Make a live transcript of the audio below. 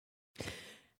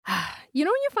You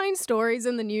know when you find stories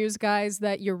in the news, guys,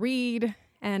 that you read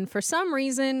and for some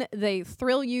reason they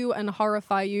thrill you and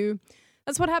horrify you?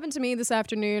 That's what happened to me this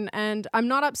afternoon, and I'm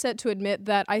not upset to admit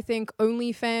that I think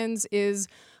OnlyFans is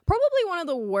probably one of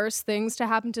the worst things to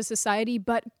happen to society,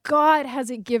 but God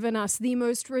has it given us the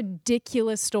most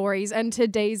ridiculous stories, and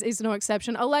today's is no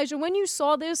exception. Elijah, when you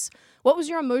saw this, what was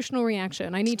your emotional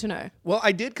reaction? I need to know. Well,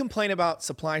 I did complain about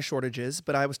supply shortages,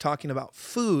 but I was talking about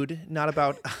food, not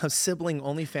about sibling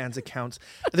OnlyFans accounts.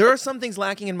 There are some things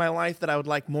lacking in my life that I would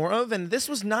like more of, and this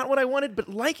was not what I wanted, but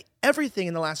like everything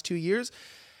in the last 2 years,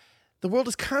 the world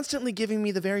is constantly giving me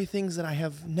the very things that I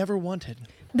have never wanted.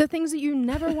 The things that you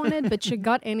never wanted, but you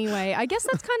got anyway. I guess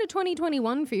that's kind of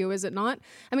 2021 for you, is it not?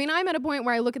 I mean, I'm at a point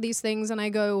where I look at these things and I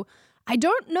go, I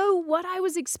don't know what I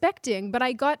was expecting, but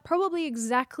I got probably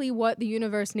exactly what the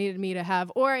universe needed me to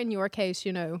have. Or in your case,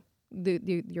 you know,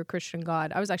 your Christian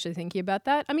God. I was actually thinking about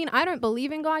that. I mean, I don't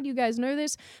believe in God. You guys know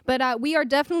this, but we are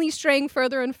definitely straying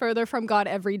further and further from God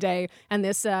every day, and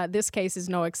this case is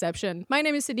no exception. My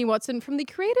name is Sydney Watson from the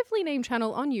creatively named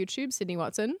channel on YouTube, Sydney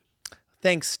Watson.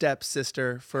 Thanks,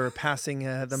 stepsister, for passing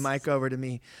the mic over to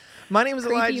me. My name is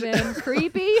Creepy, Elijah. man.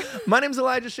 Creepy. My name is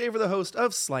Elijah Shaver, the host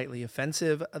of Slightly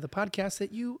Offensive, the podcast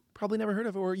that you probably never heard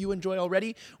of or you enjoy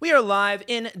already. We are live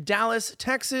in Dallas,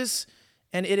 Texas,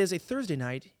 and it is a Thursday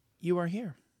night. You are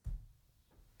here.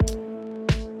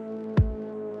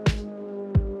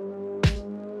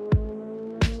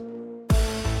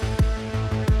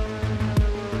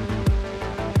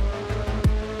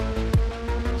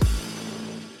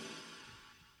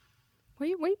 Why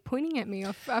are you pointing at me?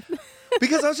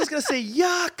 Because I was just going to say,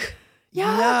 yuck,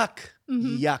 yuck,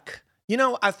 yuck. You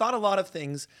know, I've thought a lot of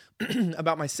things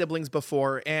about my siblings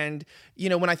before. And, you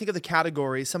know, when I think of the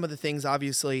categories, some of the things,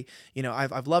 obviously, you know,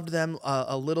 I've loved them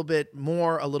a little bit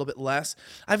more, a little bit less.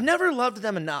 I've never loved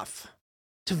them enough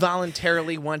to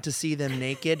voluntarily want to see them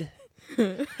naked.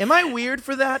 Am I weird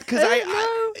for that? Because I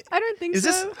don't think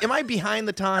so. Am I behind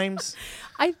the times?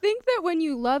 I think that when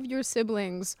you love your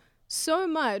siblings so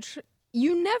much,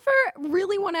 you never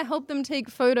really want to help them take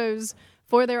photos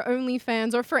for their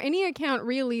OnlyFans or for any account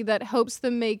really that helps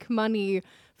them make money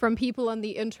from people on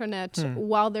the internet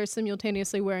while they're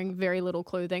simultaneously wearing very little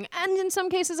clothing. And in some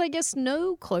cases, I guess,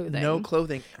 no clothing. No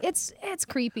clothing. It's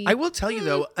creepy. I will tell you,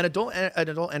 though, an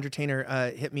adult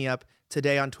entertainer hit me up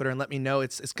today on Twitter and let me know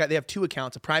they have two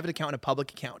accounts, a private account and a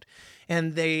public account.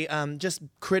 And they just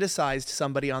criticized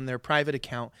somebody on their private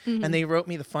account. And they wrote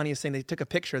me the funniest thing. They took a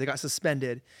picture. They got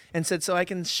suspended and said, so I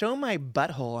can show my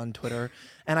butthole on Twitter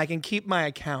and I can keep my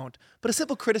account. But a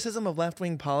simple criticism of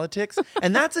left-wing politics.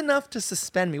 And that's enough to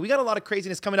suspend me. We got a lot of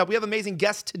craziness coming up. We have amazing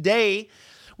guests today.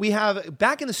 We have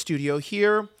back in the studio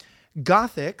here,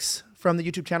 Gothix from the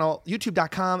YouTube channel,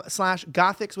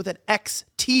 youtube.com/Gothix with an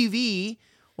XTV.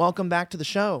 Welcome back to the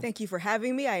show. Thank you for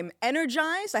having me. I am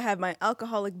energized. I have my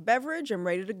alcoholic beverage. I'm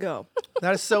ready to go.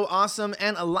 That is so awesome.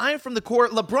 And live from the court,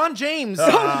 LeBron James.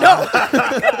 Nah,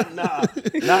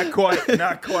 not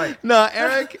quite. No,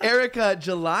 Eric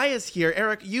July is here.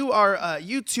 Eric, you are a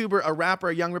YouTuber, a rapper,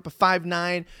 a young ripper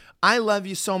 5'9". I love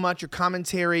you so much. Your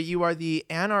commentary, you are the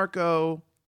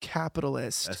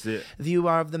anarcho-capitalist. That's it. You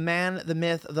are the man, the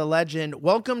myth, the legend.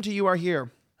 Welcome to You Are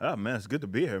Here. Oh, man, it's good to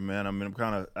be here, man. I mean,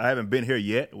 I haven't been here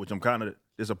yet, which I'm kind of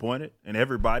disappointed in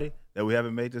everybody that we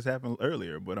haven't made this happen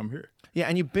earlier, but I'm here. Yeah,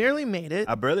 and you barely made it.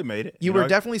 I barely made it. You were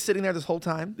definitely sitting there this whole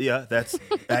time. Yeah, that's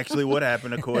actually what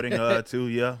happened according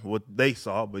to what they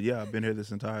saw. But yeah, I've been here this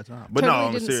entire time. But Totally no,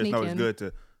 on a didn't serious sneak note, it's in. good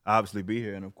to obviously be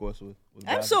here, and of course with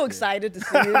I'm Gothix so here. excited to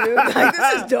see you, dude. Like,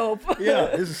 this is dope.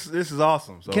 Yeah, this is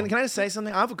awesome. So Can I just say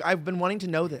something? I've been wanting to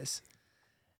know this.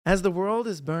 As the world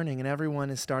is burning and everyone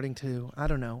is starting to, I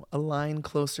don't know, align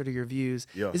closer to your views,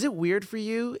 is it weird for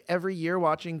you every year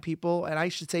watching people, and I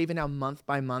should say even now month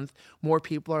by month, more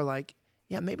people are like,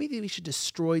 yeah, maybe we should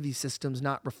destroy these systems,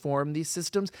 not reform these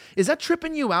systems. Is that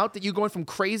tripping you out that you're going from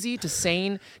crazy to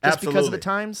sane just because of the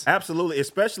times? Absolutely,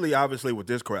 especially obviously with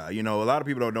this crowd. You know, a lot of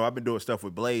people don't know I've been doing stuff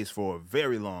with Blaze for a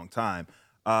very long time.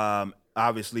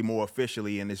 Obviously more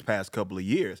officially in this past couple of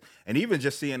years. And even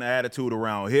just seeing the attitude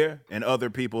around here and other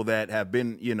people that have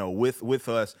been, you know, with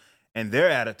us and their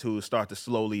attitudes start to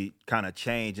slowly kind of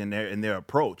change in their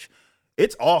approach.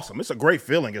 It's awesome. It's a great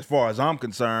feeling as far as I'm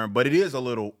concerned, but it is a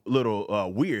little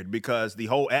weird because the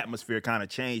whole atmosphere kind of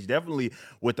changed, definitely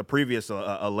with the previous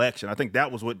election. I think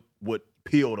that was what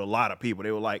peeled a lot of people.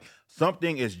 They were like,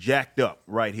 something is jacked up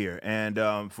right here. And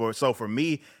for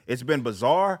me, it's been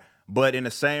bizarre. But in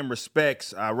the same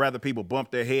respects, I'd rather people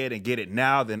bump their head and get it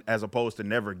now than as opposed to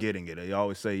never getting it. They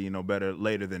always say, you know, better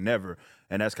later than never.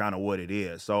 And that's kind of what it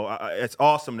is. So it's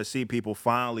awesome to see people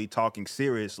finally talking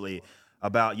seriously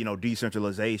about,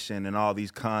 decentralization and all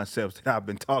these concepts that I've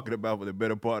been talking about for the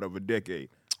better part of a decade.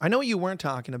 I know what you weren't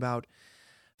talking about.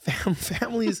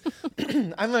 Families,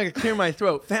 I'm going to clear my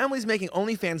throat. Families making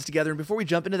OnlyFans together. And before we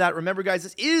jump into that, remember, guys,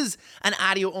 this is an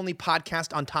audio-only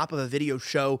podcast on top of a video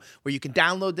show where you can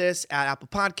download this at Apple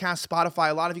Podcasts, Spotify.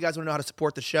 A lot of you guys want to know how to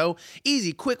support the show.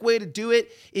 Easy, quick way to do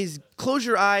it is close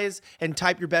your eyes and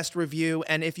type your best review.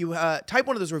 And if you type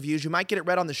one of those reviews, you might get it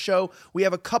read on the show. We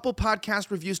have a couple podcast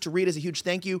reviews to read as a huge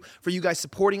thank you for you guys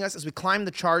supporting us as we climb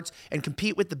the charts and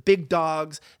compete with the big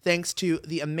dogs, thanks to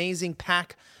the amazing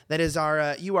pack that is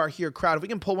our You Are Here crowd. If we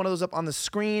can pull one of those up on the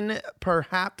screen,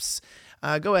 perhaps.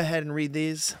 Go ahead and read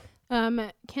these.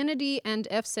 Kennedy and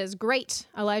F says, great.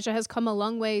 Elijah has come a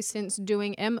long way since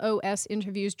doing MOS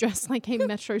interviews dressed like a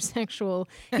metrosexual.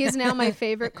 He is now my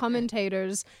favorite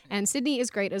commentators, and Sydney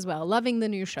is great as well. Loving the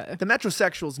new show. The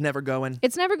metrosexual's never going.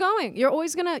 It's never going. You're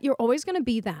always gonna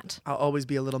be that. I'll always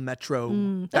be a little metro.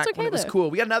 That's Back okay, when it was though.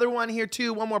 cool. We got another one here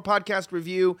too. One more podcast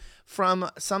review from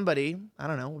somebody. I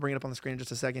don't know. We'll bring it up on the screen in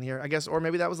just a second here, I guess, or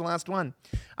maybe that was the last one.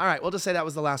 All right, we'll just say that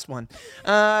was the last one.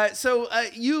 So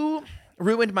you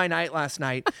ruined my night last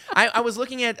night. I was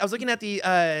looking at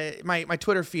the my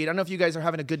Twitter feed. I don't know if you guys are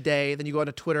having a good day. Then you go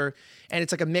onto Twitter, and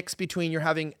it's like a mix between you're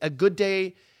having a good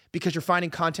day because you're finding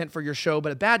content for your show,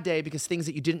 but a bad day because things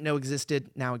that you didn't know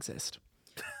existed now exist.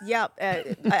 Yeah,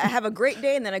 I have a great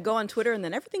day, and then I go on Twitter, and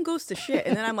then everything goes to shit.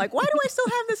 And then I'm like, why do I still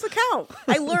have this account?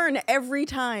 I learn every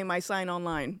time I sign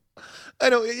online. I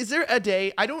know. Is there a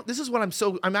day? This is what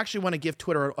I'm actually want to give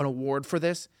Twitter an award for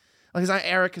this. Because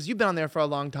Eric, because you've been on there for a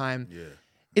long time. Yeah.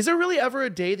 Is there really ever a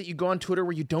day that you go on Twitter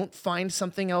where you don't find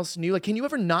something else new? Like, can you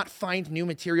ever not find new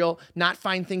material, not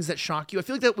find things that shock you? I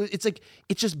feel like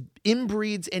it just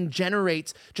inbreeds and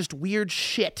generates just weird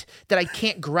shit that I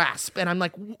can't grasp. And I'm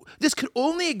like, this could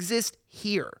only exist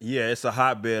here. Yeah, it's a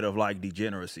hotbed of like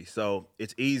degeneracy. So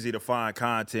it's easy to find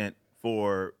content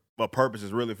for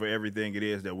purposes really for everything it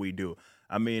is that we do.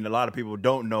 I mean, a lot of people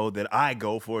don't know that I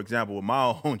go, for example, with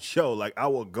my own show, like I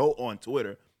will go on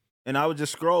Twitter and I would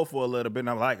just scroll for a little bit and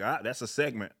I'm like, that's a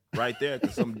segment right there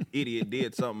because some idiot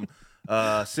did something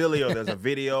silly or there's a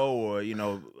video or,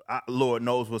 Lord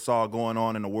knows what's all going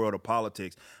on in the world of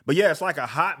politics. But yeah, it's like a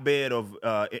hotbed of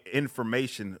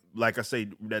information, like I say,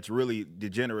 that's really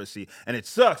degeneracy. And it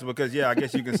sucks because, I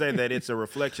guess you can say that it's a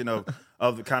reflection of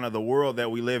the kind of the world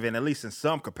that we live in, at least in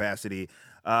some capacity.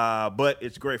 But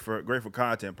it's great for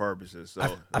content purposes.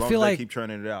 So I feel like keep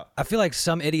churning it out. I feel like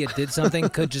some idiot did something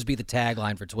could just be the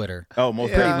tagline for Twitter. Oh,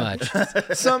 most pretty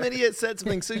much. Some idiot said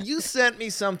something. So you sent me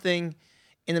something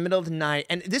in the middle of the night,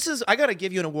 and I got to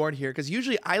give you an award here because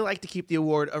usually I like to keep the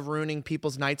award of ruining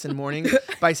people's nights and mornings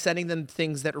by sending them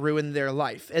things that ruin their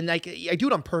life, and I do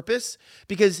it on purpose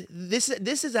because this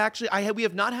is actually we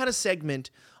have not had a segment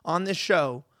on this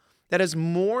show that has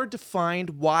more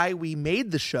defined why we made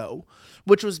the show,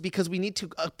 which was because we need to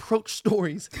approach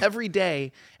stories every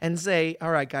day and say,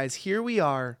 all right, guys, here we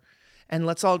are, and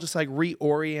let's all just like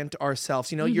reorient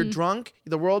ourselves. You're drunk,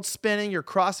 the world's spinning, you're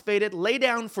crossfaded, lay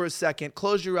down for a second,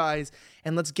 close your eyes,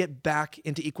 and let's get back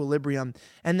into equilibrium.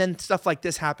 And then stuff like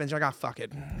this happens, you're like, fuck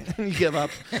it. You give up.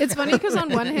 It's funny because on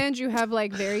one hand, you have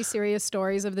like very serious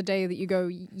stories of the day that you go,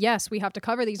 yes, we have to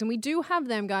cover these. And we do have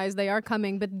them, guys. They are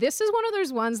coming. But this is one of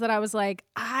those ones that I was like,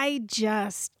 I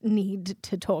just need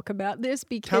to talk about this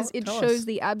because it shows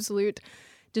the absolute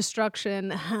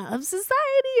destruction of society.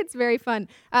 It's very fun.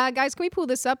 Guys, can we pull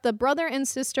this up? The brother and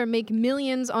sister make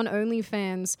millions on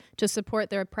OnlyFans to support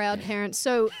their proud parents.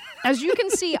 So as you can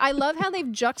see, I love how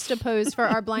they've juxtaposed, for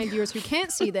our blind viewers who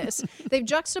can't see this, they've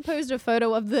juxtaposed a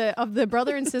photo of the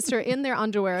brother and sister in their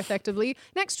underwear effectively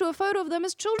next to a photo of them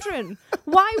as children.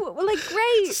 Why? Like,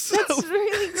 great. That's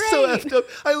really great. So effed up.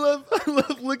 I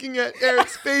love looking at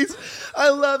Eric's face. I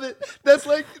love it. That's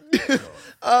like,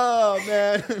 oh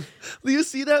man. Do you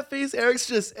see that face? Eric's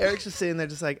just sitting there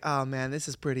just like, oh man, this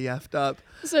is pretty effed up.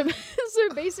 So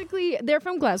basically, they're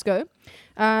from Glasgow.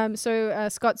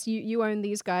 Scott's, you own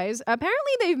these guys.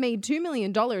 Apparently, they've made $2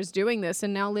 million doing this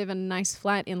and now live in a nice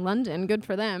flat in London. Good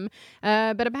for them.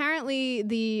 But apparently,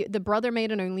 the brother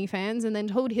made an OnlyFans and then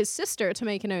told his sister to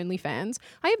make an OnlyFans.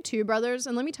 I have two brothers,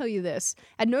 and let me tell you this.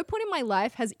 At no point in my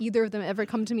life has either of them ever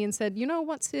come to me and said, you know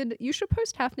what, Sid, you should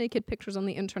post half-naked pictures on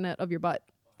the internet of your butt.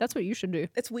 That's what you should do.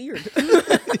 It's weird.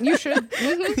 You should.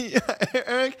 Mm-hmm. Yeah,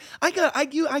 Eric, I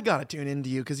gotta tune into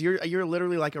you because you're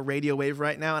literally like a radio wave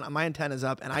right now, and my antenna's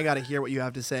up, and I gotta hear what you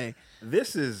have to say.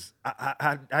 This is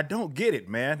I don't get it,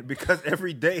 man, because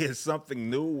every day is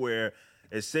something new where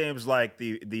it seems like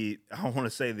the I don't want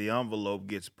to say the envelope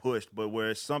gets pushed, but where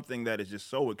it's something that is just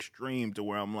so extreme to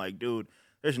where I'm like, dude,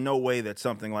 there's no way that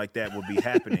something like that would be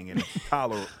happening and it's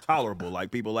tolerable.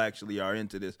 Like people actually are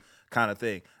into this kind of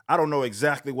thing. I don't know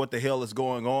exactly what the hell is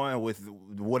going on with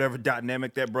whatever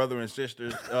dynamic that brother and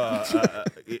sister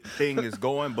thing is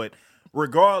going, but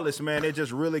regardless, man, it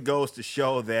just really goes to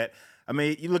show that. I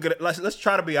mean, you look at it. Let's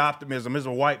try to be optimism. It's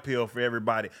a white pill for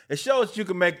everybody. It shows that you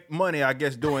can make money, I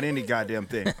guess, doing any goddamn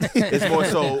thing. It's more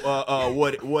so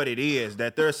what it is,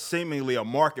 that there's seemingly a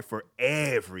market for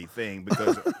everything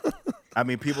because, I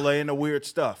mean, people are into weird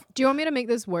stuff. Do you want me to make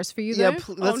this worse for you, though? Yeah,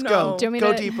 let's go. Do you want me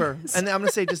Go to- deeper. And I'm going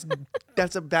to say just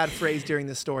that's a bad phrase during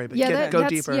this story, but go that's,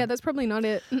 deeper. Yeah, that's probably not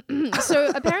it. So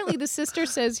apparently the sister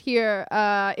says here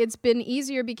it's been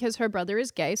easier because her brother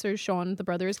is gay. So Sean, the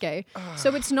brother, is gay.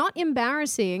 So it's not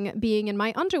embarrassing being in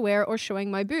my underwear or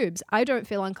showing my boobs. I don't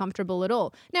feel uncomfortable at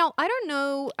all. Now, I don't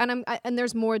know, and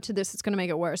there's more to this that's going to make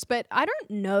it worse, but I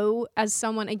don't know as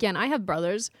someone, again, I have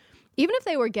brothers. Even if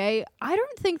they were gay, I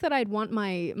don't think that I'd want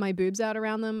my boobs out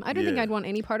around them. I don't think I'd want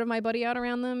any part of my body out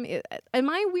around them. Am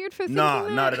I weird for thinking that?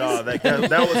 No, not at all.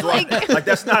 That was like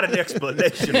that's not an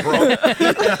explanation, bro. You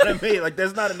know what I mean? Like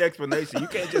that's not an explanation. You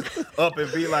can't just up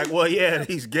and be like, well, yeah,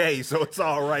 he's gay, so it's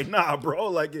all right. Nah, bro.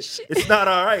 Like it's not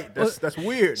all right. That's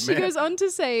weird, She man. goes on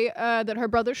to say that her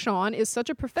brother Sean is such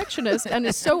a perfectionist and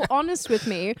is so honest with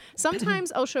me.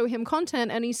 Sometimes I'll show him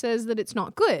content and he says that it's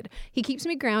not good. He keeps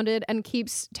me grounded and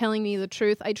keeps telling me the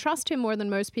truth. I trust him more than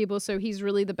most people, so he's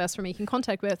really the best for making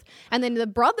contact with. And then the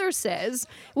brother says,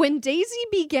 when Daisy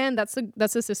began, that's the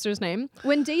sister's name,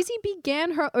 when Daisy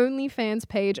began her OnlyFans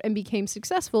page and became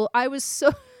successful, I was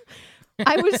so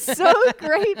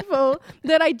grateful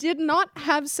that I did not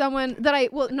have someone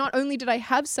not only did I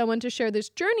have someone to share this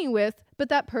journey with, but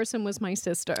that person was my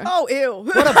sister. Oh, ew.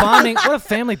 What a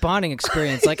family bonding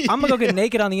experience. Like, I'm going to go get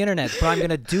naked on the internet, but I'm going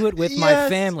to do it with my Yes.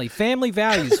 family. Family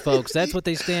values, folks. That's what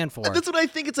they stand for. That's what I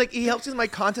think. It's like he helps with my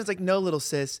content. It's like, no, little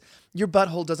sis, your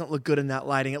butthole doesn't look good in that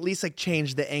lighting. At least like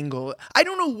change the angle. I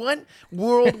don't know what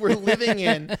world we're living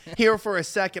in here for a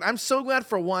second. I'm so glad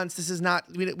for once this is not,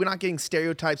 we're not getting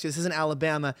stereotypes here. This isn't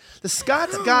Alabama. The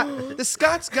Scots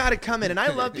got to come in. And I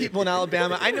love people in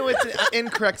Alabama. I know it's an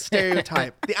incorrect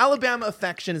stereotype. The Alabama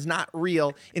affection is not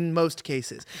real in most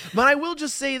cases. But I will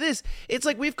just say this. It's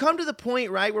like we've come to the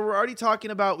point, right, where we're already talking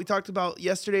about, we talked about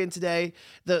yesterday and today,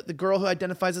 the girl who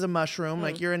identifies as a mushroom,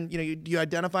 like you're in, you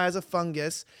identify as a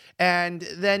fungus. And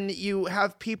then you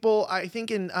have people, I think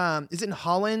is it in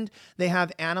Holland, they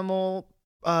have animal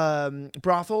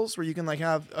brothels where you can like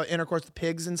have intercourse with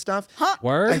pigs and stuff.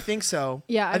 Word? I think so.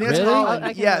 Yeah, I think Really? that's Holland.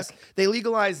 I can Yes, look. they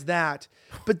legalized that.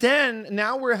 But then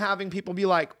now we're having people be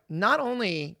like, not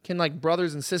only can like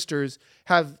brothers and sisters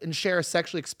have and share a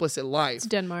sexually explicit life, It's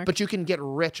Denmark. but you can get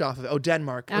rich off of it. Oh,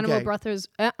 Denmark. Animal Okay.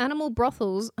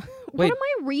 brothels. Wait. What am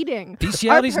I reading?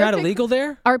 Bestiality's Are not perfect- illegal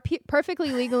there? Are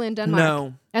perfectly legal in Denmark.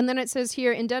 No. And then it says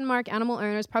here, in Denmark, animal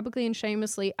owners publicly and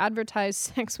shamelessly advertise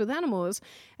sex with animals.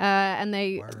 And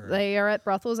they are at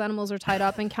brothels. Animals are tied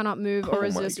up and cannot move or Oh my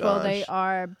resist while they gosh.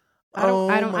 are... Oh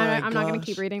I'm my not going to gosh.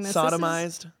 keep reading this. This is-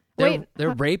 Sodomized. Wait. They're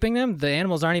raping them? The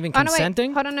animals aren't even Oh, no, wait.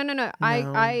 consenting? Hold on, no.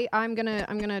 I'm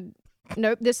gonna.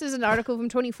 Nope. This is an article from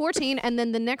 2014, and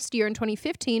then the next year in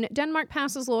 2015, Denmark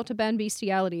passes law to ban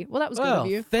bestiality. Well, that was good Well,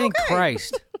 of you. thank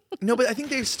Christ. No, but I think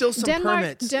there's still some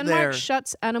permits Denmark there.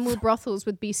 shuts animal brothels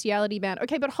with bestiality ban.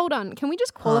 Okay, but hold on. Can we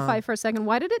just qualify for a second?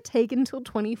 Why did it take until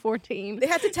 2014? They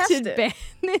had to test it. ban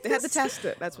this? They had to test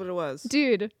it. That's what it was.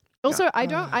 Dude. Also, I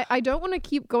don't want to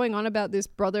keep going on about this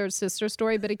brother sister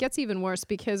story, but it gets even worse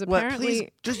because What?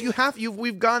 apparently Please,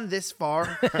 we've gone this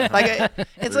far. Like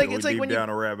it's like We're it's like deep when you down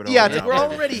a rabbit hole yeah, it's like now. we're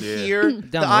already Yeah. here. Down The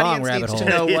the wrong audience rabbit needs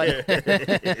to hole.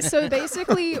 know what. So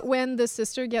basically, when the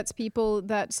sister gets people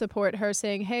that support her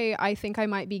saying, hey, I think I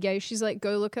might be gay, she's like,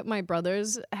 go look at my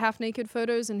brother's half-naked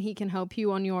photos and he can help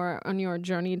you on your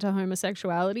journey to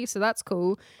homosexuality. So that's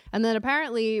cool. And then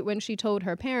apparently when she told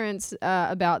her parents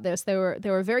about this, they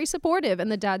were very supportive, and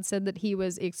the dad said that he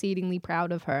was exceedingly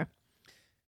proud of her.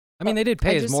 I mean, they did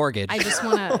pay his mortgage. I just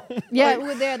want to... Yeah,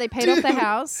 well, they paid off the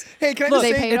house. Hey, can I Look,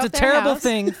 just they say? paid it's a off their terrible house.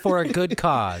 thing for a good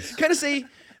cause. Kind of say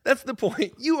that's the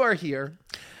point. You are here.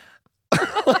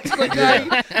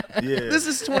 This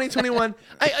is 2021.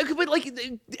 But like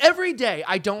every day,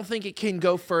 I don't think it can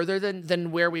go further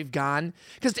than where we've gone.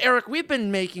 Because Eric, we've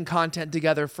been making content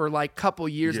together for like a couple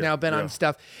years now, been on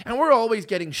stuff, and we're always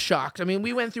getting shocked. I mean,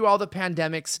 we went through all the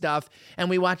pandemic stuff, and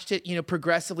we watched it,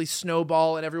 progressively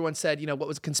snowball, and everyone said, what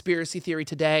was conspiracy theory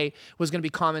today was going to be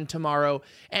common tomorrow.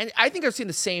 And I think I've seen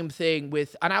the same thing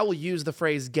with, and I will use the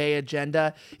phrase "gay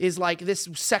agenda," is like this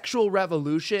sexual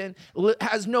revolution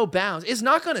has no bounds. It's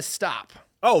not going to stop.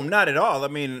 Oh, not at all. I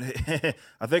mean,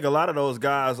 I think a lot of those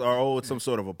guys are owed some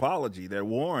sort of apology. They're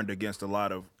warned against a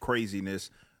lot of craziness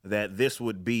that this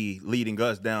would be leading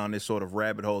us down this sort of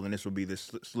rabbit hole, and this would be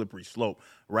this slippery slope.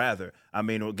 Rather, I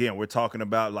mean, again, we're talking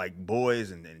about like boys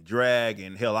and drag,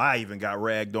 and hell, I even got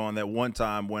ragged on that one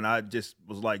time when I just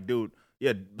was like, dude,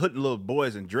 yeah, putting little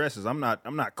boys in dresses, I'm not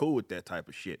cool with that type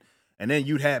of shit. And then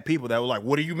you'd have people that were like,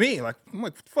 "What do you mean?" Like, I'm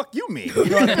like, "What the fuck you mean?" You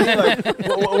know what I mean?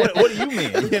 Like, what do you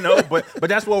mean? You know, but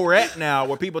that's where we're at now,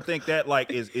 where people think that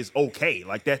like is okay.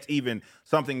 Like that's even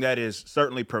something that is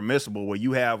certainly permissible. Where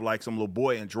you have like some little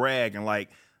boy in drag and like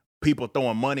people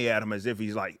throwing money at him as if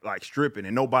he's like stripping,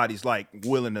 and nobody's like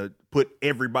willing to put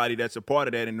everybody that's a part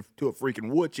of that into a freaking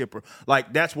wood chipper.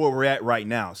 Like that's where we're at right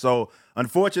now. So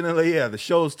unfortunately, yeah, the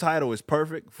show's title is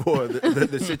perfect for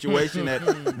the situation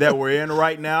that we're in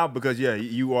right now, because yeah,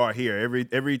 you are here.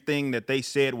 Everything that they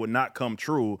said would not come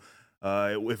true.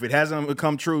 If it hasn't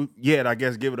come true yet, I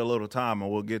guess give it a little time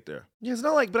and we'll get there. Yeah, it's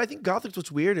not like, but I think Gothix,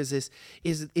 what's weird is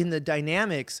in the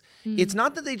dynamics, it's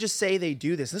not that they just say they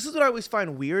do this. This is what I always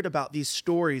find weird about these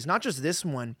stories, not just this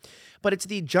one, but it's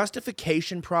the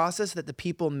justification process that the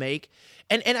people make.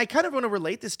 And I kind of want to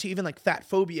relate this to even like fat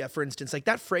phobia, for instance, like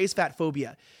that phrase fat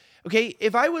phobia. Okay,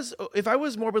 if I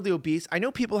was morbidly obese, I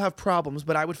know people have problems,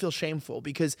 but I would feel shameful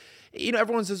because, you know,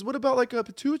 everyone says, what about like a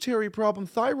pituitary problem,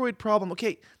 thyroid problem?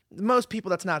 Okay, most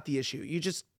people, that's not the issue. You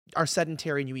just are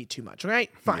sedentary and you eat too much, right?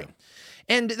 Fine. Yeah.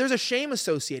 And there's a shame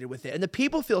associated with it. And the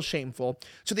people feel shameful.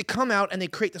 So they come out and they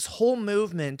create this whole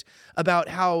movement about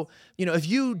how, you know, if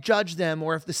you judge them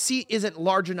or if the seat isn't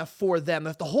large enough for them,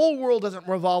 if the whole world doesn't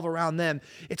revolve around them,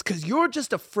 it's because you're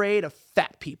just afraid of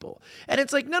fat people. And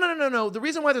it's like, no. The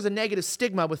reason why there's a negative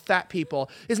stigma with fat people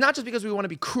is not just because we want to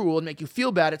be cruel and make you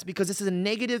feel bad. It's because this is a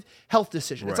negative health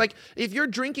decision. Right. It's like if you're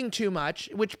drinking too much,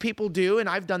 which people do, and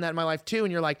I've done that in my life too,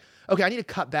 and you're like, okay, I need to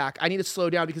cut back. I need to slow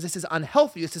down because this is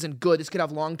unhealthy. This isn't good. This could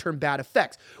have long-term bad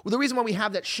effects. Well, the reason why we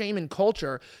have that shame in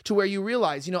culture to where you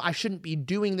realize, you know, I shouldn't be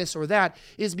doing this or that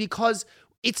is because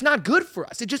it's not good for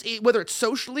us. Whether it's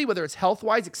socially, whether it's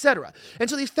health-wise, etc. And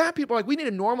so these fat people are like, we need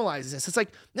to normalize this. It's like,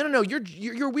 no.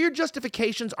 Your weird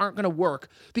justifications aren't going to work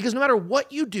because no matter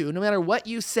what you do, no matter what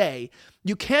you say,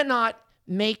 you cannot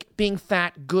make being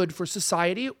fat good for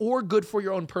society or good for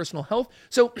your own personal health.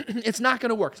 So it's not going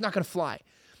to work. It's not going to fly.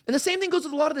 And the same thing goes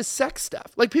with a lot of this sex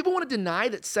stuff. Like people want to deny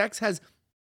that sex has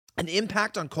an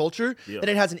impact on culture, that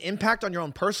it has an impact on your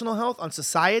own personal health, on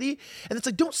society. And it's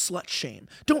like, don't slut shame.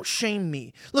 Don't shame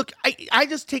me. Look, I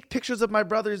just take pictures of my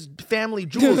brother's family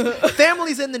jewels.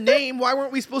 Family's in the name. Why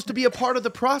weren't we supposed to be a part of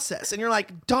the process? And you're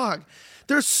like, dog,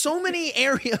 there's so many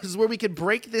areas where we could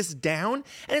break this down.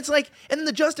 And it's like, and then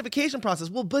the justification process,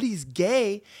 well, but he's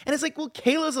gay. And it's like, well,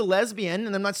 Kayla's a lesbian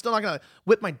and I'm still not going to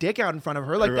whip my dick out in front of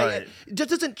her. Like, right.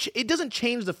 It doesn't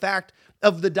change the fact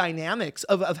of the dynamics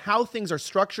of how things are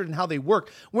structured and how they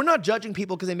work. We're not judging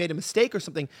people because they made a mistake or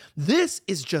something. This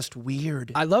is just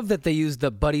weird. I love that they use the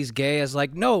buddy's gay as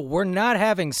like, no, we're not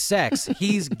having sex.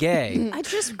 He's gay. It's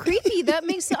just creepy. That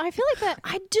makes it, I feel like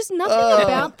nothing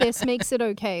about this makes it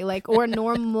okay, like, or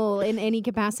normal in any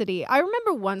capacity. I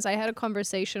remember once I had a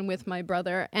conversation with my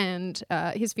brother and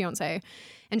his fiance.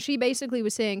 And she basically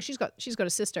was saying she's got a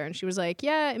sister, and she was like,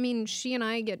 yeah, I mean, she and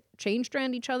I get changed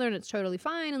around each other, and it's totally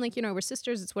fine, and like, you know, we're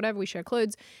sisters, it's whatever, we share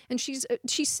clothes. And she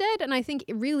said, and I think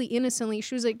really innocently,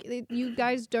 she was like, you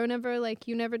guys don't ever like,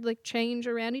 you never like change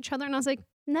around each other, and I was like,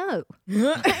 no,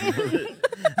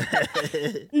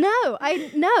 I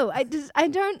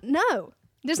don't know.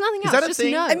 There's nothing else. Just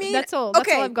no. I mean, that's all.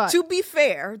 That's all I've got. To be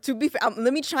fair,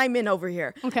 let me chime in over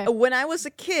here. Okay. When I was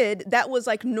a kid, that was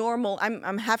like normal.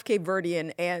 I'm half Cape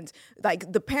Verdean, and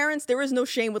like the parents, there is no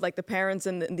shame with like the parents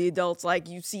and the adults. Like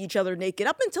you see each other naked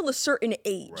up until a certain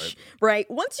age, right?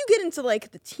 Once you get into like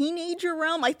the teenager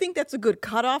realm, I think that's a good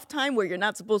cutoff time where you're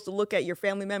not supposed to look at your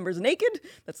family members naked.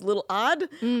 That's a little odd.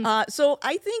 So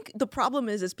I think the problem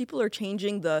is people are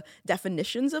changing the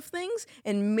definitions of things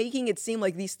and making it seem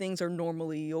like these things are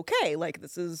normally okay. Like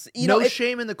this is, no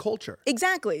shame in the culture.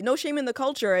 Exactly. No shame in the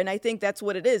culture. And I think that's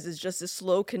what it is just this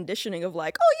slow conditioning of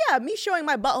like, oh yeah, me showing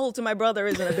my butthole to my brother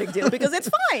isn't a big deal because it's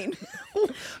fine.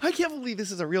 I can't believe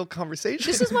this is a real conversation.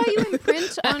 This is why you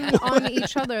imprint on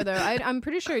each other though. I'm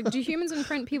pretty sure, do humans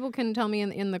imprint? People can tell me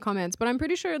in the comments, but I'm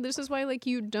pretty sure this is why like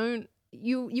you don't,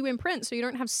 you imprint so you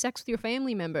don't have sex with your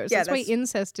family members. Yeah, that's why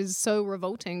incest is so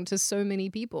revolting to so many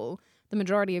people. The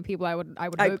majority of people, I would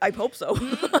hope. I hope so.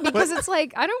 Because it's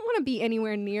like, I don't want to be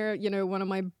anywhere near, you know, one of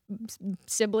my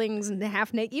siblings and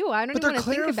half naked. I don't even want to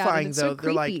think about it. It's so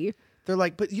creepy. They're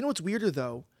like, but you know what's weirder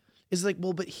though? Is like,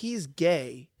 well, but he's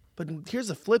gay. But here's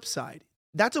the flip side.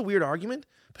 That's a weird argument,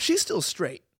 but she's still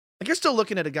straight. Like you're still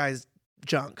looking at a guy's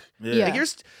junk. Yeah. Like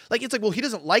like it's like, well, he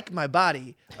doesn't like my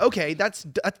body. Okay,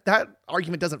 that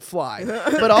argument doesn't fly.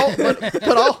 But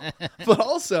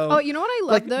also, Oh, you know what I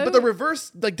love though? but the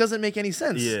reverse like doesn't make any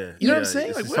sense. Yeah, you know what I'm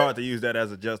saying? It's hard to use that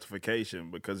as a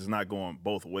justification because it's not going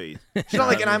both ways. It's not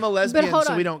like, and I'm a lesbian, hold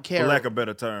so on. we don't care. For lack of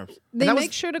better terms. They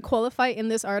make sure to qualify in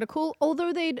this article,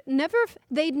 although they'd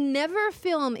never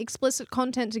film explicit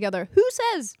content together. Who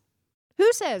says?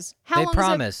 How They long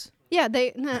promise. Is it? Yeah,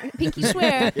 pinky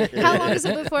swear. How long is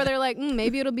it before they're like,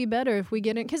 maybe it'll be better if we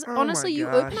get in? Because honestly, you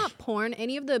open up porn,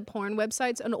 any of the porn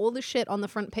websites, and all the shit on the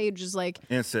front page is like,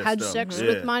 incest had stuff. sex Yeah.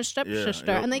 with my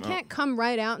stepsister, Yeah. and they can't come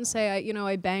right out and say,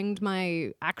 I banged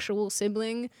my actual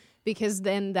sibling. Because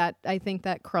then I think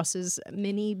that crosses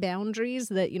many boundaries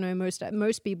that,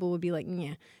 most people would be like,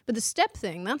 yeah. But the step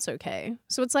thing, that's okay.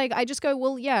 So it's like, I just go,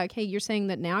 well, yeah, okay, you're saying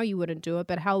that now you wouldn't do it,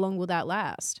 but how long will that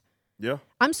last? Yeah.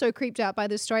 I'm so creeped out by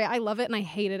this story. I love it and I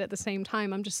hate it at the same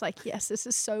time. I'm just like, yes, this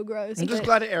is so gross. I'm just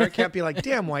glad Eric can't be like,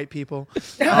 damn white people.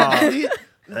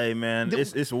 Hey man,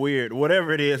 it's weird.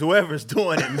 Whatever it is, whoever's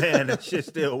doing it, man, that shit's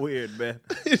still weird, man.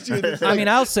 I mean,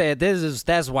 I'll say it.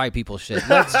 That's white people shit.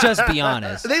 Let's just be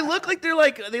honest. They look like they're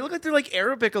like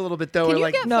Arabic a little bit though. Can or you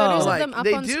like, get no. photos of like, them up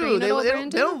they on do. screen They, at all, they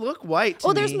Brandon? don't look white to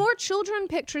Oh, there's me. more children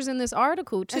pictures in this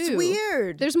article too. That's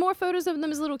weird. There's more photos of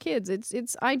them as little kids.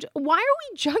 Why are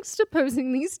we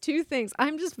juxtaposing these two things?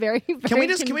 I'm just very Can we bring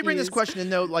this confused. question in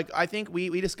though? Like I think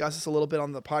we discussed this a little bit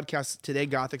on the podcast today,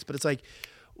 Gothix, but it's like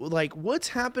what's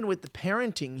happened with the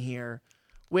parenting here,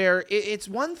 where it's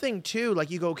one thing too.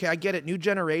 Like you go, okay, I get it. New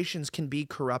generations can be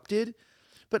corrupted,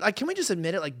 but like, can we just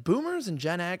admit it? Like boomers and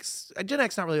Gen X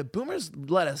not really. But boomers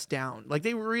let us down. Like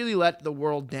they really let the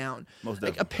world down. Most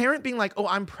like definitely. a parent being like, oh,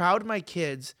 I'm proud my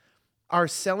kids are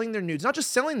selling their nudes, not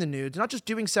just selling the nudes, not just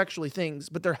doing sexually things,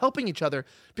 but they're helping each other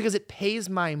because it pays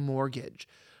my mortgage.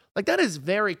 Like that is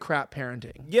very crap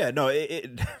parenting. Yeah, no,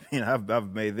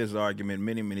 I've made this argument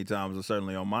many, many times, and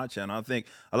certainly on my channel. I think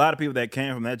a lot of people that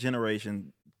came from that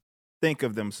generation think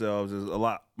of themselves as a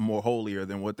lot more holier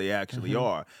than what they actually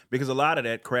are, because a lot of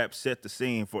that crap set the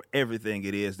scene for everything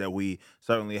it is that we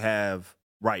certainly have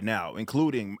right now,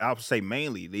 including, I would say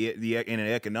mainly the in an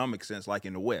economic sense, like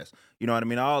in the West. You know what I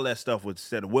mean? All that stuff was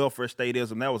set. Welfare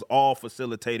statism, that was all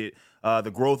facilitated.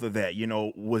 The growth of that,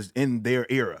 was in their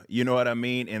era. You know what I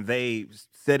mean? And they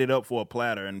set it up for a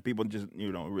platter, and people just,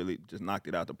 really just knocked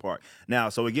it out the park. Now,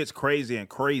 so it gets crazier and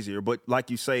crazier. But like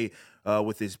you say,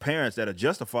 with his parents that are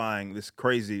justifying this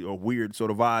crazy or weird sort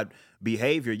of odd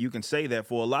behavior, you can say that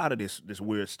for a lot of this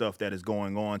weird stuff that is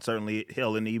going on. Certainly,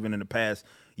 hell, and even in the past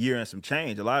year and some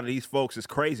change, a lot of these folks is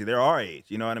crazy. They're our age,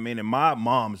 you know what I mean? And my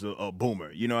mom's a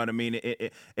boomer, you know what I mean?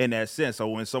 In that sense. So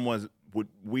when someone's with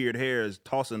weird hair is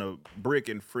tossing a brick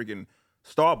in freaking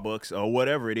Starbucks or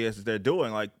whatever it is that they're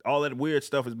doing, like all that weird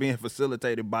stuff is being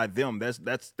facilitated by them.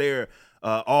 That's their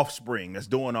offspring that's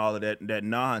doing all of that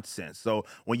nonsense. So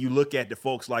when you look at the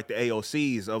folks like the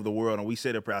AOCs of the world, and we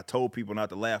said it, I told people not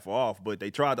to laugh her off, but they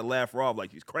tried to laugh her off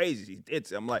like she's crazy. She's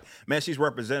ditzy. I'm like, man, she's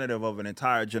representative of an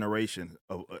entire generation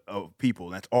of people.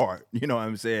 That's art, you know what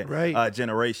I'm saying? Right.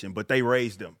 Generation, but they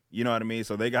raised them. You know what I mean?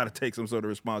 So they got to take some sort of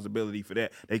responsibility for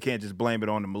that. They can't just blame it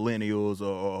on the millennials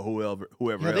or whoever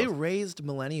else. They raised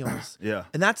millennials. Yeah.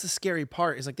 And that's the scary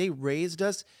part, is like they raised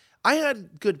us. I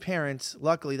had good parents.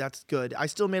 Luckily, that's good. I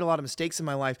still made a lot of mistakes in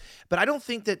my life, but I don't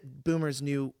think that boomers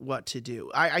knew what to do.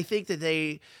 I think that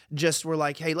they just were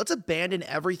like, hey, let's abandon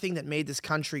everything that made this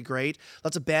country great.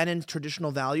 Let's abandon traditional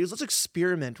values. Let's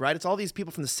experiment, right? It's all these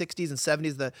people from the 60s and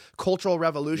 70s, the Cultural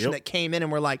Revolution that came in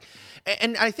and were like,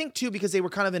 and I think too, because they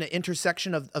were kind of in an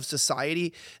intersection of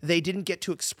society, they didn't get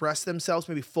to express themselves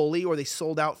maybe fully, or they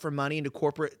sold out for money into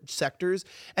corporate sectors.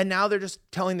 And now they're just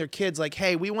telling their kids like,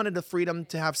 hey, we wanted the freedom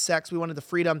to have sex. We wanted the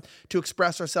freedom to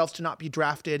express ourselves, to not be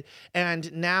drafted.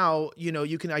 And now,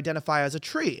 you can identify as a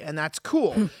tree, and that's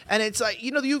cool. And it's like,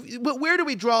 but where do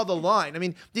we draw the line? I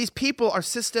mean, these people are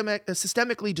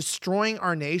systemically destroying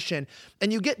our nation.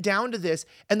 And you get down to this.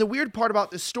 And the weird part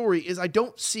about this story is I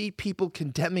don't see people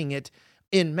condemning it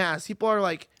in mass. People are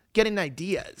like getting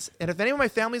ideas. And if any of my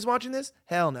family's watching this,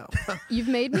 hell no. You've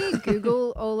made me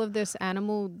Google all of this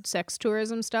animal sex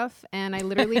tourism stuff, and I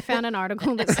literally found an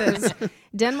article that says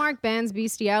Denmark bans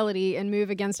bestiality and move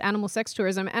against animal sex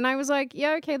tourism. And I was like,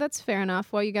 yeah, okay, that's fair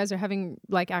enough. While you guys are having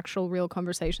like actual real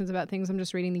conversations about things, I'm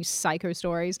just reading these psycho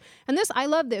stories. And I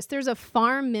love this. There's a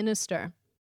farm minister.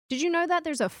 Did you know that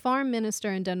there's a farm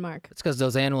minister in Denmark? It's because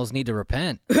those animals need to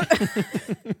repent. And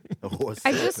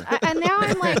now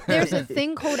I'm like, there's a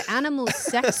thing called animal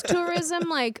sex tourism.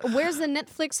 Like, where's the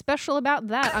Netflix special about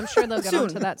that? I'm sure they'll get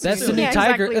onto that soon. That's the new Yeah,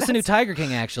 tiger. exactly. That's the new Tiger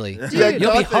King, actually. Dude,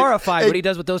 You'll be Gothix. horrified Hey, what he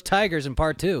does with those tigers in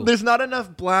part 2. There's not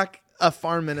enough black a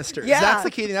farm minister. Yeah. That's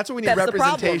the key thing. That's what we need That's the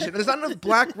problem. representation. There's not enough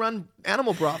black-run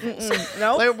animal brothels.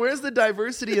 Nope. Like, where's the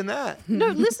diversity in that? No,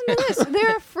 listen to this. There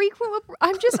are frequent.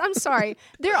 I'm sorry.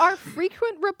 There are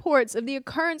frequent reports of the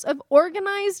occurrence of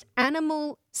organized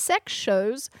animal sex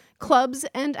shows, clubs,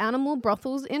 and animal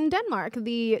brothels in Denmark.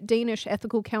 The Danish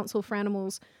Ethical Council for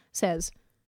Animals says.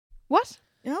 What?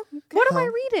 Yeah, okay. What am I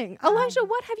reading, Elijah?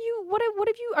 What have you?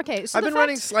 Okay, so I've been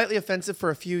running Slightly Offensive for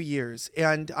a few years,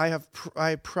 and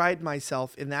I pride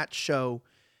myself in that show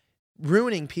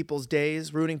ruining people's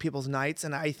days, ruining people's nights,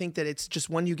 and I think that it's just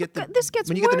when you get this gets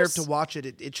when you get the nerve worse. to watch it,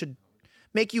 it should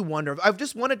make you wonder. I've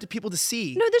just wanted people to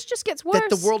see No, this just gets worse. that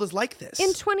the world is like this.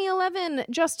 In 2011,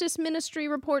 Justice Ministry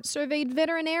reports surveyed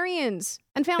veterinarians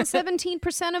and found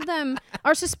 17% of them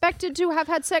are suspected to have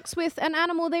had sex with an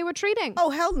animal they were treating. Oh,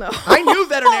 hell no. I knew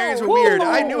veterinarians were weird.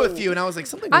 I knew a few, and I was like,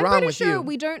 something I'm wrong pretty with sure you.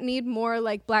 we don't need more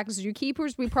like black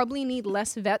zookeepers. We probably need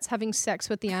less vets having sex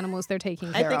with the animals they're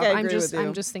taking care think of. I agree with you.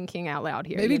 I'm just thinking out loud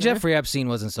here. Maybe you know? Jeffrey Epstein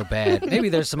wasn't so bad. Maybe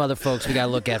there's some other folks we got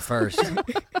to look at first. At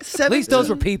 17%. least those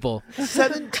were people.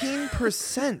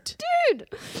 17%. Dude,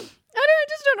 I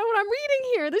just don't know what I'm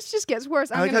reading here. This just gets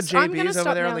worse. I like how I'm gonna JB's over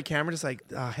stop there now. on the camera, just like,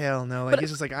 oh hell no! Like he's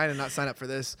just like, I did not sign up for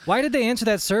this. Why did they answer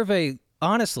that survey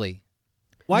honestly?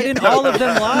 Why didn't all of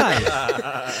them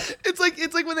lie? It's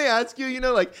like when they ask you,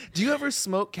 like, do you ever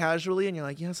smoke casually? And you're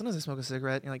like, yeah, sometimes I smoke a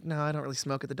cigarette. And you're like, no, I don't really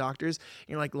smoke at the doctor's. And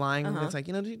you're like lying. And it's like,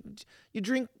 do you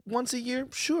drink once a year?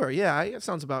 Sure, yeah, that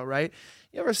sounds about right.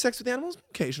 You ever have sex with animals?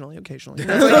 Occasionally.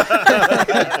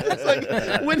 It's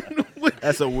like when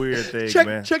That's a weird thing,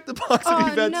 man. check the box if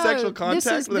you've had sexual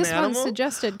contact with an this animal. one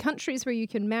suggested countries where you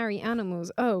can marry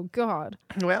animals. Oh God,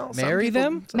 Well, some Marry people-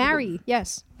 them? some marry?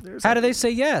 Yes. people- How do they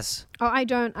say yes? Oh, I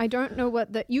don't know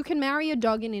what that. You can marry a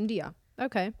dog in India.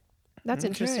 Okay. That's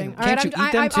interesting. All Can't right, you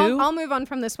eat them too? I'll move on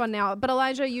from this one now. But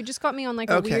Elijah, you just got me on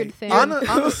like a Okay. weird thing. On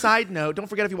a side note, don't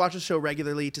forget if you watch the show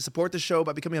regularly to support the show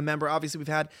by becoming a member. Obviously, we've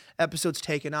had episodes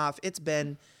taken off. It's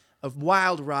been a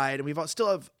wild ride, and still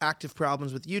have active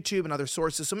problems with YouTube and other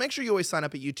sources. So make sure you always sign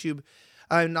up at YouTube.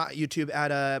 Not YouTube,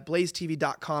 at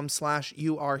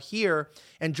blazetv.com/youarehere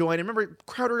and join. And remember,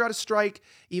 Crowder got a strike.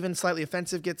 Even Slightly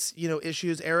Offensive gets,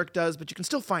 issues. Eric does, but you can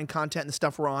still find content and the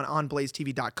stuff we're on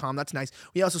blazetv.com. That's nice.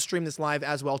 We also stream this live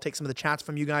as well, take some of the chats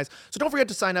from you guys. So don't forget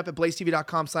to sign up at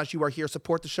blazetv.com/youarehere.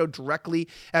 Support the show directly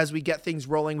as we get things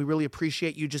rolling. We really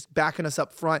appreciate you just backing us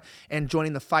up front and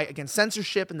joining the fight against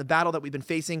censorship and the battle that we've been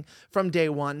facing from day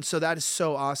one. So that is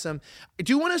so awesome. I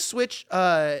do want to switch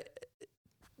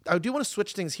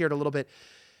things here a little bit.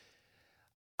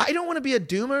 I don't want to be a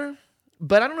doomer,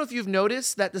 but I don't know if you've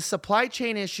noticed that the supply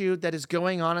chain issue that is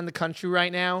going on in the country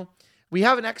right now, we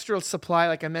have an extra supply,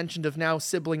 like I mentioned, of now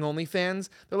sibling OnlyFans.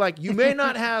 They're like, you may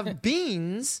not have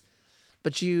beans,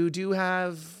 but you do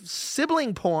have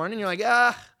sibling porn. And you're like,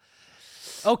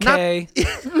 Okay.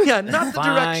 not the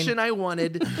Fine. direction I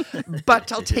wanted,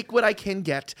 but I'll take what I can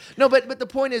get. No, but the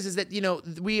point is that,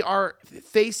 we are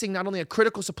facing not only a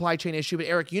critical supply chain issue, but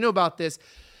Eric, you know about this.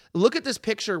 Look at this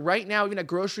picture right now, even at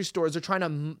grocery stores, they're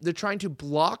trying to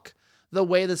block the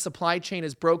way the supply chain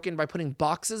is broken by putting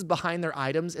boxes behind their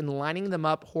items and lining them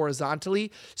up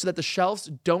horizontally so that the shelves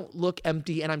don't look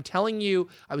empty. And I'm telling you,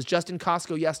 I was just in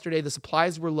Costco yesterday. The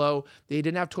supplies were low. They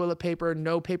didn't have toilet paper,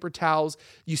 no paper towels.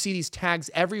 You see these tags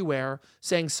everywhere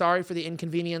saying, sorry for the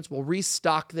inconvenience. We'll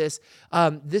restock this.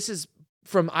 This is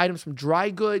from items from dry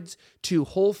goods to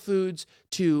Whole Foods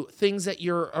to things that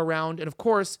you're around. And of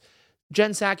course,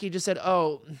 Jen Psaki just said,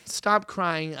 oh, stop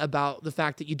crying about the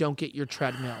fact that you don't get your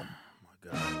treadmill.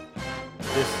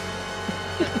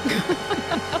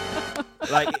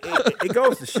 It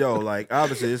goes to show, like,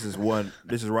 obviously this is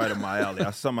right up my alley.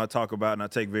 That's something I talk about and I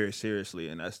take very seriously,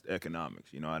 and that's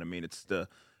economics. You know what I mean? It's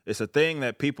a thing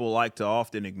that people like to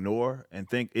often ignore and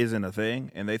think isn't a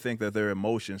thing, and they think that their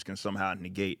emotions can somehow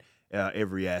negate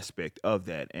every aspect of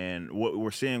that. And what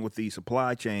we're seeing with these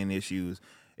supply chain issues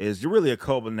is really a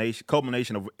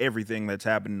culmination of everything that's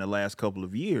happened in the last couple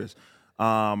of years.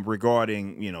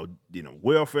 Regarding,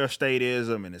 welfare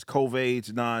statism and this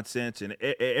COVID nonsense and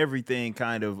everything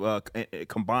kind of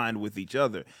combined with each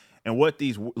other. And what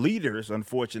these leaders,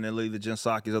 unfortunately, the Jen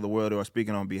Psakis of the world who are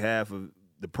speaking on behalf of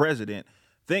the president,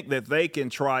 think that they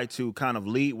can try to kind of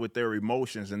lead with their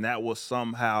emotions and that will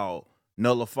somehow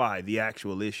nullify the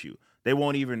actual issue. They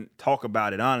won't even talk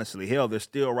about it honestly. Hell, they're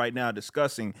still right now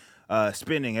discussing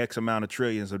spending X amount of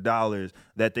trillions of dollars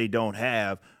that they don't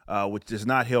have, which does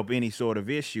not help any sort of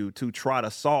issue to try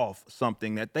to solve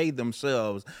something that they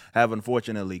themselves have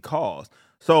unfortunately caused.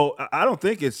 So I don't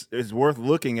think it's worth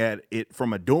looking at it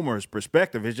from a doomer's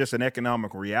perspective. It's just an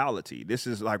economic reality. This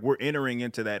is like we're entering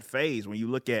into that phase when you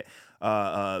look at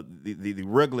the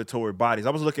regulatory bodies.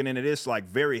 I was looking into this like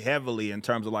very heavily in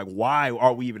terms of like why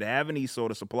are we even having these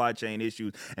sort of supply chain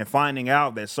issues, and finding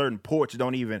out that certain ports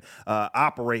don't even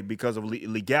operate because of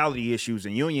legality issues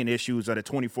and union issues at a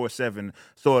 24/7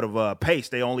 sort of pace.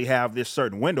 They only have this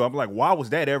certain window. I'm like, why was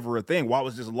that ever a thing? Why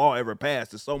was this law ever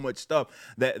passed? There's so much stuff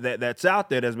that's out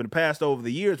there that's been passed over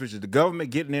the years, which is the government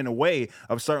getting in the way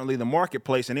of certainly the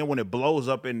marketplace, and then when it blows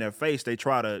up in their face, they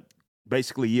try to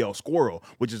basically yell squirrel,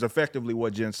 which is effectively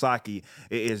what Jen Psaki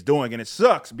is doing. And it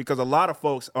sucks because a lot of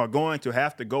folks are going to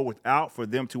have to go without for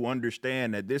them to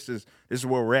understand that this is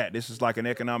where we're at. This is like an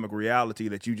economic reality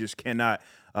that you just cannot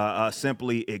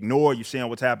simply ignore. You're seeing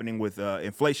what's happening with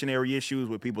inflationary issues,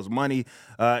 with people's money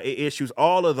issues.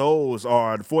 All of those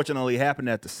are unfortunately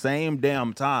happening at the same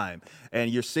damn time. And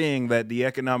you're seeing that the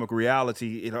economic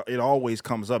reality, it always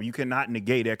comes up. You cannot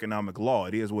negate economic law.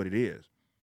 It is what it is.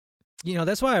 You know,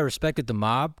 that's why I respected the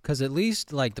mob, because at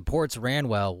least, like, the ports ran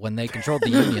well when they controlled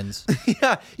the unions.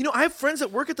 Yeah. You know, I have friends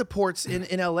that work at the ports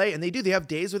in LA, and they have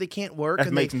days where they can't work.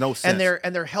 That makes no sense.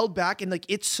 And they're held back, and, like,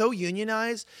 it's so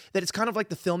unionized that it's kind of like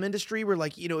the film industry where,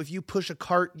 like, you know, if you push a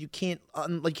cart, you can't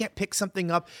pick something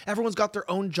up. Everyone's got their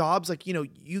own jobs. Like, you know,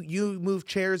 you move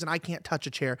chairs, and I can't touch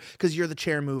a chair because you're the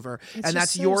chair mover. And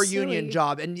that's so your silly. union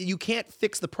job. And you can't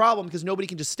fix the problem because nobody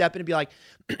can just step in and be like,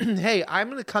 hey, I'm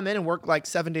going to come in and work, like,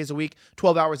 7 days a week,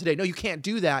 12 hours a day. No, you can't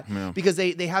do that because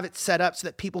they have it set up so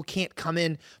that people can't come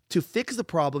in to fix the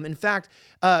problem. In fact,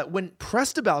 when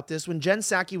pressed about this, when Jen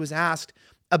Psaki was asked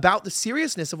about the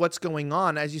seriousness of what's going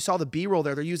on, as you saw the B-roll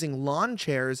there, they're using lawn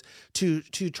chairs to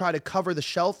try to cover the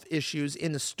shelf issues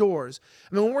in the stores.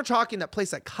 I mean, when we're talking that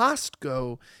place like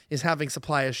Costco is having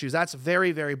supply issues, that's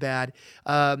very, very bad.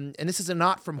 And this is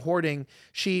not from hoarding.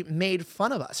 She made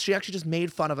fun of us. She actually just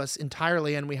made fun of us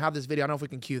entirely, and we have this video. I don't know if we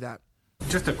can cue that.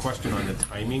 Just a question on the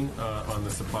timing on the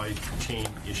supply chain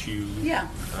issue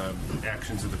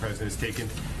actions that the president has taken.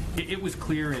 It was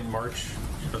clear in March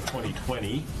of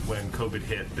 2020 when COVID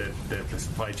hit that the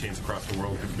supply chains across the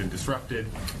world have been disrupted.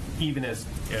 Even as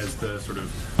the sort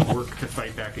of work to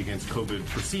fight back against COVID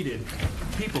proceeded,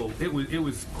 it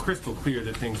was crystal clear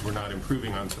that things were not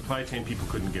improving on supply chain. People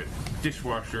couldn't get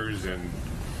dishwashers and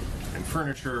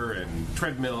furniture and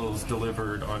treadmills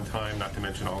delivered on time, not to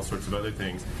mention all sorts of other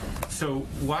things. So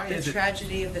why is the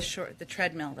tragedy of the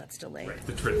treadmill that's delayed? Right,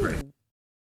 the treadmill.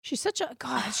 She's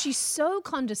she's so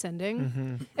condescending.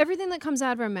 Mm-hmm. Everything that comes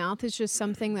out of her mouth is just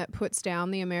something that puts down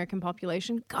the American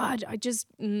population. God, I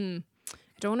don't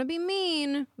want to be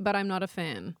mean, but I'm not a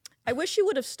fan. I wish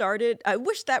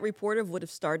that reporter would have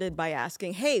started by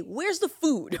asking, hey, where's the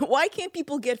food? Why can't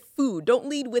people get food? Don't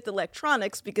lead with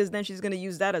electronics, because then she's going to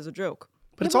use that as a joke.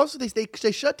 But it's also,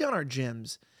 they shut down our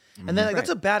gyms. And then that's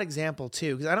a bad example,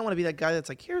 too, because I don't want to be that guy that's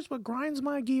like, here's what grinds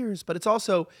my gears. But it's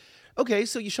also, okay,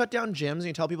 so you shut down gyms and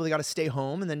you tell people they got to stay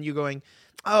home, and then you're going,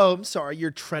 oh, I'm sorry, your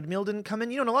treadmill didn't come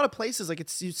in. You know, in a lot of places, like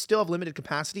you still have limited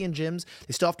capacity in gyms.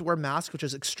 They still have to wear masks, which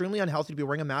is extremely unhealthy to be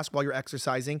wearing a mask while you're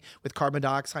exercising with carbon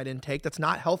dioxide intake. That's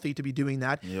not healthy to be doing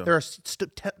that. Yeah. There are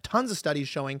tons of studies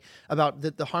showing about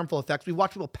the harmful effects. We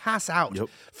watch people pass out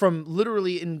from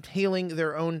literally inhaling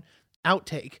their own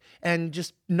outtake and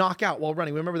just knock out while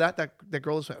running. Remember that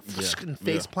girl was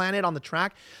face planted on the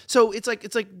track. So it's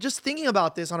like just thinking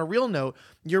about this on a real note.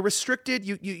 You're restricted.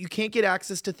 You can't get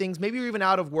access to things. Maybe you're even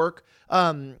out of work,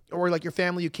 or like your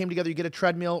family. You came together. You get a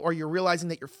treadmill, or you're realizing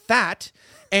that you're fat,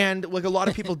 and like a lot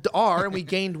of people are, and we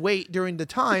gained weight during the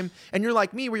time. And you're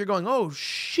like me, where you're going, oh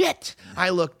shit,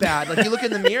 I look bad. Like you look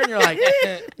in the mirror and you're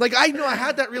like I know I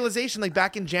had that realization like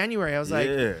back in January. I was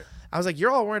like,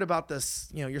 you're all worried about this,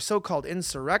 you know, your so-called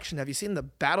insurrection. Have you seen the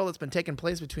battle that's been taking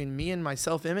place between me and my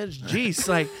self-image? Jeez,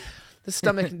 like this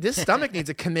stomach needs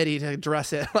a committee to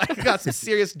address it. Like I got some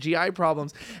serious GI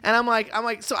problems. And I'm like,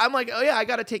 oh yeah, I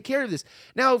got to take care of this.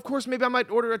 Now, of course, maybe I might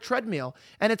order a treadmill.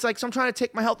 And it's like, so I'm trying to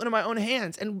take my health into my own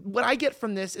hands. And what I get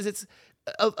from this is it's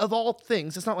of all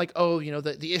things, it's not like, oh, you know,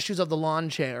 the issues of the lawn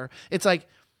chair. It's like,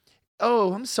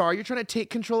 oh, I'm sorry. You're trying to take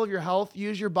control of your health,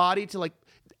 use your body to like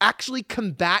actually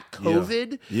combat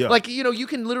COVID. Yeah. Like, you know, you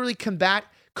can literally combat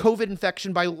COVID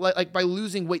infection by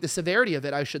losing weight. The severity of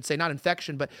it, I should say, not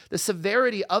infection, but the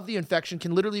severity of the infection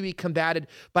can literally be combated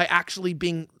by actually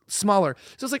being smaller.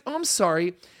 So it's like, oh, I'm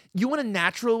sorry. You want a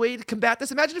natural way to combat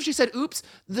this? Imagine if she said, oops,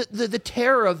 the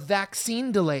terror of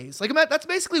vaccine delays. Like, that's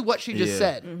basically what she just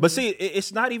said. Mm-hmm. But see,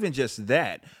 it's not even just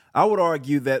that. I would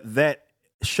argue that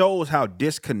shows how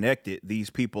disconnected these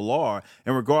people are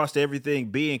in regards to everything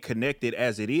being connected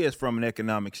as it is from an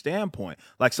economic standpoint.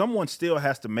 Like, someone still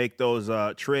has to make those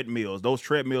treadmills. Those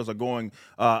treadmills are going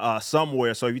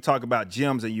somewhere. So if you talk about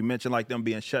gyms and you mentioned like them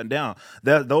being shut down,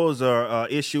 those are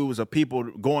issues of people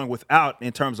going without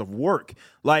in terms of work.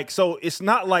 Like, so it's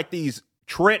not like these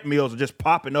treadmills are just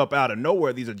popping up out of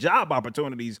nowhere. These are job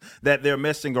opportunities that they're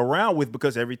messing around with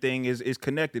because everything is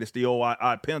connected. It's the old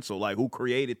I pencil. Like, who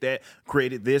created that,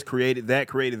 created this, created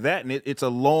that, and it's a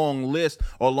long list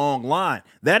or long line.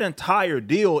 That entire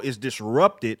deal is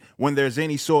disrupted when there's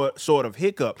any sort of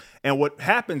hiccup. And what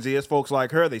happens is folks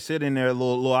like her, they sit in their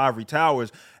little ivory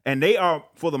towers, and they are,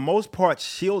 for the most part,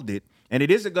 shielded. And it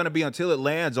isn't going to be until it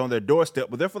lands on their doorstep,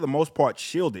 but they're for the most part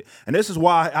shielded. And this is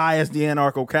why I, as the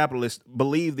anarcho-capitalist,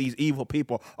 believe these evil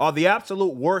people are the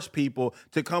absolute worst people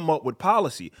to come up with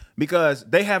policy, because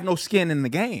they have no skin in the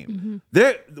game.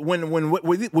 Mm-hmm.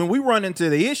 When we run into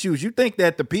the issues, you think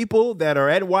that the people that are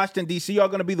at Washington, D.C. are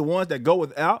going to be the ones that go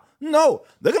without? No,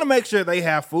 they're going to make sure they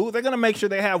have food. They're going to make sure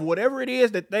they have whatever it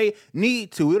is that they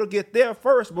need to. It'll get there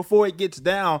first before it gets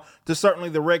down to certainly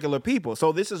the regular people.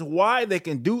 So this is why they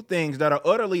can do things that are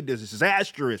utterly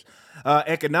disastrous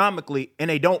economically,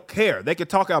 and they don't care. They can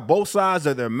talk out both sides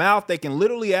of their mouth. They can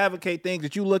literally advocate things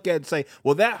that you look at and say,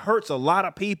 well, that hurts a lot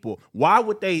of people. Why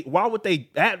would they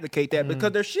advocate that?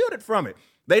 Because they're shielded from it.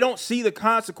 They don't see the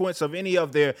consequence of any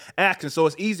of their actions. So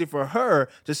it's easy for her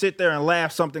to sit there and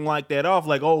laugh something like that off,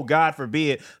 like, oh, God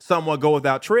forbid someone go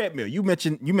without treadmill. You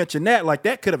mentioned that, like,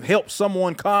 that could have helped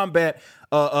someone combat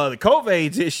the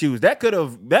COVID issues. That could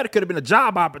have been a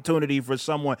job opportunity for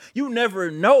someone. You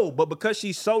never know. But because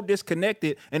she's so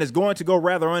disconnected and is going to go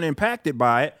rather unimpacted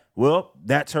by it, well,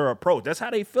 that's her approach. That's how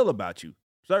they feel about you.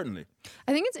 Certainly.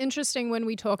 I think it's interesting when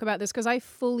we talk about this, because I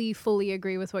fully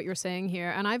agree with what you're saying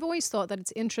here. And I've always thought that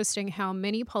it's interesting how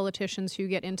many politicians who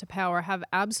get into power have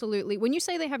absolutely, when you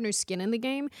say they have no skin in the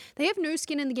game, they have no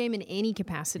skin in the game in any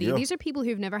capacity. Yeah. These are people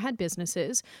who've never had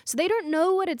businesses. So they don't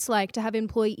know what it's like to have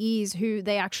employees who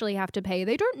they actually have to pay.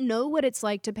 They don't know what it's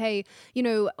like to pay,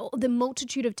 the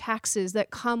multitude of taxes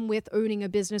that come with owning a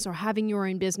business or having your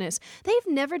own business. They've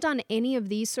never done any of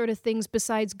these sort of things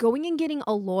besides going and getting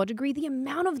a law degree. The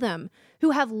amount of them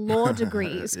who have law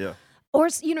degrees. Yeah. Or,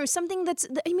 something that's,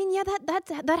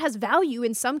 that has value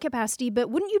in some capacity, but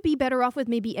wouldn't you be better off with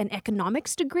maybe an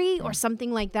economics degree or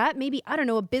something like that? Maybe, I don't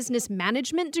know, a business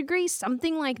management degree,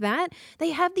 something like that.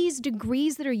 They have these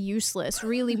degrees that are useless,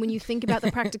 really, when you think about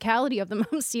the practicality of them.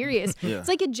 I'm serious. Yeah. It's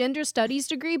like a gender studies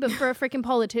degree, but for a freaking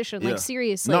politician. Like,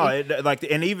 seriously. No,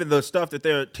 and even the stuff that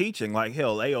they're teaching, like,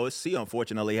 hell, AOSC,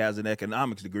 unfortunately, has an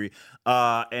economics degree,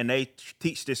 and they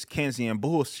teach this Keynesian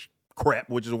bullshit crap,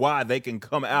 which is why they can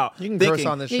come out you can thinking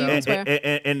on this show.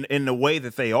 In the way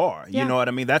that they are. Yeah. You know what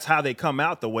I mean? That's how they come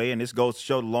out the way, and this goes to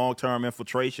show the long-term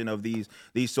infiltration of these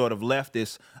sort of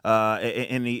leftists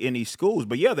in these schools.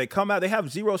 But yeah, they come out, they have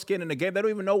zero skin in the game. They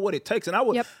don't even know what it takes. And I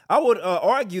would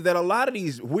argue that a lot of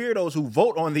these weirdos who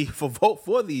vote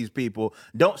for these people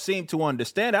don't seem to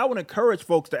understand. I would encourage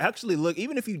folks to actually look,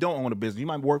 even if you don't own a business, you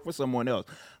might work for someone else.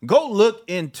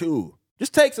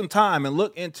 Just take some time and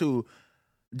look into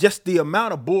just the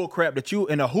amount of bull crap that you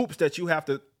and the hoops that you have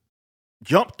to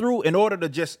jump through in order to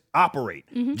just operate,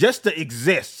 just to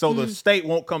exist, so the state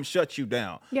won't come shut you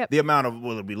down. Yep. The amount of,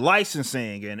 will it be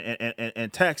licensing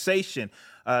and taxation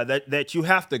that you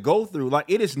have to go through. Like,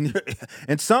 it is,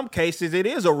 in some cases, it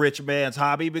is a rich man's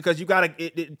hobby, because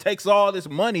it takes all this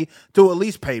money to at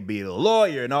least pay be a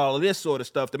lawyer and all of this sort of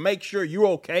stuff to make sure you're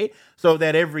okay, so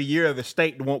that every year the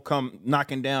state won't come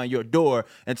knocking down your door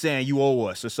and saying you owe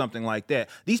us or something like that.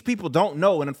 These people don't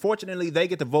know, and unfortunately they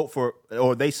get to vote for,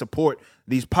 or they support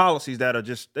these policies that are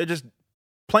they're just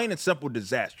plain and simple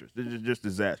disastrous. They're just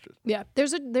disastrous. Yeah,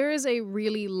 there is a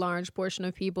really large portion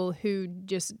of people who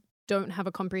just don't have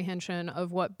a comprehension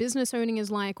of what business owning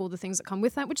is like, all the things that come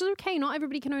with that, which is okay. Not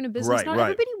everybody can own a business. Not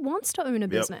everybody wants to own a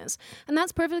business. And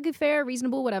that's perfectly fair,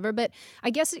 reasonable, whatever. But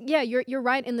I guess, you're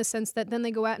right in the sense that then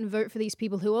they go out and vote for these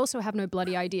people who also have no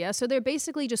bloody idea. So they're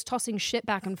basically just tossing shit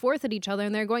back and forth at each other,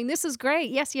 and they're going, this is great.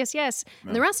 Yes, yes, yes. Yeah.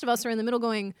 And the rest of us are in the middle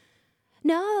going,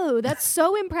 no, that's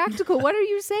so impractical. What are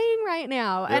you saying right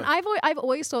now? Yeah. And I've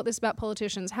always thought this about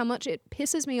politicians, how much it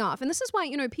pisses me off. And this is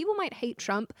why, people might hate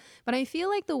Trump, but I feel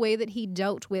like the way that he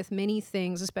dealt with many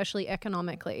things, especially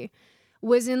economically,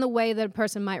 was in the way that a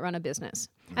person might run a business.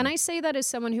 And I say that as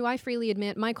someone who I freely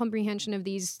admit my comprehension of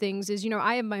these things is,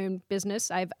 I have my own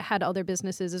business. I've had other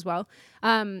businesses as well.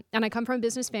 And I come from a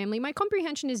business family. My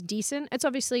comprehension is decent. It's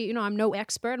obviously, I'm no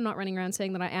expert. I'm not running around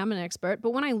saying that I am an expert.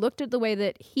 But when I looked at the way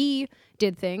that he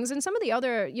did things, and some of the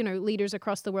other, leaders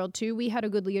across the world too, we had a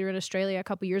good leader in Australia a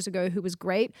couple years ago who was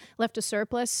great, left a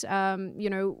surplus,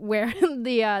 where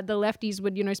the lefties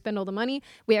would, spend all the money.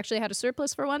 We actually had a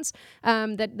surplus for once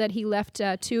that he left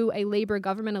to a Labour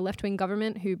government, a left-wing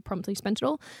government who promptly spent it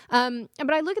all.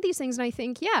 But I look at these things and I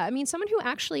think, someone who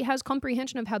actually has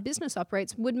comprehension of how business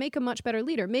operates would make a much better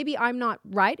leader. Maybe I'm not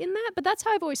right in that, but that's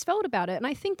how I've always felt about it. And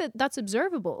I think that that's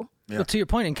observable. Yeah. Well, to your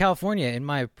point, in California, in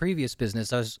my previous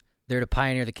business, I was there to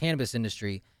pioneer the cannabis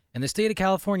industry. And the state of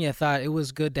California thought it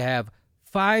was good to have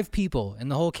 5 people in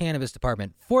the whole cannabis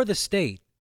department for the state.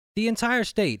 The entire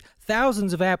state,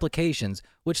 thousands of applications,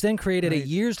 which then created a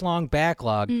years-long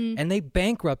backlog, and they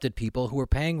bankrupted people who were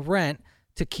paying rent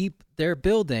to keep their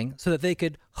building so that they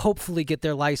could hopefully get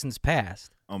their license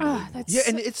passed. Yeah,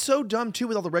 and it's so dumb too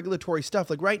with all the regulatory stuff.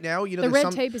 Like right now, the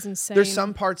red tape is insane. There's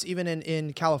some parts even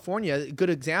in California. A good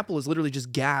example is literally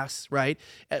just gas, right?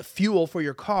 Fuel for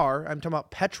your car. I'm talking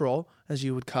about petrol, as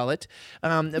you would call it.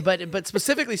 But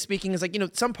specifically speaking, is like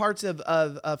some parts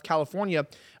of California,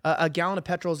 a gallon of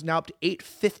petrol is now up to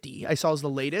 $8.50. I saw as the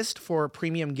latest for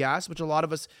premium gas, which a lot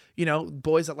of us,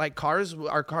 boys that like cars,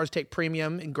 our cars take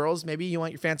premium, and girls, maybe you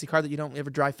want your fancy car that you don't ever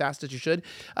drive fast as you should.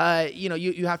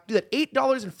 You have to do that.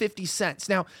 $8.50.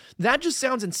 Now that just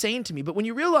sounds insane to me. But when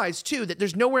you realize too that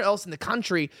there's nowhere else in the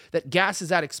country that gas is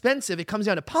that expensive, it comes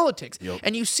down to politics. Yep.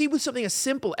 And you see with something as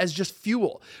simple as just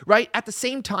fuel, right? At the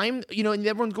same time, and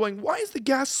everyone's going, why is the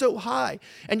gas so high?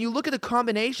 And you look at the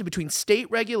combination between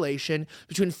state regulation,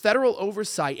 between federal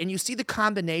oversight, and you see the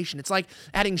combination. It's like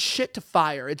adding shit to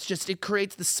fire. It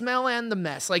creates the smell and the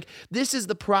mess. Like, this is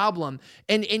the problem.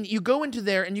 And you go into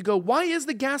there and you go, why is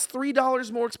the gas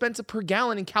 $3 more expensive per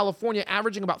gallon in California,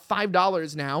 averaging about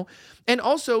 $5 now? And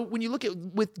also, when you look at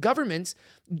with governments,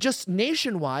 just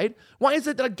nationwide, why is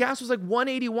it that gas was like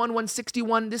 $1.81,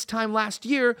 $1.61 this time last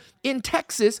year in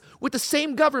Texas with the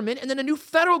same government, and then a new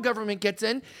federal government gets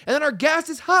in, and then our gas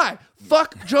is high?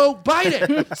 Fuck Joe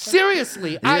Biden.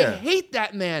 Seriously, I hate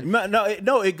that man.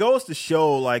 No, it goes to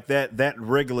show like that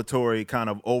regulatory kind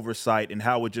of oversight and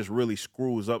how it just really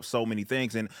screws up so many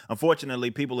things. And unfortunately,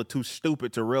 people are too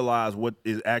stupid to realize what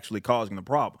is actually causing the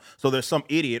problem. So there's some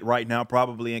idiot right now,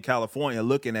 probably in California,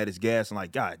 looking at his gas and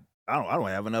like, God, I don't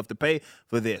have enough to pay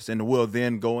for this, and will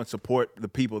then go and support the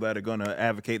people that are going to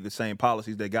advocate the same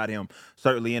policies that got him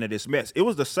certainly into this mess. It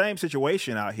was the same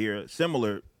situation out here,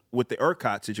 similar with the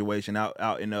ERCOT situation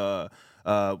out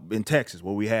in Texas,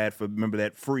 where we had remember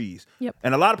that freeze. Yep.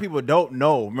 And a lot of people don't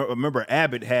know. Remember,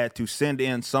 Abbott had to send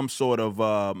in some sort of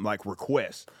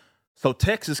request, so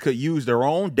Texas could use their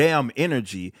own damn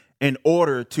energy in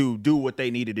order to do what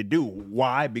they needed to do.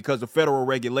 Why? Because the federal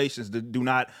regulations do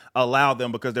not allow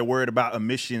them, because they're worried about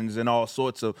emissions and all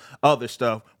sorts of other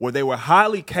stuff, where they were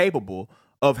highly capable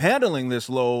of handling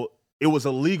this load. It was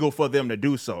illegal for them to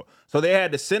do so. So they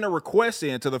had to send a request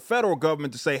in to the federal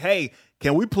government to say, hey,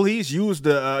 can we please use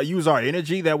our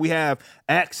energy that we have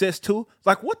access to? It's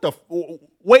like, what the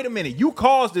wait a minute, you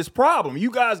caused this problem.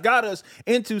 You guys got us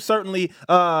into certainly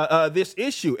this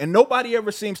issue, and nobody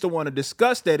ever seems to want to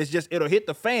discuss that. It's just it'll hit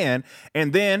the fan,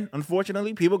 and then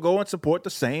unfortunately people go and support the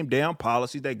same damn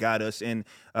policies that got us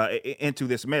into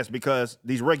this mess, because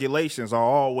these regulations are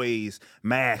always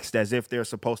maxed as if they're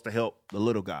supposed to help the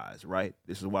little guys, right?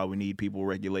 This is why we need people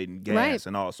regulating gas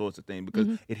and all sorts of things,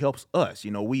 because it helps us.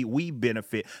 We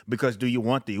benefit, because do you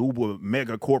want the uber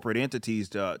mega corporate entities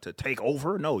to take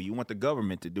over? No, you want the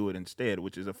government to do it instead,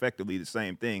 which is effectively the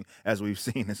same thing as we've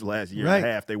seen this last year and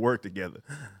a half. They work together.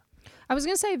 I was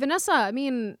going to say, Vanessa,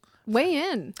 weigh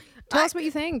in. Tell us what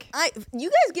you think. You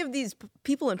guys give these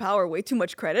people in power way too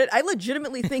much credit. I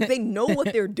legitimately think they know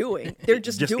what they're doing. They're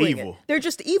just doing evil. it. They're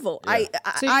just evil.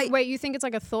 Yeah. Wait, you think it's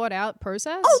like a thought out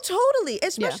process? Oh, totally.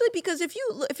 Especially because if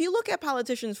you look at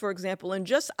politicians, for example, and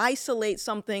just isolate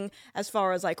something as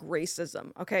far as like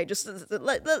racism, okay, just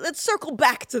let's circle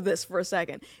back to this for a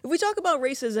second. If we talk about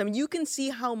racism, you can see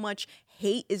how much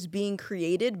hate is being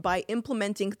created by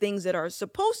implementing things that are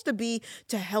supposed to be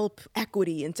to help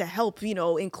equity and to help,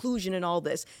 inclusion and all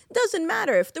this. It doesn't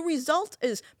matter if the result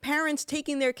is parents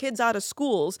taking their kids out of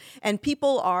schools and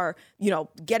people are,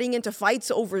 getting into fights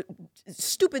over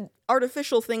stupid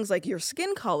artificial things like your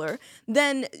skin color,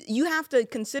 then you have to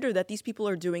consider that these people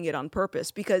are doing it on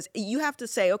purpose, because you have to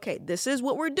say, okay, this is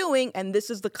what we're doing and this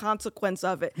is the consequence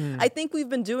of it. I think we've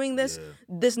been doing this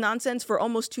nonsense for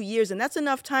almost 2 years, and that's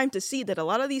enough time to see that a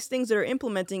lot of these things that are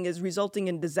implementing is resulting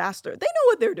in disaster. They know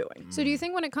what they're doing. So do you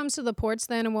think when it comes to the ports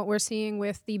then, and what we're seeing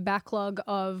with the backlog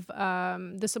of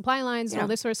the supply lines and all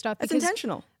this sort of stuff, That's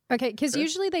intentional. Okay, because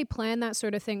usually they plan that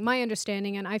sort of thing. My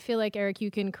understanding, and I feel like, Eric,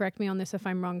 you can correct me on this if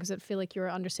I'm wrong, because I feel like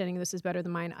your understanding of this is better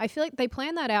than mine. I feel like they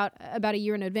plan that out about a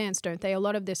year in advance, don't they? A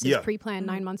lot of this is pre-planned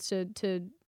 9 months to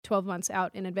 12 months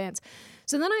out in advance.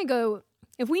 So then I go,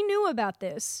 if we knew about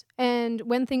this, and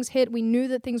when things hit, we knew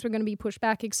that things were going to be pushed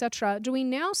back, etc., do we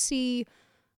now see...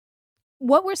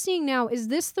 What we're seeing now, is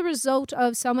this the result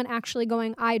of someone actually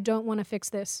going, I don't want to fix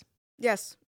this?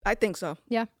 Yes, I think so.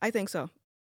 Yeah? I think so.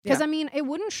 Because, I mean, it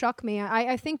wouldn't shock me.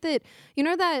 I think that, you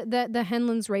know, that the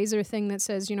Henlon's razor thing that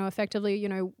says, you know, effectively, you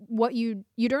know, what you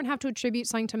don't have to attribute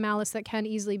something to malice that can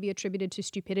easily be attributed to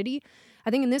stupidity. I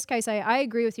think in this case, I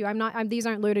agree with you. These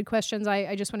aren't loaded questions.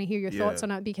 I just want to hear your thoughts on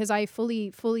it, because I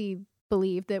fully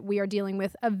believe that we are dealing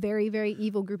with a very, very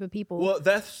evil group of people. Well,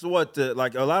 that's what,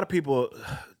 like, a lot of people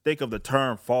think of the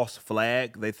term false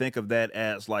flag. They think of that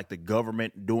as like the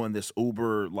government doing this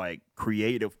uber, like,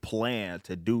 creative plan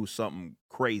to do something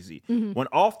crazy, when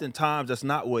oftentimes that's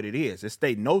not what it is. It's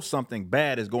they know something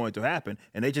bad is going to happen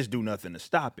and they just do nothing to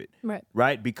stop it.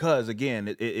 Right? Because, again,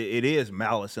 it is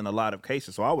malice in a lot of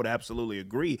cases. So I would absolutely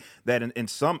agree that in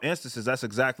some instances that's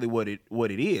exactly what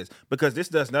it is, because this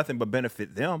does nothing but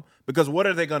benefit them. Because what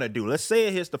are they going to do? Let's say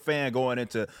it hits the fan going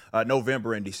into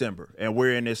November and December, and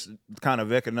we're in this kind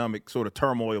of economic sort of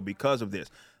turmoil because of this.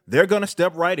 They're going to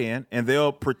step right in and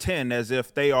they'll pretend as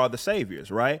if they are the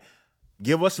saviors, right?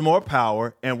 Give us more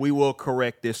power and we will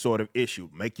correct this sort of issue.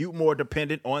 Make you more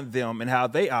dependent on them and how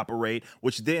they operate,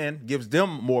 which then gives them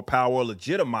more power,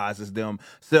 legitimizes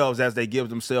themselves as they give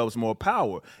themselves more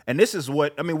power. And this is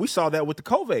what, I mean, we saw that with the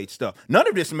COVID stuff. None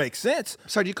of this makes sense.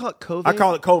 Sorry, do you call it COVID? I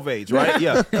call it COVIDs, right?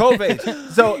 Yeah,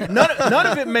 COVIDs. So none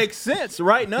of it makes sense,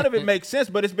 right? None of it makes sense,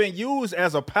 but it's been used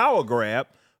as a power grab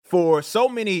for so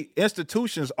many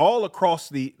institutions all across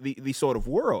the sort of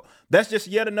world. That's just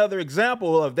yet another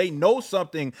example of they know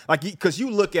something, like, because you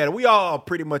look at it, we all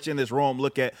pretty much in this room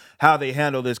look at how they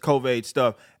handle this COVID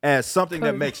stuff as something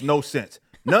that makes no sense.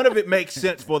 None of it makes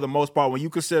sense for the most part when you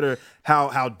consider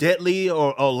how deadly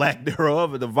or lack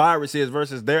thereof the virus is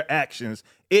versus their actions.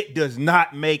 It does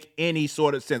not make any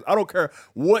sort of sense. I don't care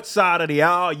what side of the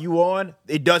aisle you on,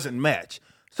 it doesn't match.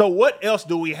 So what else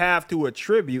do we have to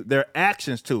attribute their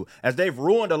actions to, as they've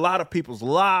ruined a lot of people's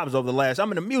lives over the last, I'm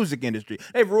in the music industry,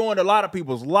 they've ruined a lot of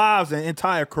people's lives and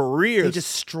entire careers. They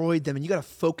destroyed them, and you got to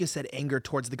focus that anger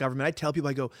towards the government. I tell people,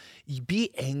 I go,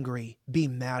 be angry, be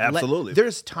mad. Absolutely.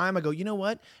 There's time, I go, you know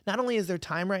what? Not only is there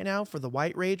time right now for the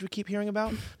white rage we keep hearing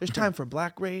about, there's time for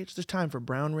black rage, there's time for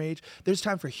brown rage, there's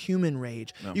time for human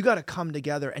rage. No. You got to come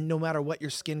together, and no matter what your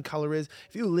skin color is,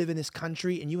 if you live in this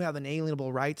country and you have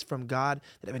inalienable rights from God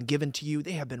that have been given to you,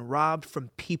 they have been robbed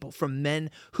from people, from men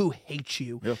who hate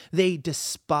you. Yep. They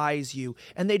despise you,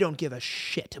 and they don't give a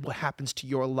shit what happens to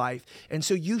your life. And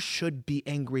so you should be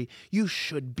angry. You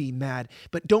should be mad.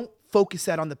 But don't focus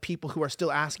that on the people who are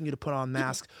still asking you to put on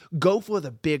masks. Go for the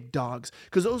big dogs,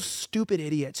 because those stupid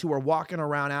idiots who are walking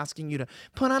around asking you to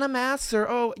put on a mask,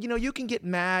 or you can get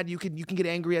mad, you can get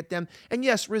angry at them, and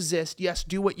yes, resist, yes,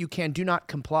 do what you can, do not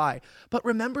comply, but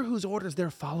remember whose orders they're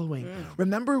following.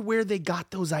 Remember where they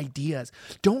got those ideas.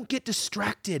 Don't get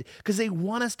distracted, because they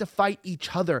want us to fight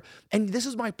each other. And this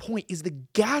is my point, is the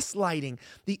gaslighting,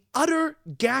 the utter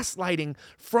gaslighting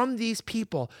from these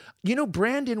people. You know,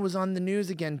 Brandon was on the news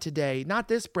again today. Not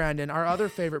this Brandon, our other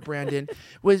favorite Brandon,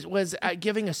 was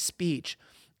giving a speech.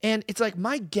 And it's like,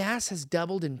 my gas has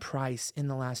doubled in price in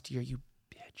the last year, you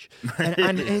bitch.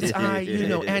 And it's,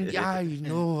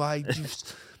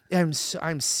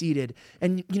 I'm seated.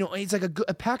 And, it's like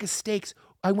a pack of steaks.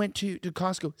 I went to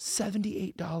Costco,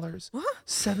 $78. What?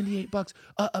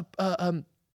 $78.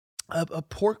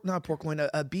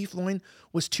 A beef loin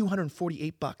was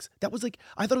 $248. That was like,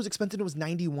 I thought it was expensive. It was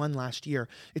 $91 last year.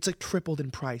 It's like tripled in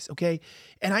price. Okay.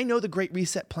 And I know the Great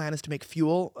Reset plan is to make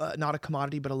fuel, not a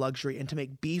commodity, but a luxury, and to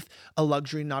make beef a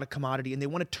luxury, not a commodity. And they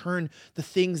want to turn the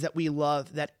things that we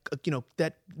love that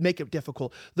make it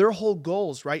difficult. Their whole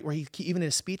goals, right? Where he even in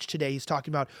his speech today, he's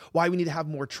talking about why we need to have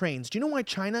more trains. Do you know why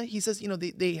China, he says,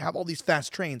 they have all these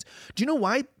fast trains. Do you know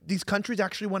why these countries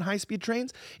actually want high-speed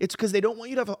trains, it's because they don't want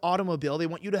you to have an automobile. They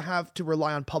want you to have to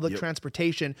rely on public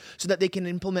transportation so that they can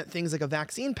implement things like a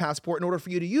vaccine passport in order for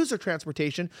you to use their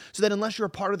transportation, so that unless you're a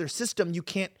part of their system, you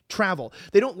can't travel.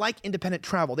 They don't like independent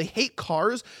travel. They hate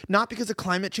cars, not because of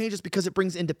climate change, it's because it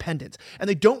brings independence. And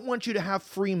they don't want you to have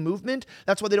free movement.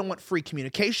 That's why they don't want free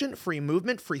communication, free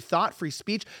movement, free thought, free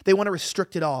speech. They want to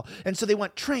restrict it all. And so they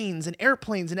want trains and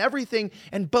airplanes and everything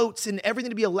and boats and everything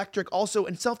to be electric also,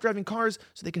 and self-driving cars,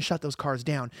 so they can shut those cars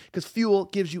down, because fuel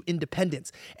gives you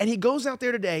independence. And he goes out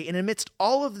there today, and amidst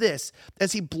all of this,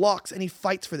 as he blocks and he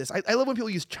fights for this, I love when people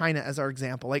use China as our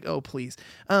example, like, oh, please.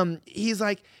 He's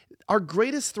like, our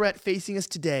greatest threat facing us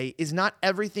today is not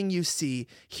everything you see.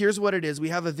 Here's what it is. We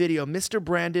have a video, Mr.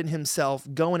 Brandon himself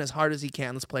going as hard as he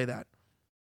can. Let's play that.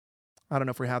 I don't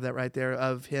know if we have that right there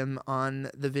of him on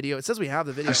the video. It says we have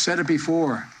the video. I've said it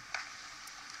before,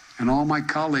 and all my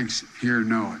colleagues here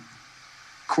know it.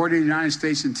 According to the United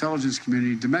States intelligence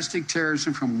community, domestic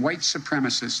terrorism from white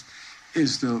supremacists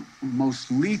is the most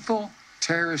lethal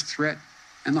terrorist threat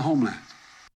in the homeland.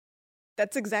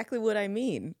 That's exactly what I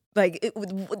mean. Like,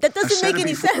 that doesn't make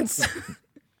any sense.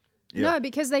 No,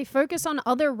 because they focus on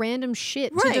other random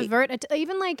shit Right. to divert it.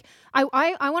 Even like, I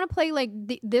want to play like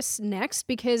this next,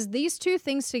 because these two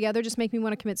things together just make me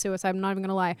want to commit suicide. I'm not even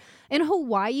gonna lie. In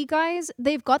Hawaii, guys,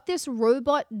 they've got this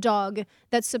robot dog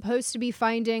that's supposed to be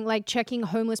checking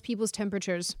homeless people's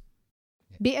temperatures.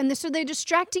 So they're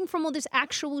distracting from all this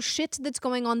actual shit that's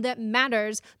going on that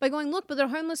matters by going, look, but they're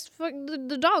homeless.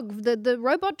 The dog, the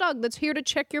robot dog that's here to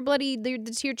check your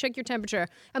that's here to check your temperature.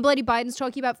 And bloody Biden's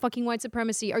talking about fucking white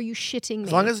supremacy. Are you shitting me?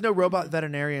 As long as no robot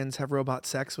veterinarians have robot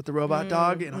sex with the robot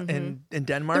dog in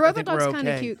Denmark, the I robot think dog's we're kind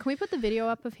of okay. cute. Can we put the video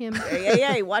up of him?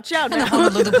 Hey, watch out The now.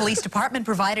 Honolulu Police Department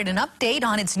provided an update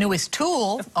on its newest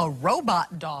tool, a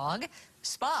robot dog.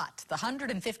 Spot, the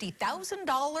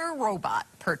 $150,000 robot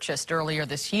purchased earlier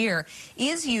this year,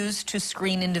 is used to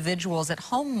screen individuals at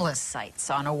homeless sites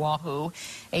on Oahu.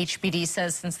 HPD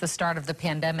says since the start of the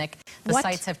pandemic, the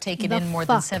sites have taken in more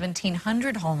than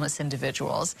 1,700 homeless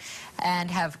individuals and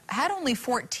have had only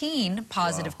 14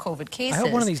 positive COVID cases. I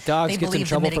hope one of these dogs gets in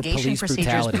trouble for police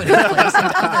brutality. Put in place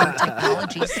and other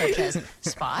technologies such as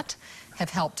Spot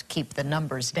have helped keep the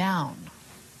numbers down.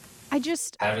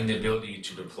 Having the ability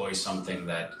to deploy something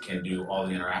that can do all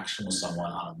the interaction with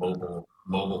someone on a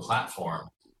mobile platform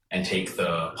and take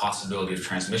the possibility of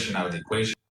transmission out of the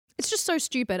equation. It's just so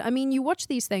stupid. I mean, you watch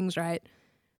these things, right?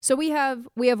 So we have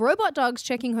robot dogs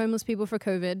checking homeless people for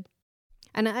COVID.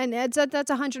 And that's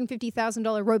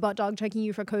 $150,000 robot dog checking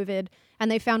you for COVID. And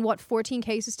they found, 14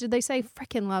 cases, did they say?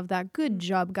 Freaking love that. Good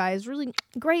job, guys. Really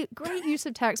great use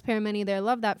of taxpayer money there.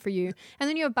 Love that for you. And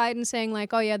then you have Biden saying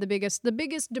like, oh yeah, the biggest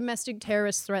domestic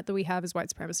terrorist threat that we have is white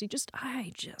supremacy.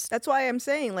 That's why I'm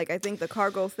saying, like, I think the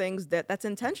cargo things, that's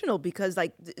intentional, because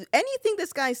like anything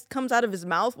this guy comes out of his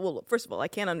mouth, well, first of all, I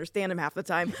can't understand him half the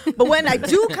time. But when I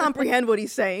do comprehend what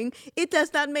he's saying, it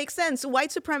does not make sense.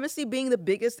 White supremacy being the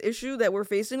biggest issue that we're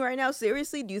facing right now.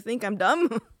 Seriously, do you think I'm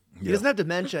dumb? He doesn't have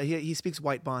dementia. He speaks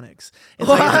white bonics.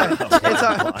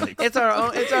 It's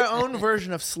our own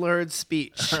version of slurred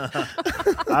speech.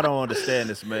 I don't understand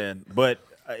this, man. But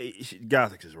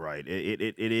Gothix is right.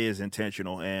 It is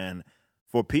intentional. And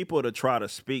for people to try to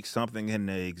speak something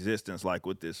into existence, like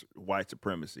with this white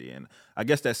supremacy, and I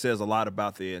guess that says a lot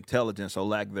about the intelligence or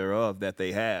lack thereof that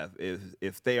they have,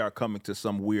 if they are coming to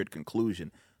some weird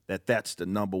conclusion that that's the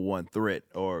number one threat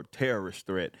or terrorist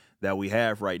threat that we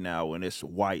have right now, and it's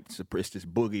it's this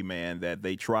boogeyman that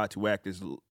they try to act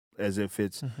as if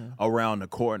it's around the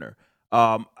corner.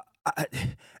 And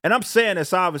I'm saying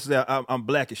this, obviously I'm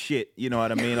black as shit. You know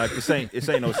what I mean? Like this ain't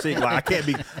no secret. Like, I can't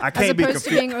be As be opposed to confused.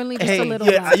 being only just a little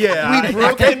black. We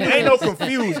broke the news. Ain't no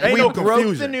confusion. Ain't We no broke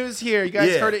confusion. the news here. You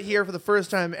guys heard it here for the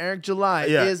first time. Eric July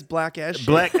is black ass shit.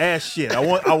 Black ass shit. I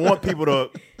want people to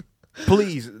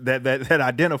please that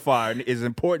identifier is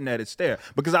important that it's there,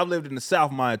 because I've lived in the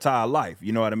South my entire life.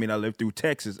 You know what I mean? I lived through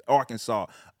Texas, Arkansas,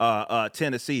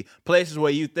 Tennessee, places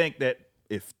where you think that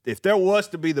if there was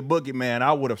to be the boogeyman,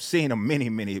 I would have seen him many,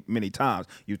 many, many times.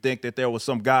 You think that there was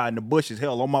some guy in the bushes,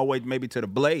 hell, on my way maybe to the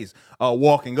Blaze,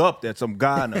 walking up, that some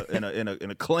guy in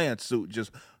a Klan suit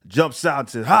just jumps out and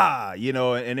says, "Ha!" You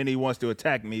know, and then he wants to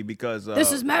attack me because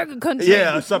This is MAGA country.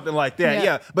 Yeah, something like that. Yeah.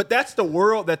 Yeah, but that's the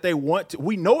world that they want to.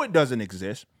 We know it doesn't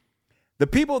exist. The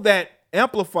people that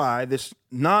amplify this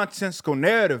nonsensical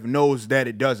narrative knows that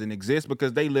it doesn't exist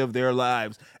because they live their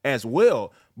lives as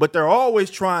well. but they're always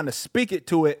trying to speak it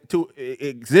to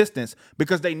existence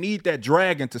because they need that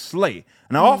dragon to slay.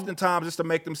 Now, oftentimes it's to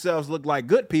make themselves look like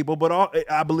good people, but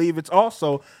I believe it's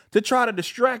also to try to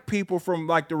distract people from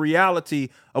like the reality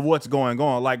of what's going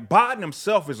on. Like Biden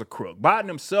himself is a crook. Biden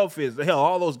himself is, hell,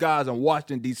 all those guys in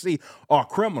Washington, D.C. are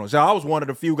criminals. Now, I was one of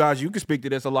the few guys, you can speak to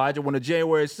this, Elijah, when the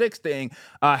January 6th thing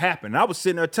happened. I was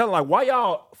sitting there telling like, why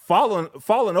y'all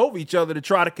falling over each other to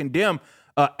try to condemn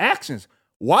actions?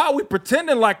 Why are we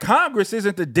pretending like Congress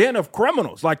isn't the den of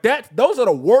criminals? Like that, those are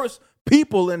the worst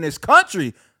people in this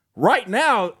country right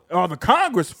now are the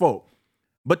Congress folk.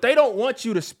 But they don't want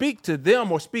you to speak to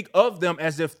them or speak of them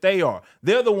as if they are.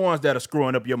 They're the ones that are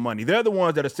screwing up your money. They're the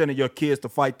ones that are sending your kids to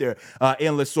fight their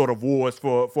endless sort of wars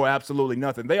for absolutely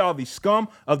nothing. They are the scum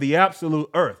of the absolute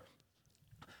earth.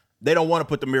 They don't want to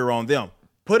put the mirror on them.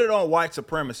 Put it on white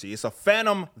supremacy. It's a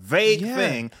phantom, vague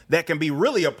thing that can be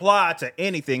really applied to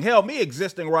anything. Hell, me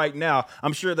existing right now,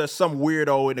 I'm sure there's some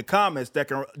weirdo in the comments that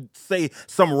can say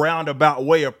some roundabout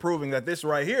way of proving that this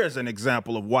right here is an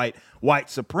example of white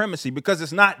supremacy, because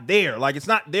it's not there. Like, it's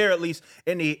not there, at least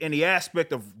in the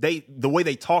aspect of the way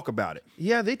they talk about it.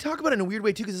 Yeah, they talk about it in a weird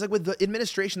way too, because it's like with the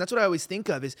administration, that's what I always think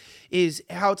of is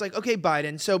how it's like, okay,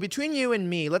 Biden, so between you and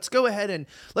me, let's go ahead and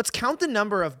let's count the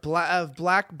number of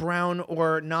black, brown,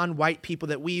 or non-white people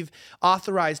that we've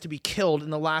authorized to be killed in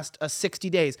the last 60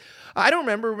 days. I don't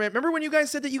remember when you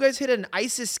guys said that you guys hit an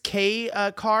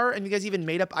ISIS-K car, and you guys even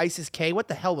made up ISIS-K? What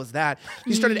the hell was that?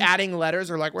 You started adding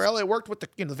letters, or like, well, it worked with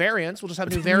the variants. We'll just have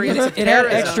new variants. It had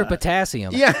extra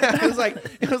potassium. Yeah,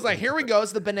 it was like here we go.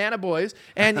 It's the Banana Boys,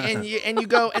 and you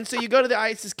go, and so you go to the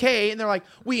ISIS-K, and they're like,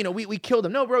 we killed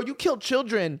them. No, bro, you killed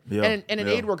children and an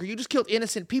aid worker. You just killed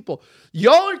innocent people.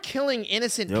 Y'all are killing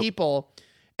innocent people.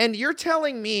 And you're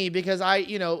telling me, because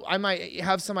I might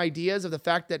have some ideas of the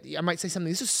fact that I might say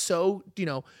something, this is so,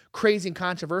 crazy and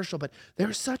controversial, but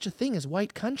there's such a thing as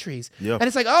white countries. Yep. And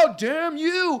it's like, oh, damn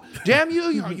you,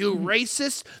 you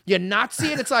racist, you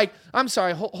Nazi. And it's like, I'm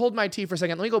sorry, hold my tea for a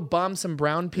second. Let me go bomb some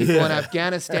brown people in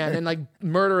Afghanistan and like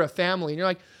murder a family. And you're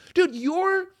like, dude,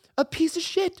 you're a piece of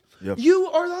shit. Yep. You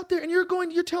are out there and you're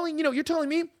telling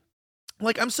me.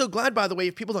 Like, I'm so glad, by the way,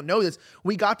 if people don't know this,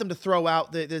 we got them to throw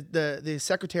out the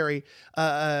secretary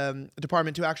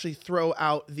department to actually throw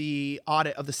out the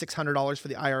audit of the $600 for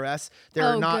the IRS.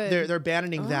 They're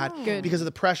abandoning that because of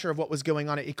the pressure of what was going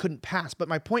on. It couldn't pass. But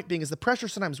my point being is the pressure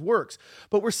sometimes works.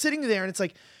 But we're sitting there and it's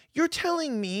like, you're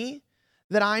telling me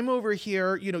that I'm over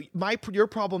here, your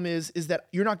problem is that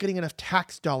you're not getting enough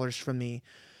tax dollars from me,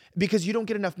 because you don't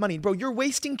get enough money. Bro, you're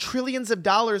wasting trillions of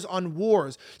dollars on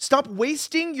wars. Stop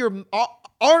wasting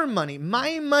our money,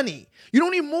 my money. You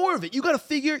don't need more of it. You got to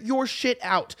figure your shit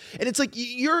out. And it's like,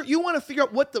 you want to figure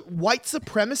out what the white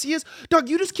supremacy is? Dog,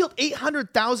 you just killed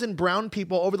 800,000 brown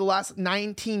people over the last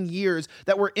 19 years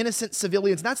that were innocent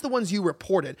civilians. That's the ones you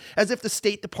reported, as if the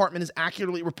State Department is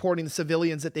accurately reporting the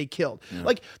civilians that they killed. Yeah.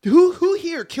 Like, who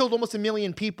here killed almost 1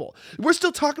 million people? We're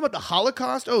still talking about the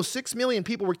Holocaust. 6 million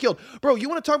people were killed. Bro, you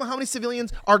want to talk about how many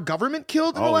civilians our government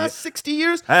killed in the last 60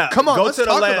 years? Come on, let's talk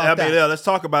about that. Let's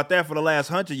talk about that for the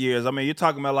last 100 years. I mean, you're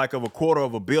talking about like over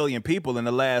 250 million people in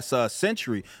the last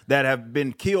century that have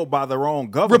been killed by their own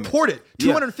government. Reported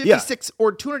 256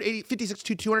 or 256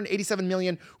 to 287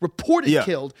 million reported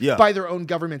killed by their own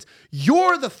governments.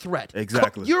 You're the threat.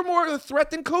 Exactly. You're more of a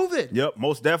threat than COVID. Yep,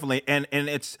 most definitely. And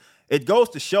it goes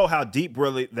to show how deep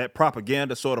really that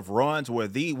propaganda sort of runs, where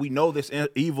we know this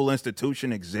evil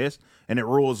institution exists and it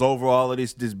rules over all of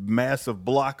this massive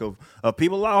block of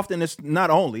people. Often it's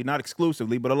not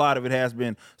exclusively, but a lot of it has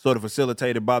been sort of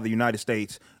facilitated by the United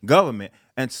States government.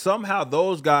 And somehow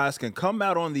those guys can come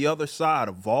out on the other side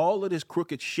of all of this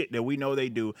crooked shit that we know they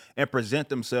do and present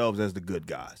themselves as the good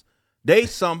guys. They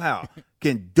somehow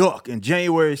can duck. And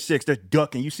January 6th, they're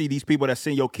ducking. You see these people that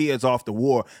send your kids off to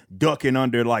war ducking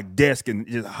under like desk and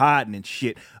just hiding and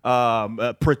shit,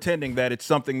 pretending that it's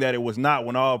something that it was not,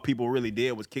 when all people really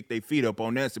did was kick their feet up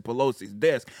on Nancy Pelosi's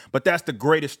desk. But that's the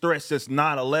greatest threat since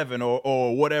 9/11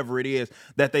 or whatever it is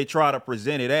that they try to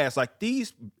present it as. Like,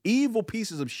 these evil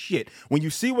pieces of shit, when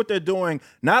you see what they're doing,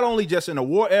 not only just in a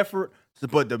war effort,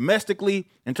 but domestically,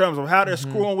 in terms of how they're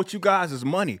screwing with you guys'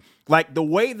 money. Like, the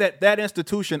way that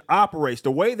institution operates, the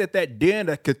way that den,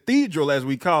 that cathedral, as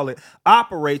we call it,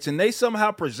 operates, and they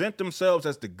somehow present themselves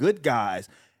as the good guys,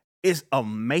 is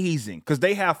amazing. Because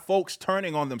they have folks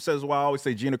turning on themselves. Why I always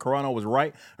say Gina Carano was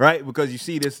right? Because you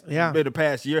see this in the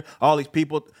past year, all these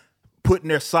people putting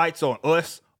their sights on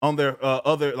us, on their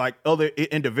other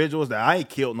individuals, that I ain't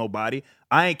killed nobody.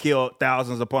 I ain't killed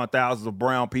thousands upon thousands of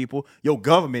brown people. Your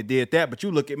government did that, but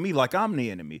you look at me like I'm the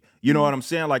enemy. You know what I'm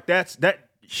saying? Like, that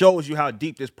shows you how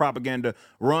deep this propaganda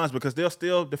runs because they'll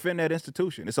still defend that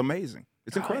institution. It's amazing.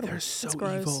 It's incredible. They're so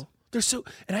evil. They're so,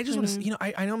 and I just want to,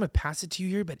 I know I'm gonna pass it to you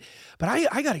here, but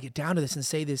I got to get down to this and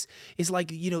say this is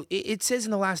like, it says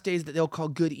in the last days that they'll call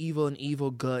good evil and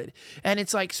evil good, and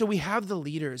it's like, so we have the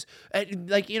leaders, and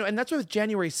that's what with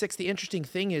January 6th. The interesting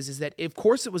thing is that of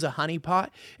course it was a honeypot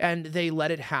and they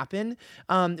let it happen,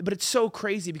 but it's so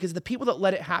crazy because the people that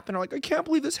let it happen are like, I can't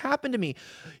believe this happened to me.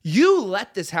 You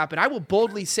let this happen. I will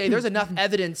boldly say there's enough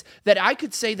evidence that I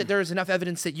could say that there is enough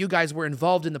evidence that you guys were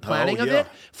involved in the planning of it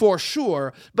for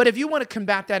sure. But if you want to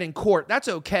combat that in court, that's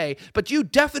okay. But you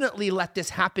definitely let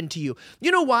this happen to you. You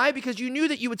know why? Because you knew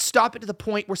that you would stop it to the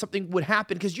point where something would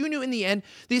happen. Because you knew in the end,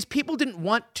 these people didn't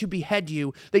want to behead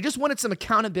you. They just wanted some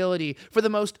accountability for the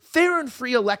most fair and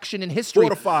free election in history.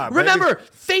 4-5, Remember, baby.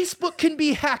 Facebook can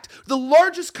be hacked. The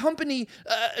largest company,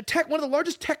 one of the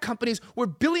largest tech companies,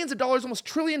 worth billions of dollars, almost $1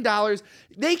 trillion.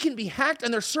 They can be hacked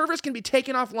and their servers can be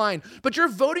taken offline. But your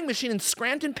voting machine in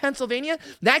Scranton, Pennsylvania,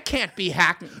 that can't be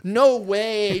hacked. No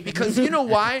way. Because you know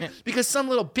why? Because some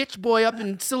little bitch boy up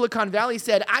in Silicon Valley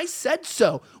said, I said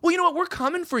so. Well, you know what? We're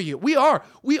coming for you. We are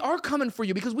coming for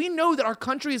you because we know that our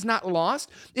country is not lost.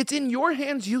 It's in your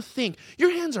hands, you think.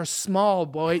 Your hands are small,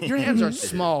 boy. Your hands are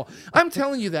small. I'm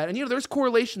telling you that. And there's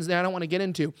correlations there I don't want to get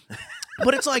into.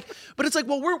 But it's like,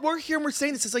 well, we're here and we're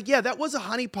saying this. It's like, yeah, that was a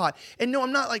honeypot. And no,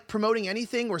 I'm not like promoting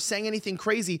anything or saying anything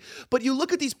crazy. But you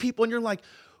look at these people and you're like,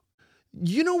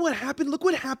 you know what happened? Look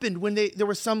what happened when there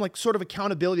was some like sort of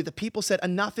accountability. The people said,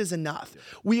 enough is enough.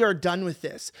 We are done with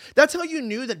this. That's how you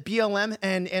knew that BLM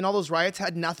and all those riots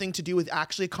had nothing to do with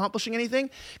actually accomplishing anything.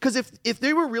 Because if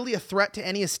they were really a threat to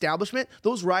any establishment,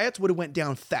 those riots would have went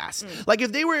down fast. Like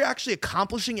if they were actually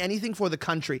accomplishing anything for the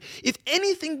country, if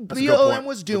anything BLM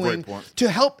was doing to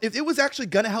help, if it was actually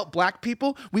going to help black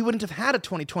people, we wouldn't have had a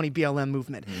 2020 BLM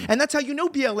movement. And that's how you know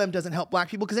BLM doesn't help black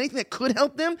people, because anything that could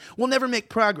help them will never make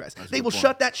progress. They will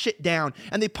shut that shit down,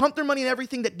 and they pump their money in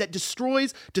everything that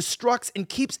destroys, destructs, and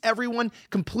keeps everyone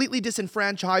completely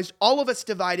disenfranchised, all of us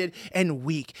divided and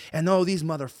weak. And these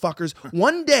motherfuckers,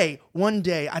 one day,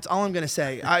 that's all I'm gonna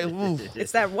say.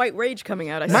 It's that white rage coming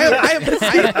out. I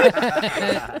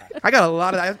got a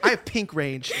lot of that. I have pink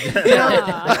rage.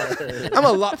 I'm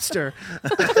a lobster.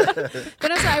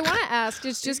 Vanessa, I want to ask,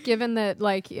 just given that,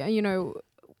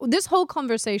 this whole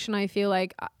conversation, I feel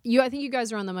like I think you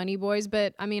guys are on the money, boys,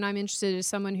 but I mean, I'm interested as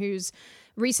someone who's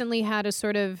recently had a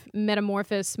sort of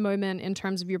metamorphosis moment in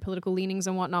terms of your political leanings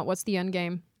and whatnot. What's the end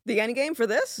game? The end game for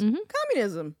this? Mm-hmm.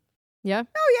 Communism. Yeah?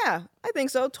 Oh, yeah. I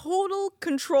think so. Total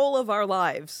control of our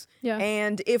lives. Yeah.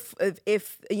 And if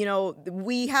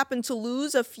we happen to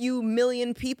lose a few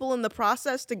million people in the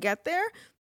process to get there,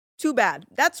 too bad.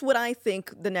 That's what I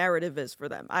think the narrative is for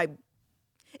them.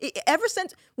 Ever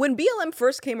since when BLM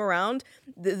first came around,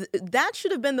 that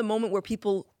should have been the moment where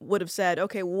people would have said,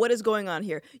 okay, what is going on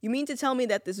here? You mean to tell me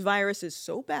that this virus is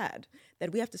so bad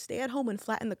that we have to stay at home and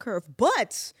flatten the curve,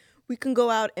 but we can go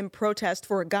out and protest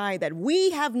for a guy that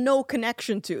we have no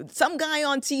connection to. Some guy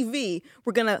on TV,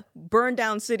 we're going to burn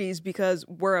down cities because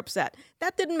we're upset.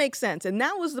 That didn't make sense. And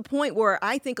that was the point where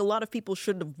I think a lot of people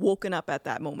should have woken up at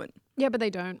that moment. Yeah, but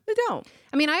they don't. They don't.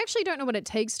 I mean, I actually don't know what it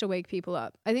takes to wake people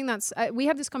up. I think that's, we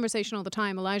have this conversation all the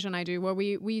time, Elijah and I do, where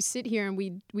we sit here and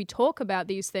we talk about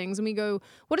these things and we go,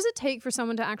 what does it take for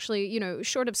someone to actually,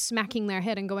 short of smacking their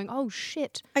head and going, oh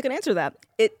shit? I can answer that.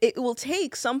 It will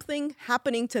take something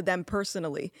happening to them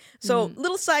personally. So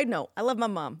little side note, I love my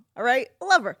mom, all right? I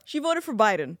love her. She voted for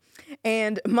Biden.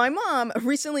 And my mom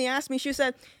recently asked me, she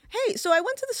said, hey, so I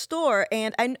went to the store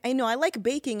and I know I like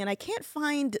baking and I can't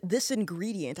find this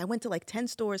ingredient. I went to like 10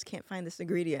 stores, can't find this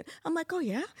ingredient. I'm like, oh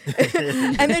yeah?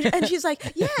 and she's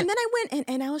like, yeah. And then I went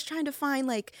and I was trying to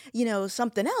find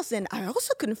something else and I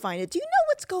also couldn't find it. Do you know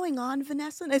what's going on,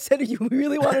 Vanessa? And I said, you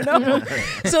really want to know?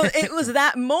 So it was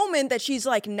that moment that she's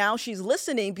like, now she's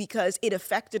listening because it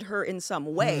affected her in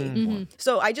some way. Mm-hmm.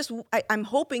 So I'm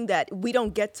hoping that we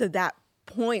don't get to that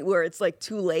point where it's like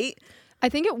too late. I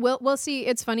think it will. Well, see,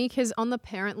 it's funny because on the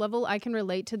parent level, I can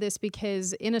relate to this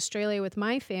because in Australia with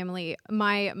my family,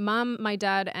 my mom, my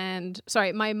brother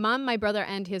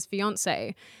and his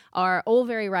fiance are all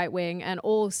very right-wing, and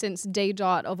all since day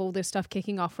dot of all this stuff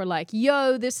kicking off were like,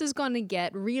 yo, this is going to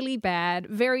get really bad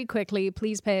very quickly.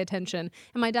 Please pay attention.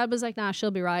 And my dad was like, nah,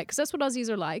 she'll be right, because that's what Aussies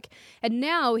are like. And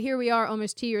now here we are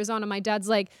almost 2 years on, and my dad's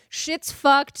like, shit's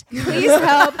fucked. Please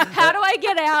help. How do I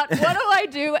get out? What do I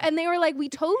do? And they were like, we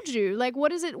told you. Like,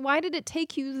 what is it? Why did it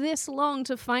take you this long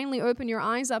to finally open your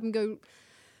eyes up and go,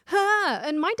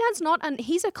 and my dad's not, and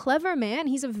he's a clever man.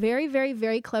 He's a very, very,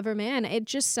 very clever man. It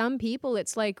just, some people,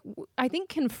 it's like, I think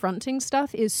confronting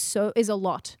stuff is a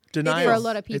lot. Denial. for a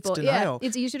lot of people. It's denial. Yeah,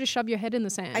 it's easy to shove your head in the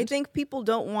sand. I think people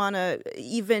don't want to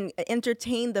even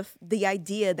entertain the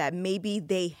idea that maybe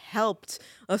they helped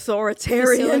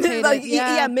authoritarian. Facilitated,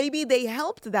 yeah. Maybe they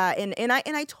helped that, and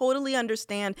I totally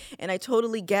understand, and I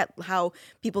totally get how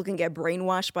people can get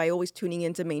brainwashed by always tuning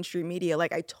into mainstream media.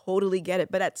 Like, I totally get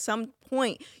it, but at some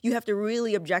point, you have to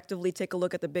really objectively take a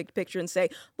look at the big picture and say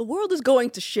the world is going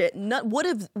to shit.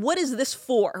 What is this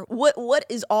for? What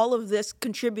is all of this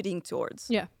contributing towards?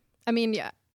 Yeah, I mean,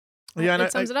 yeah. Yeah, and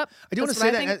it sums it up. I do want to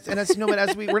say that, and as you know, but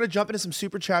as we're going to jump into some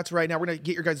super chats right now, we're going to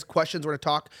get your guys' questions. We're going to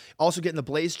talk, also get in the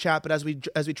Blaze chat. But as we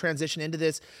transition into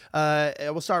this,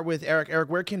 we'll start with Eric. Eric,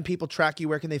 where can people track you?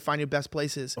 Where can they find you? Best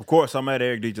places? Of course, I'm at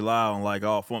Eric D. July on like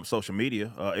all forms of social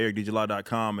media.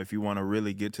 EricDJuly.com if you want to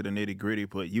really get to the nitty gritty.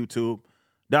 Put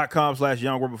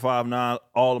YouTube.com/YoungRubber59.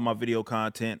 All of my video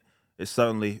content is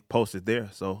certainly posted there,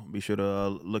 so be sure to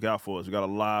look out for us. We got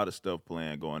a lot of stuff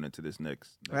planned going into this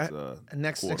next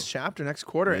chapter, next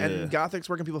quarter. Yeah. And Gothix,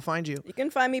 where can people find you? You can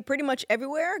find me pretty much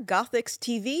everywhere. Gothix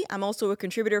TV. I'm also a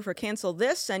contributor for Cancel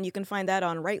This, and you can find that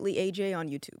on Rightly AJ on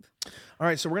YouTube. All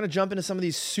right, so we're going to jump into some of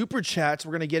these super chats.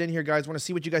 We're going to get in here, guys. Want to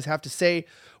see what you guys have to say,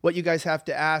 what you guys have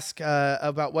to ask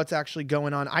about what's actually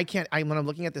going on. When I'm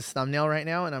looking at this thumbnail right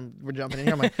now, and we're jumping in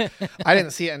here, I'm like, I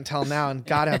didn't see it until now, and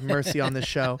God have mercy on this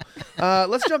show.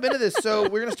 Let's jump into this. So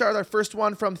we're going to start with our first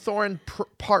one from Thorin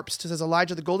Parpst. It says,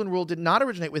 Elijah, the golden rule did not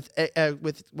originate with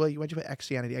why'd you put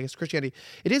Christianity? I guess Christianity.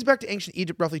 It is back to ancient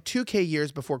Egypt, roughly 2K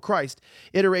years before Christ.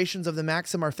 Iterations of the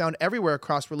maxim are found everywhere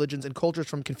across religions and cultures,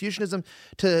 from Confucianism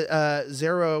to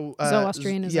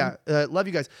Zoroastrianism. Love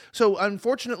you guys. So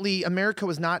unfortunately, America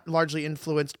was not largely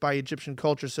influenced by Egyptian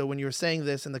culture. So when you were saying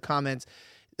this in the comments,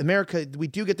 America, we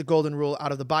do get the golden rule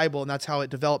out of the Bible, and that's how it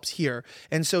develops here.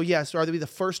 And so, yes, are they the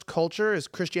first culture? Is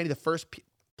Christianity the first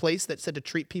place that said to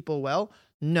treat people well?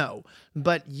 No.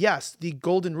 But yes, the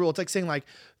golden rule, it's like saying, like,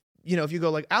 you know, if you go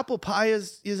like apple pie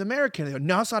is American, they go,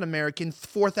 no, it's not American.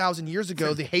 4,000 years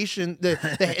ago, the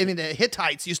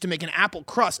Hittites used to make an apple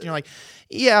crust. And you're like,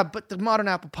 yeah, but the modern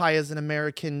apple pie is an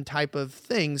American type of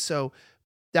thing. So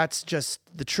that's just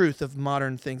the truth of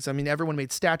modern things. I mean, everyone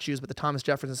made statues, but the Thomas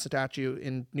Jefferson statue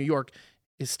in New York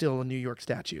is still a New York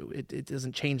statue. It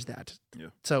doesn't change that. Yeah.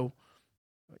 So,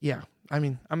 yeah. I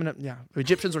mean,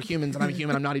 Egyptians were humans, and I'm a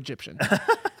human. I'm not Egyptian.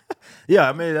 Yeah,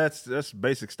 I mean, that's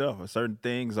basic stuff. Certain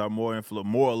things are more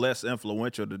or less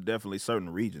influential to definitely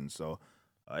certain regions. So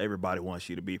everybody wants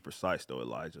you to be precise, though,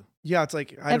 Elijah. Yeah, it's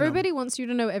like everybody wants you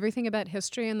to know everything about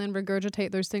history and then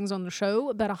regurgitate those things on the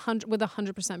show, but with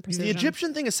 100% precision. The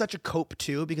Egyptian thing is such a cope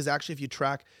too, because actually, if you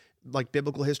track like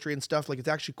biblical history and stuff, like it's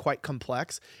actually quite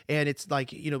complex, and it's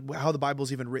like, you know, how the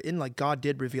Bible's even written, like God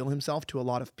did reveal himself to a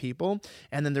lot of people,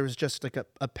 and then there was just like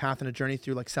a path and a journey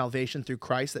through like salvation through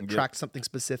Christ that tracked something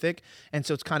specific. And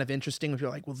so it's kind of interesting if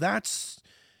you're like, well, that's,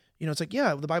 you know, it's like,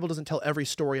 yeah, the Bible doesn't tell every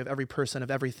story of every person,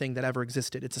 of everything that ever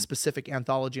existed. It's a specific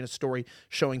anthology and a story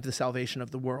showing the salvation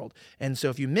of the world. And so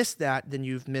if you miss that, then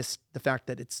you've missed the fact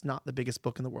that it's not the biggest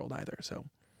book in the world either. So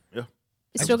yeah.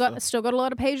 Still got a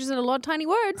lot of pages and a lot of tiny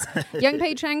words. Young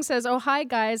Pei Chang says, oh, hi,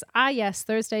 guys. Yes,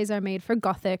 Thursdays are made for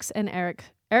Gothix and Eric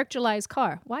July's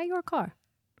car. Why your car?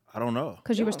 I don't know.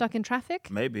 Because you were stuck in traffic?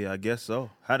 Maybe, I guess so.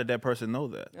 How did that person know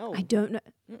that? Oh. I don't know.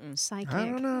 Psychic. I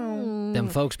don't know. Them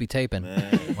folks be taping.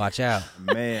 Man. Watch out.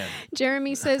 Man.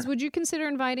 Jeremy says, would you consider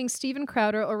inviting Steven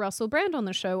Crowder or Russell Brand on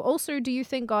the show? Also, do you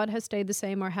think God has stayed the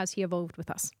same, or has he evolved with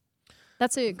us?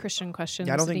 That's a Christian question.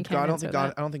 Yeah, I don't think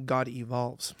God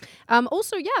evolves.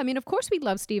 Also, yeah, I mean, of course we'd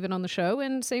love Steven on the show,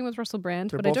 and same with Russell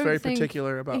Brand. They're but both I don't very think,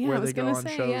 particular about where they go on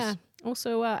shows. Yeah.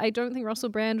 Also, I don't think Russell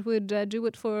Brand would do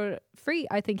it for free.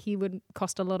 I think he would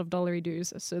cost a lot of dollary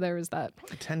dues. So there is that.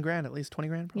 Probably $10,000, at least $20,000.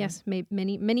 Probably. Yes,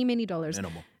 many dollars.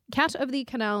 Minimal. Cat of the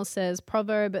Canal says,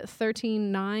 Proverb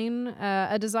 13:9,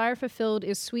 a desire fulfilled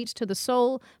is sweet to the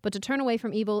soul, but to turn away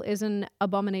from evil is an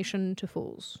abomination to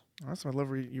fools. That's what I love.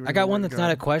 I got one that's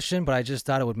not a question, but I just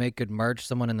thought it would make good merch.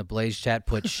 Someone in the Blaze chat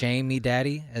put "Shame Me,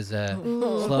 Daddy" as a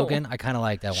slogan. I kind of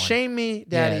like that one. Shame me,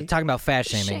 Daddy. Yeah, talking about fat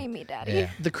shaming. Shame me, Daddy. Yeah.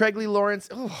 The Craigley Lawrence.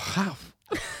 Oh, wow.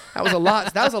 That was a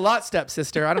lot. That was a lot,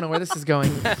 stepsister. I don't know where this is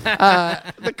going.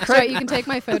 Sorry, you can take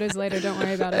my photos later. Don't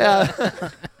worry about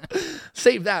it.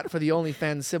 Save that for the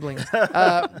OnlyFans siblings.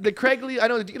 The Craigley, I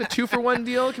know, do you get a 2-for-1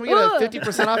 deal? Can we get a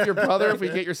 50% off your brother if we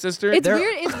get your sister? It's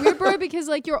weird. It's weird, bro, because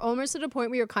like you're almost at a point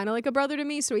where you're kind of like a brother to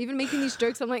me. So even making these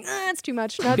jokes, I'm like, it's too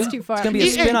much. That's too far. It's gonna be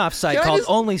a spin-off site called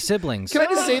Only Siblings. Can I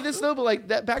just say this though? But like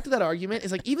that, back to that argument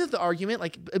is like, even if the argument,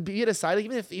 like, be it aside,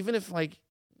 like, even if like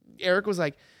Eric was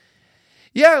like,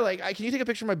 Yeah, like, can you take a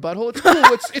picture of my butthole? It's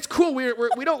cool. It's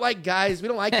cool. We don't like guys. We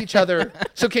don't like each other.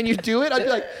 So can you do it? I'd be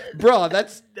like, bro,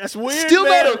 that's weird. Still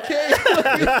man. not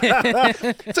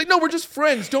okay. It's like, no, we're just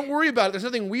friends. Don't worry about it. There's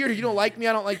nothing weird. You don't like me.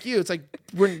 I don't like you. It's like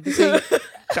we're saying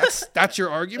that's your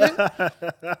argument.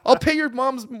 I'll pay your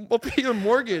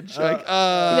mortgage. Like,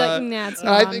 nah, it's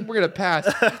I think we're gonna pass.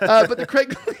 But the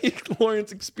Craig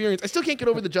Lawrence experience, I still can't get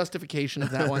over the justification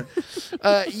of that one.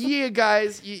 Yeah,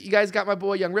 guys, you guys got my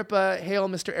boy Young Ripa. Hail,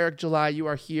 Mr. Eric July. You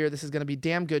are here. This is gonna be a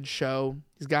damn good show.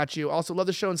 He's got you. Also, love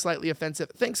the show and slightly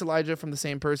offensive. Thanks, Elijah, from the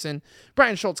same person.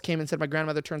 Brian Schultz came and said, my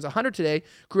grandmother turns 100 today.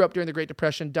 Grew up during the Great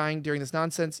Depression, dying during this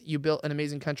nonsense. You built an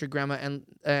amazing country, Grandma,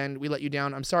 and we let you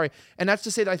down. I'm sorry. And that's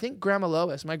to say that I think Grandma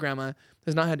Lois, my grandma,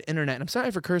 has not had internet. And I'm sorry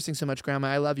for cursing so much, Grandma.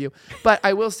 I love you. But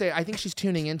I will say, I think she's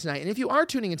tuning in tonight. And if you are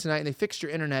tuning in tonight and they fixed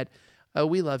your internet,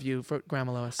 we love you, for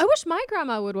Grandma Lois. I wish my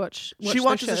grandma would watch She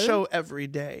watches the show every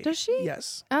day. Does she?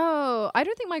 Yes. Oh, I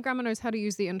don't think my grandma knows how to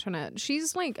use the internet.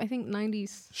 She's like, I think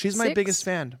 90s. She's my biggest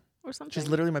fan. Or something. She's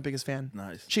literally my biggest fan.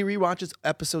 Nice. She rewatches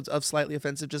episodes of Slightly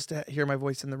Offensive just to hear my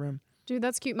voice in the room. Dude,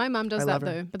 that's cute. My mom does that love her.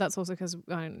 though, but that's also because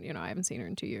I haven't seen her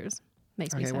in 2 years.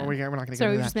 Makes me Okay, sad. well, we're not going to So get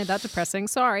we into just that. made that depressing.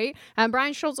 Sorry.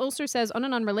 Brian Schultz also says, on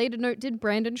an unrelated note, did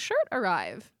Brandon's shirt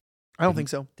arrive? I don't think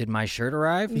so. Did my shirt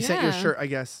arrive? He sent you a shirt, I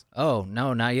guess. Oh,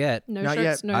 no, not yet. No Not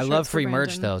shirts, yet. no I shirts love for free merch,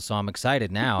 Brandon. though, so I'm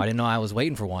excited now. I didn't know I was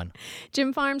waiting for one.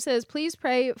 Jim Farm says, please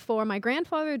pray for my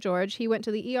grandfather, George. He went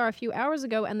to the ER a few hours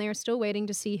ago, and they are still waiting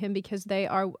to see him because they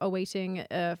are awaiting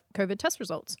COVID test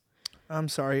results. I'm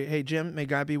sorry. Hey, Jim, may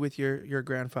God be with your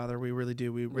grandfather. We really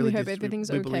do. We really hope do.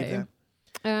 everything's we believe okay. that.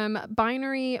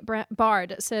 Binary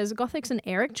Bard says, Gothix and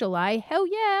Eric July, hell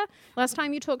yeah. Last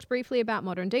time you talked briefly about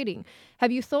modern dating.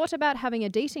 Have you thought about having a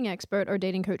dating expert or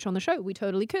dating coach on the show? We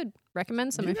totally could.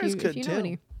 Recommend some You if guys you could know too.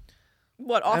 any.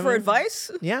 What, offer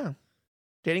advice? Yeah.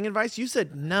 Dating advice? You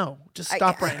said no. Just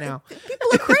stop right now. People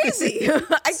are crazy.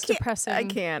 Depressing. I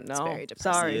can't. It's No. very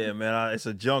depressing. Sorry. Yeah, man, it's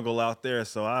a jungle out there,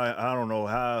 so I don't know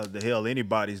how the hell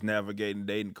anybody's navigating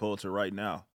dating culture right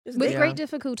now. With great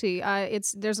difficulty.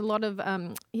 There's a lot of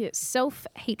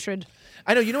self-hatred.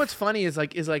 I know. You know what's funny is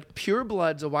like Pure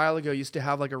Bloods a while ago used to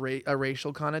have like a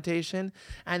racial connotation,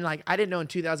 and like I didn't know in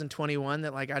 2021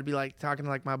 that like I'd be like talking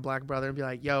to like my black brother and be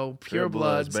like, "Yo, Pure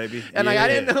Bloods, baby," and like I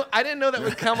didn't know that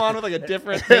would come on with like a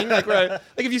different thing. Like like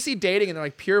if you see dating and they're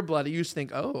like Pure Blood, you just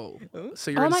think, oh, so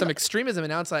you're in some extremism,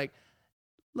 and now it's like,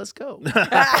 let's go.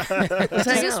 Does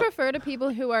this refer to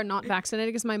people who are not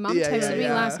vaccinated? Because my mom texted me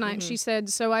last night. She said,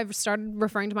 so I've started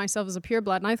referring to myself as a pure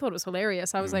blood. And I thought it was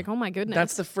hilarious. I was like, oh my goodness.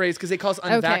 That's the phrase, because they call us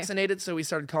unvaccinated, so we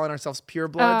started calling ourselves pure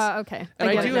bloods. Okay. And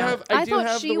I do have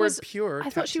the word pure. I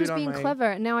thought she was being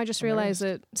clever. Now I just realized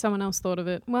that someone else thought of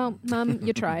it. Well, Mum,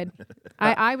 you tried.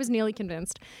 I was nearly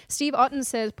convinced. Steve Otten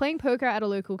says, playing poker at a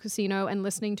local casino and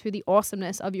listening to the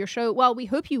awesomeness of your show. Well, we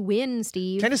hope you win,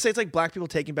 Steve. Can I just say it's like black people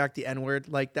taking back the N-word?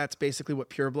 Like that's basically what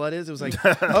pure blood is. It was like,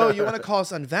 oh, you want to call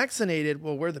us unvaccinated?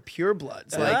 Well, we're the pure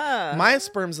bloods. Like my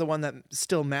sperm's the one that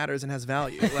still matters and has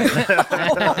value.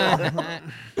 Like,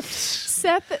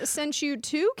 Seth sent you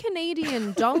 $2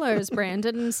 Canadian,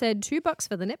 Brandon, and said $2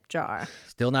 for the nip jar.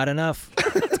 Still not enough.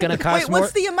 It's going to cost Wait, more.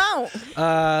 what's the amount?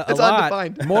 A It's lot.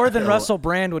 undefined. More than Russell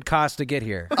Brand would cost to get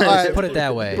here. right. Put it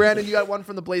that way. Brandon, you got one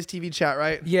from the Blaze TV chat,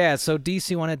 right? Yeah, so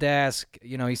DC wanted to ask,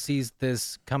 he sees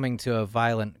this coming to a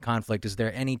violent conflict. Is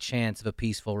there any chance of a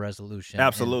peaceful resolution?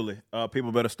 Absolutely.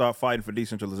 People better start fighting for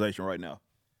decentralization right now.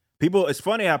 It's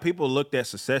funny how people looked at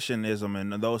secessionism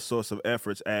and those sorts of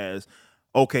efforts as,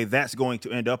 okay, that's going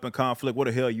to end up in conflict. What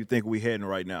the hell you think we're heading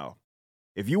right now?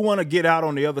 If you want to get out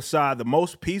on the other side, the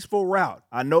most peaceful route,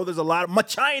 I know there's a lot of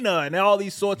China and all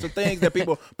these sorts of things that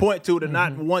people point to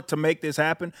not want to make this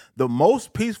happen. The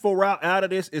most peaceful route out of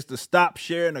this is to stop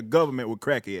sharing the government with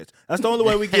crackheads. That's the only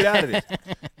way we get out of this.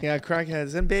 Yeah,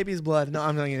 crackheads and baby's blood. No,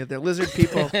 I'm not going to get there. Lizard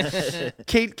people.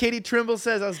 Katie Trimble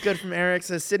says, that was good from Eric.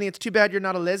 Says, Sydney, it's too bad you're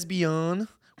not a lesbian.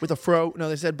 With a fro. No,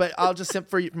 they said, but I'll just simp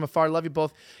for you from afar. Love you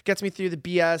both. Gets me through the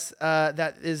BS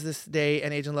that is this day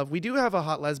and age and love. We do have a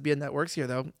hot lesbian that works here,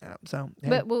 though. So, hey.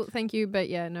 But well, thank you. But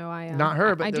yeah, no, I Not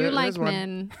her, but I do there like is one.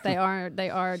 men. They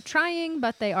are trying,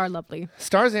 but they are lovely.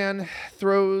 Starzan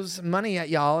throws money at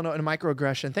y'all in a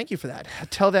microaggression. Thank you for that.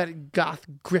 Tell that goth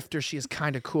grifter she is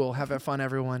kind of cool. Have fun,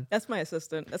 everyone. That's my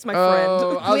assistant. That's my Oh,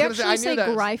 friend. I was We gonna say, I actually knew say that.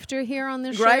 grifter here on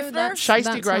this show. Grifter?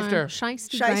 Shiesty grifter.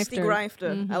 Shiesty Shiesty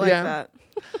grifter. grifter. I like that.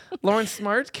 Lauren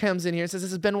Smart comes in here and says,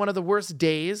 this has been one of the worst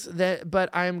days, but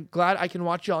I'm glad I can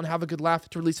watch y'all and have a good laugh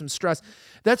to release some stress.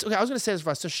 That's okay. I was going to say this for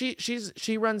us. So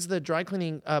she runs the dry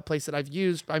cleaning place that I've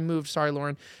used. I moved, sorry,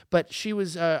 Lauren. But she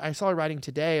was, I saw her writing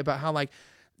today about how like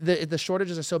the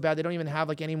shortages are so bad they don't even have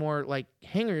like any more like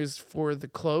hangers for the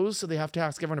clothes, so they have to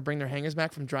ask everyone to bring their hangers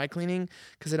back from dry cleaning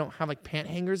because they don't have like pant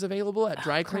hangers available at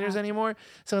dry cleaners anymore.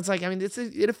 So it's like, I mean,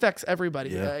 it affects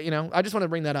everybody. I just want to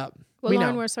bring that up. Well,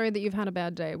 Lauren, we're sorry that you've had a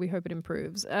bad day. We hope it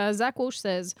improves. Zach Walsh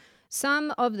says,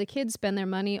 some of the kids spend their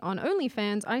money on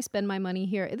OnlyFans. I spend my money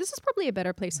here. This is probably a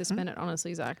better place to spend it,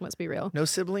 honestly, Zach. Let's be real. No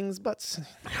siblings, butts.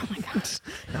 Oh, my God.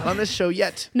 Not on this show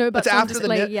yet. No butts on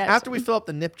display yet. After we fill up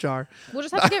the nip jar. We'll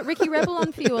just have to get Ricky Rebel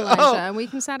on for you, Elijah, and we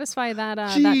can satisfy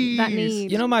that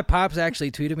need. You know, my pops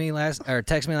actually texted me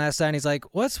last time. He's like,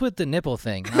 "What's with the nipple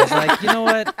thing?" And I was like, "You know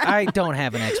what? I don't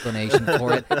have an explanation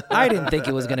for it. I didn't think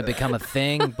it was going to become a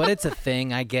thing, but it's a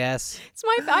thing, I guess."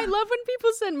 I love when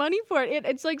people send money for it.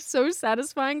 It's like so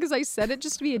satisfying because I said it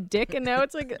just to be a dick, and now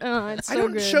it's like, it's so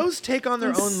good. Shows take on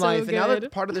their own life, good. and now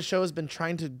that part of the show has been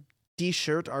trying to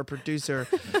de-shirt our producer.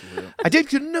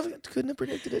 Couldn't have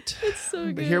predicted it. It's so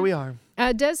good. But here we are.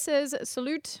 Des says,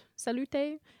 salute.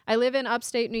 I live in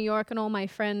upstate New York and all my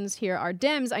friends here are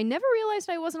Dems. I never realized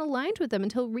I wasn't aligned with them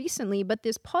until recently, but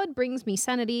this pod brings me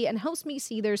sanity and helps me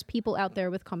see there's people out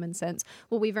there with common sense.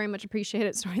 Well, we very much appreciate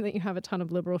it. Sorry that you have a ton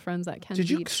of liberal friends that can be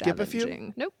challenging. Did you skip a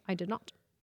few? Nope, I did not.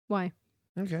 Why?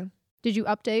 Okay. Did you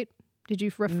update? Did you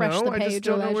refresh the page? No, I just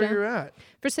don't know where you're at.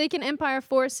 Forsaken Empire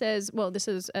 4 says, well, this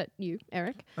is at you,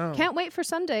 Eric. Oh. Can't wait for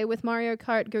Sunday with Mario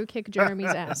Kart. Go kick Jeremy's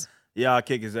ass. Yeah, I'll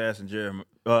kick his ass and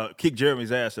kick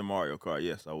Jeremy's ass in Mario Kart.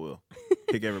 Yes, I will.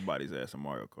 Kick everybody's ass in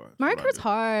Mario Kart. Mario Kart's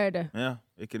hard. Yeah,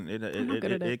 it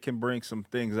can bring some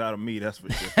things out of me. That's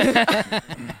for sure.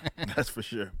 That's for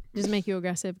sure. Just make you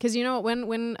aggressive. Because you know what?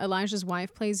 When Elijah's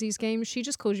wife plays these games, she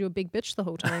just calls you a big bitch the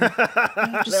whole time.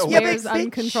 Just swears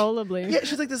uncontrollably. Yeah,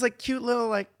 she's like this like cute little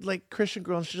like Christian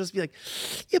girl, and she'll just be like,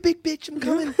 "You big bitch, I'm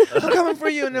coming for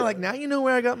you." And they're like, "Now you know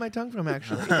where I got my tongue from,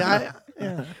 actually."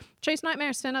 Yeah. Chase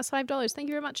Nightmare sent us $5. Thank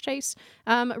you very much, Chase.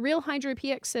 Real Hydro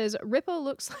PX says Ripper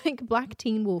looks like Black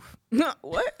Teen Wolf. What?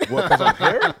 What? Because I'm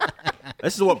here?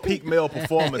 This is what peak male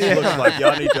performance looks like.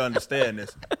 Y'all need to understand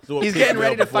this. He's getting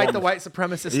ready to fight the white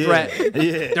supremacist threat.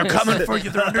 Yeah. They're coming for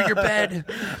you. They're under your bed.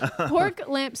 Pork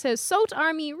Lamp says Salt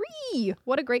Army Ree.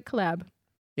 What a great collab.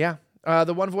 Yeah.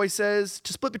 The one voice says,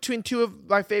 to split between two of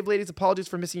my fave ladies, apologies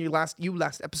for missing you last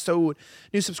episode.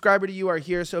 New subscriber to you are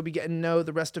here, so I'll be getting to know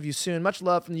the rest of you soon. Much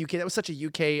love from the UK. That was such a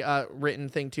UK written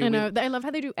thing, too. I know. I love how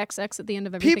they do XX at the end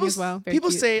of everything as well. Very people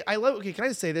cute. say, okay, can I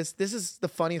just say this? This is the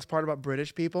funniest part about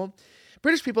British people.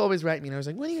 British people always write me, and I was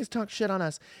like, when do you guys talk shit on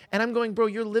us? And I'm going, bro,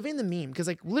 you're living the meme. Because,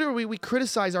 like, literally, we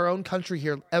criticize our own country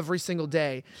here every single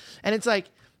day. And it's like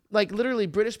literally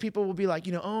British people will be like,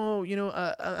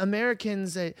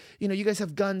 Americans, you guys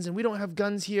have guns and we don't have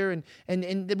guns here, and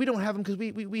we don't have them because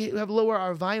we have lower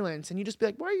our violence. And you just be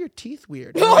like, why are your teeth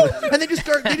weird? And they just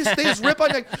rip on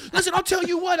you like, listen, I'll tell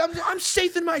you what, I'm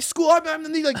safe in my school.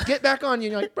 And they like get back on you,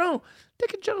 and you're like, bro,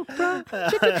 take a joke, bro.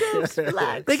 Take a joke.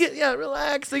 Relax.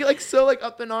 Relax. They get like so like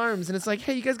up in arms, and it's like,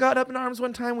 hey, you guys got up in arms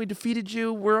one time. We defeated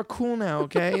you. We're cool now,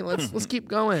 okay? Let's keep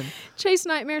going. Chase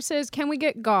Nightmare says, can we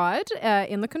get God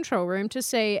in the control room to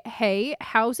say, hey,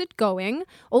 how's it going?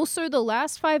 Also, the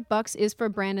last $5 is for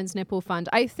Brandon's nipple fund.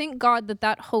 I think, God,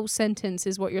 that whole sentence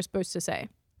is what you're supposed to say.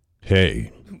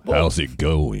 Hey, how's it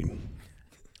going?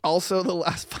 Also, the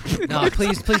last $5. No,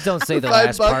 please don't say the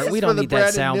last part. We don't need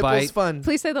that soundbite.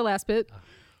 Please say the last bit.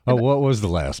 Oh, what was the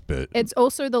last bit? It's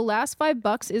also the last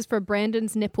 $5 is for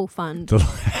Brandon's nipple fund. The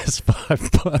last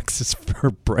 $5 is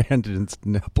for Brandon's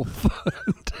nipple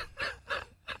fund.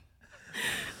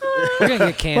 We're gonna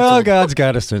get canceled. Well, God's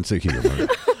got a sense of humor.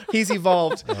 He's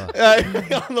evolved. On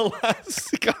the last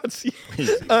Scots.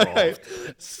 All right.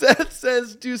 Seth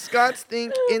says, do Scots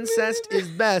think incest is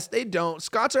best? They don't.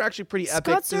 Scots are actually pretty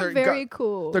epic. Scots are very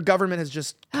cool. Their government has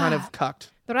just kind of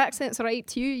cucked. Their accent's right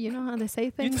too. You know how they say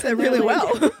things. You say really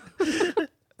well.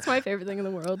 It's my favorite thing in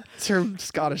the world. It's her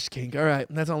Scottish kink. All right.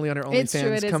 That's only on her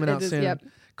OnlyFans coming out soon. Yep.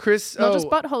 Chris, not just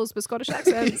buttholes, but Scottish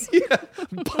accents. Yeah,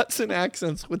 butts and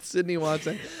accents with Sydney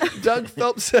Watson. Doug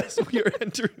Phelps says we are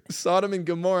entering Sodom and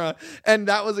Gomorrah, and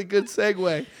that was a good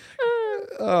segue.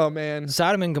 Oh, man.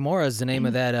 Sodom and Gomorrah is the name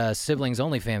of that Siblings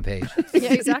OnlyFans page.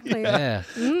 Yeah, exactly. Yeah.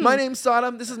 My name's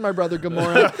Sodom. This is my brother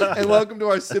Gomorrah, and welcome to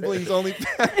our Siblings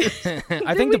OnlyFans.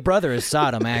 I think the brother is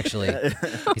Sodom, actually.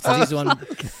 He's one.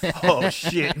 Oh,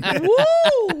 shit.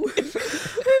 Woo!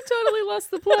 We've totally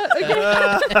lost the plot again.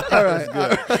 All right.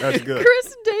 That's good.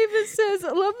 Chris Davis says,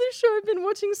 love the show. I've been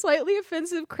watching slightly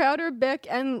offensive Crowder, Beck,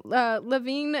 and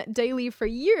Levine daily for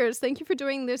years. Thank you for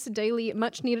doing this daily,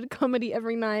 much-needed comedy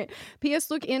every night.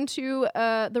 P.S. Look into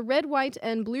the red, white,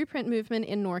 and blueprint movement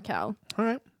in NorCal. All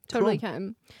right. Totally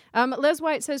can. Les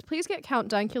White says, please get Count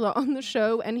Dankula on the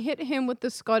show and hit him with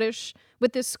this Scottish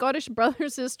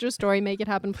brother-sister story. Make it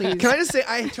happen, please. Can I just say,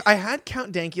 I had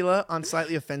Count Dankula on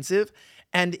Slightly Offensive,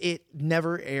 and it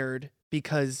never aired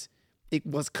because it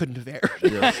couldn't have aired.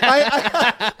 Yeah.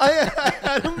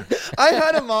 I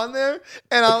had him on there,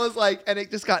 and I was like, and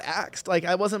it just got axed. Like,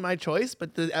 it wasn't my choice,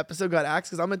 but the episode got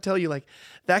axed because I'm gonna tell you, like,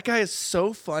 that guy is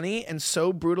so funny and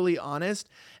so brutally honest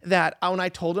that when I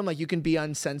told him, like, you can be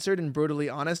uncensored and brutally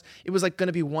honest, it was like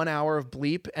gonna be 1 hour of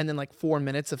bleep and then like 4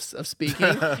 minutes of speaking.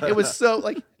 It was so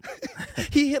like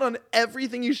he hit on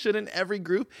everything you should in every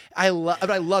group. I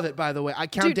love it, by the way.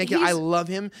 Count Dankula, I love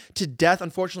him to death.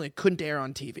 Unfortunately, it couldn't air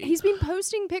on TV. He's been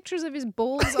posting pictures of his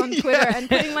balls on Twitter and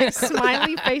putting like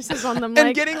smiley faces on them.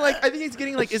 And getting like, I think he's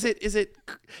getting like,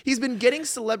 he's been getting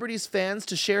celebrities fans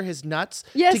to share his nuts,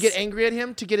 yes, to get angry at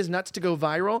him, to get his nuts to go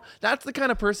viral. That's the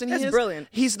kind of person he is. That's brilliant.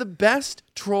 He's the best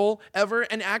troll ever.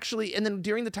 And actually, and then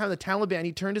during the time of the Taliban,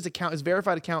 he turned his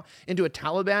verified account into a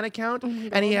Taliban account.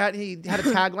 And he had a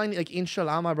tagline like,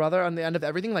 Inshallah, my brother, on the end of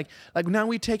everything. Like now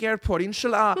we take airport,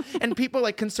 Inshallah. And people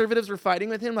like conservatives were fighting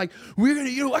with him. Like, we're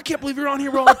going to, I can't believe you're on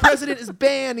here while our president is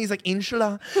banned. He's like,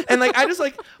 Inshallah. And like, I just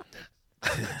like,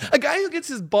 a guy who gets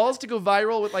his balls to go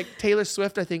viral with like Taylor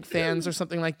Swift, I think, fans or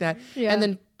something like that. Yeah. And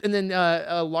then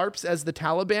LARPs as the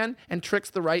Taliban and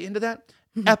tricks the right into that.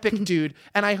 Epic dude.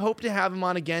 And I hope to have him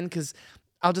on again because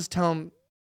I'll just tell him,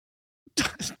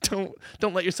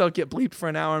 don't let yourself get bleeped for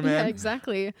an hour, man. Yeah,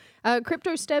 exactly.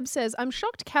 Crypto Steb says, I'm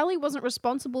shocked Callie wasn't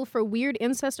responsible for weird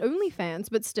incest OnlyFans,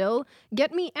 but still,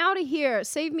 get me out of here.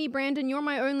 Save me, Brandon. You're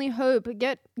my only hope.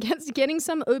 Getting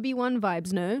some Obi-Wan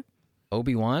vibes, no?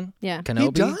 Obi-Wan? Yeah. Kenobi?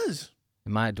 He does.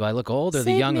 Do I look old or Save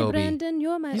the young me, Obi? Brandon,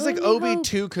 you're my He's like only Obi hope.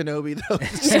 to Kenobi though.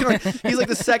 He's like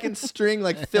the second string,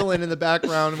 like fill-in the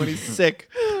background when he's sick.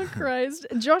 Oh Christ!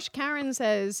 Josh Karen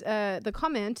says the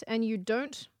comment, and you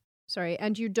don't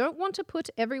want to put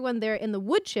everyone there in the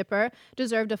wood chipper.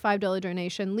 Deserved a $5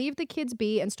 donation. Leave the kids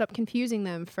be and stop confusing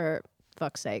them for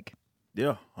fuck's sake.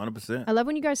 Yeah, 100%. I love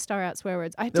when you guys star out swear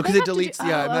words. No, because it deletes.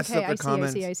 It messes up the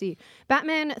comments. I see.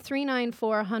 Batman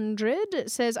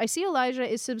 39400 says, I see Elijah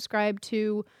is subscribed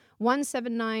to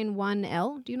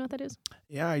 1791L. Do you know what that is?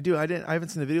 Yeah, I do. I haven't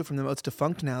seen the video from them. Oh, it's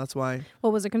defunct now. That's why.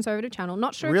 Well, was a conservative channel.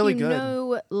 Not sure really if you good.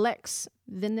 know Lex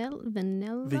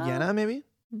Vienna, maybe.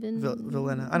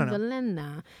 Vilena. I don't know.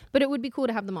 Vilena. But it would be cool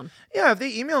to have them on. Yeah, if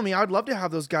they email me, I would love to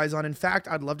have those guys on. In fact,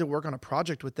 I'd love to work on a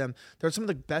project with them. They're some of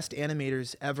the best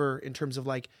animators ever in terms of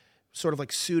like sort of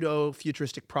like pseudo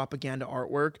futuristic propaganda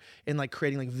artwork and like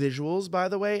creating like visuals, by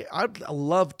the way. I'd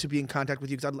love to be in contact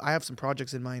with you because I have some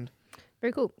projects in mind.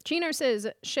 Very cool. Chino says,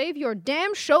 shave your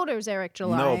damn shoulders, Eric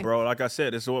July. No, bro. Like I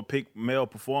said, this is what peak male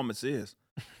performance is.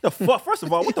 The fuck? First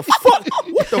of all, what the fuck?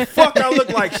 What the fuck? I look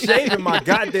like shaving my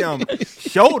goddamn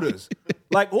shoulders.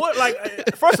 Like what?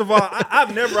 Like first of all,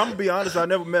 I'm gonna be honest. I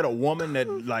never met a woman that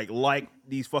like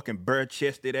these fucking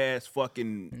bare-chested ass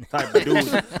fucking type of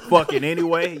dudes fucking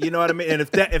anyway. You know what I mean? And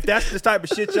if that's the type of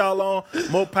shit y'all on,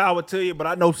 more power to you. But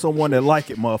I know someone that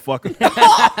like it, motherfucker.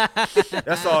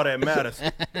 That's all that matters.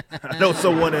 I know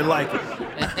someone that like it.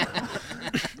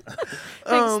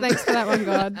 Thanks for that one,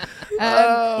 God.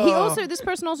 This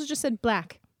person also just said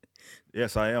black.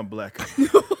 Yes, I am black.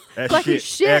 Black as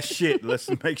shit. That's shit. Let's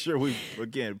make sure we,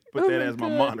 again, put that as my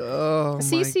moniker. Oh,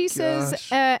 CC says,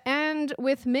 and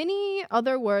with many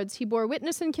other words, he bore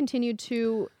witness and continued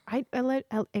to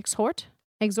exhort.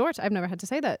 I've never had to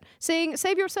say that. Saying,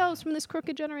 save yourselves from this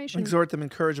crooked generation. Exhort them,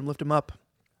 encourage them, lift them up.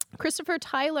 Christopher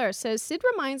Tyler says, Sid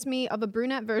reminds me of a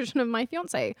brunette version of my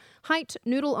fiance. Height,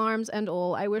 noodle arms, and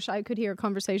all. I wish I could hear a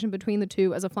conversation between the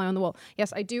two as a fly on the wall.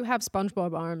 Yes, I do have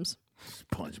SpongeBob arms.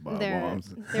 SpongeBob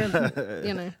arms.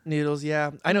 They're Noodles,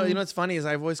 yeah. I know. You know what's funny is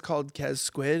I've always called Kez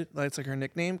Squid. It's like her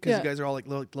nickname because you guys are all like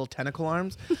little tentacle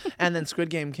arms. And then Squid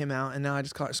Game came out, and now I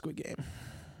just call her Squid Game.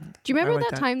 Do you remember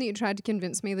that time that you tried to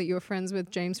convince me that you were friends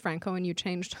with James Franco and you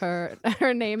changed her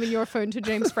name in your phone to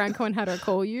James Franco and had her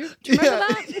call you? Do you remember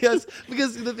that? Yes,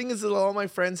 because the thing is that all my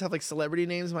friends have like celebrity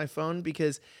names in my phone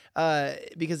because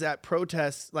at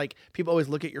protests, like people always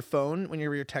look at your phone when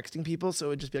you're texting people. So it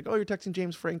would just be like, oh, you're texting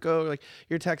James Franco. Or, like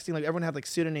you're texting, like everyone had like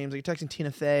pseudonyms. Like you're texting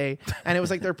Tina Fey. And it was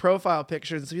like their profile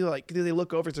pictures. And so people like, they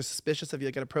look over, they're suspicious of you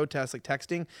like at a protest, like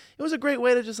texting. It was a great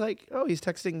way to just like, oh, he's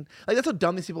texting. Like that's how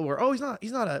dumb these people were. Oh, he's not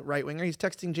a right winger. He's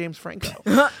texting James Franco.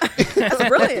 That's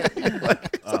brilliant.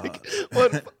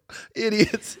 What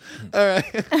idiots. All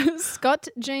right. Scott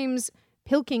James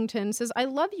Pilkington says, I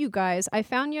love you guys. I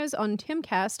found yours on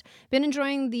Timcast. Been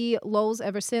enjoying the lols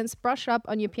ever since. Brush up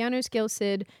on your piano skills,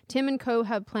 Sid. Tim and co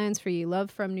have plans for you. Love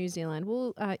from New Zealand.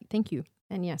 Well, thank you.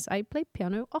 And yes, I play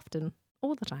piano often.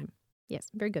 All the time. Yes,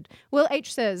 very good. Will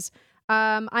H says,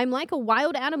 I'm like a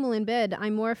wild animal in bed.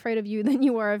 I'm more afraid of you than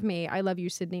you are of me. I love you,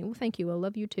 Sydney. Well, thank you. I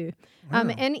love you too.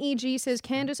 NEG says,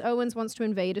 Candace Owens wants to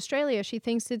invade Australia. She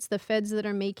thinks it's the feds that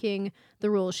are making the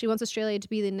rules. She wants Australia to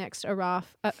be the next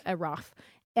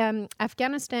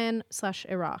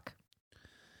Afghanistan/Iraq.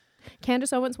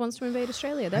 Candace Owens wants to invade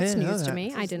Australia. That's news to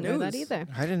me. I didn't know that either.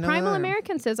 I didn't know Primal that.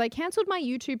 American says, I cancelled my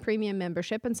YouTube premium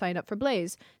membership and signed up for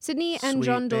Blaze. Sydney and Sweet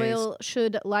John Blaze. Doyle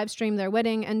should live stream their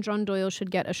wedding, and John Doyle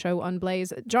should get a show on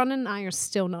Blaze. John and I are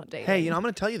still not dating. Hey, I'm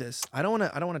going to tell you this. I don't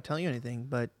want to tell you anything,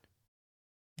 but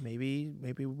maybe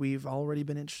we've already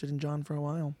been interested in John for a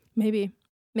while.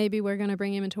 Maybe we're going to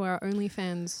bring him into our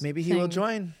OnlyFans. Maybe he will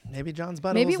join. Maybe John's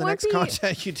butthole Maybe is the next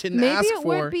content you didn't ask for. Maybe it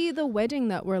won't be the wedding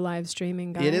that we're live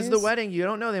streaming, guys. It is the wedding. You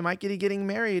don't know. They might get getting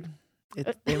married.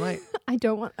 They might. I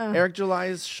don't want... Eric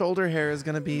July's shoulder hair is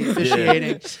going to be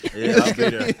officiating. Yeah, I'll be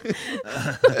there.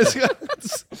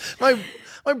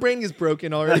 My brain is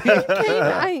broken already.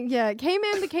 K-Man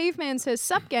the Caveman says,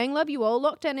 Sup gang, love you all.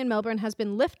 Lockdown in Melbourne has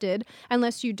been lifted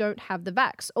unless you don't have the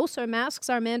vax. Also, masks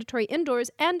are mandatory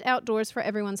indoors and outdoors for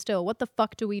everyone still. What the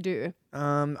fuck do we do?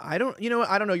 I don't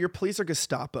know. Your police are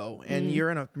Gestapo, and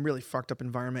you're in a really fucked up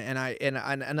environment. And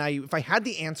I, if I had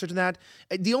the answer to that,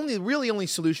 the only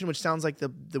solution, which sounds like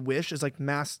the wish, is like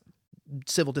mass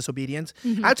civil disobedience.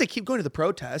 I would say keep going to the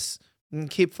protests and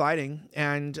keep fighting.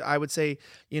 And I would say,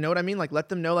 you know what I mean? Like, let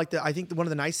them know, like, I think one of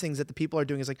the nice things that the people are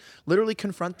doing is like literally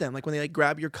confront them. Like when they like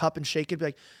grab your cup and shake it, be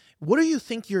like, what do you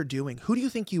think you're doing? Who do you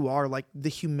think you are? Like the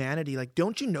humanity, like,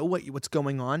 don't you know what's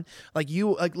going on? Like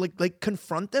you, like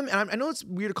confront them. And I know it's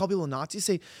weird to call people Nazis.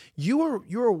 Say you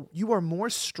are more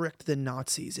strict than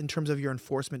Nazis in terms of your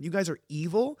enforcement. You guys are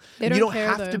evil. They and don't you don't care,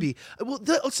 have though. to be.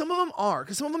 Well, some of them are,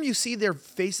 because some of them you see their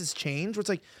faces change. Where it's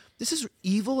like, this is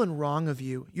evil and wrong of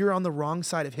you. You're on the wrong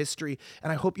side of history.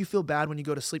 And I hope you feel bad when you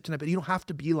go to sleep tonight, but you don't have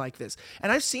to be like this.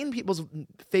 And I've seen people's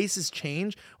faces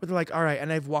change where they're like, all right,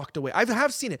 and I've walked away. I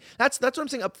have seen it. That's what I'm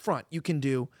saying up front you can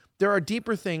do. There are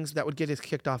deeper things that would get us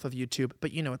kicked off of YouTube,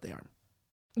 but you know what they are.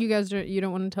 You guys you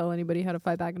don't want to tell anybody how to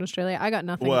fight back in Australia? I got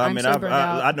nothing. Well, I mean, out.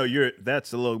 I know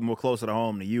that's a little more closer to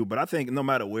home to you, but I think no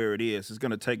matter where it is, it's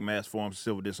going to take mass forms of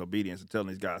civil disobedience and telling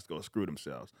these guys to go screw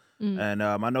themselves. And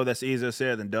I know that's easier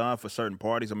said than done for certain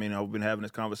parties. I mean, I've been having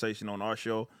this conversation on our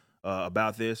show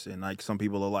about this, and like some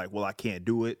people are like, well, I can't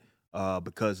do it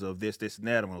because of this, and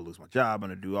that. I'm going to lose my job. I'm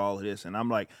going to do all of this. And I'm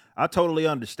like, I totally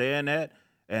understand that,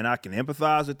 and I can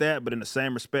empathize with that, but in the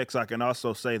same respects, I can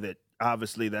also say that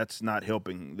obviously that's not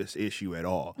helping this issue at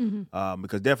all.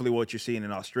 Because definitely what you're seeing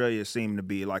in Australia seem to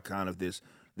be like kind of this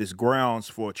grounds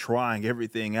for trying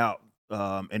everything out,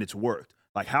 and it's worked.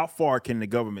 Like, how far can the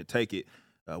government take it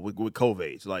with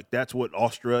COVID? Like, that's what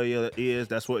Australia is.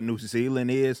 That's what New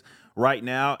Zealand is right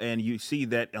now. And you see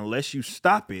that unless you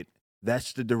stop it,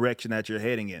 that's the direction that you're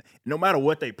heading in. No matter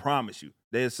what they promise you.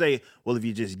 They say, well, if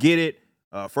you just get it,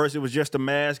 first it was just a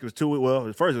mask. It was 2 weeks.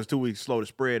 Well, first it was 2 weeks slow to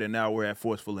spread, and now we're at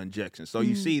forceful injections. So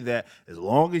you see that as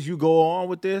long as you go on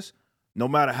with this, no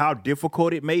matter how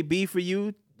difficult it may be for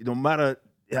you, no matter,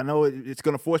 I know it's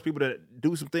going to force people to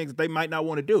do some things that they might not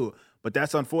want to do, but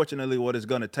that's unfortunately what it's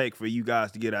going to take for you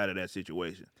guys to get out of that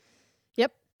situation.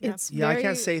 Yep. Yeah. It's Yeah, very, I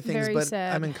can't say things, very but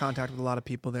sad. I'm in contact with a lot of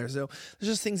people there. So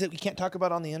there's just things that we can't talk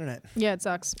about on the internet. Yeah, it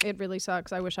sucks. It really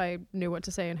sucks. I wish I knew what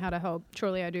to say and how to help.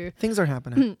 Surely I do. Things are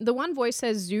happening. The one voice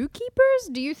says,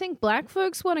 zookeepers? Do you think black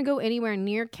folks want to go anywhere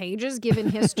near cages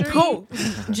given history? No.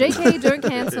 JK, don't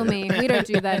cancel me. We don't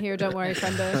do that here. Don't worry,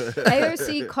 friendo.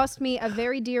 AOC cost me a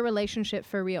very dear relationship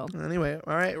for real. Anyway,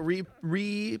 all right,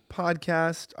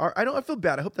 re-podcast. I feel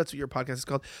bad. I hope that's what your podcast is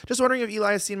called. Just wondering if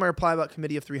Eli has seen my reply about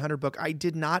Committee of 300 book. I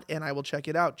did not, and I will check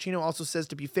it out. Chino also says,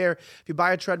 to be fair, if you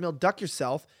buy a treadmill, duck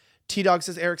yourself. T-Dog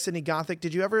says, Eric Sidney Gothic.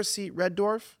 Did you ever see Red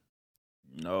Dwarf?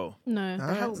 No. No. All The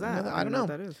right, hell's that? I don't know. What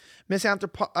that is. Miss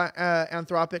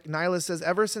Anthropic Nyla says,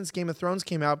 ever since Game of Thrones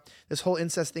came out, this whole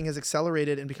incest thing has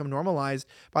accelerated and become normalized.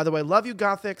 By the way, love you,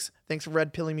 Gothix. Thanks for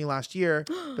red pilling me last year,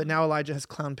 but now Elijah has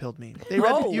clown pilled me.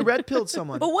 You red pilled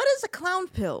someone. But what is a clown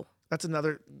pill? That's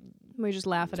another. We just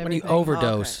laugh at When you everything.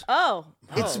 overdose. Oh.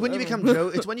 It's when you become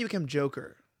It's when you become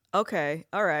Joker, Okay.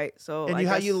 All right. So and I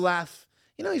how guess- you laugh.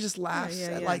 You know, he just laughs yeah,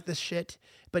 at yeah. like the shit,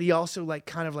 but he also like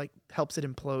kind of like helps it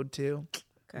implode too.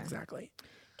 Okay. Exactly.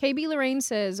 KB Lorraine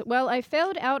says, well, I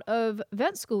failed out of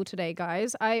vet school today,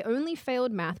 guys. I only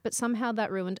failed math, but somehow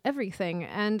that ruined everything.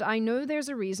 And I know there's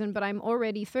a reason, but I'm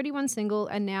already 31 single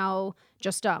and now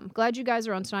just dumb. Glad you guys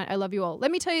are on tonight. I love you all.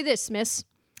 Let me tell you this, miss.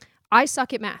 I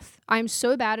suck at math. I'm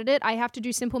so bad at it. I have to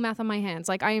do simple math on my hands.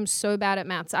 Like, I am so bad at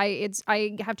maths. I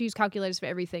have to use calculators for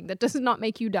everything. That does not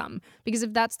make you dumb. Because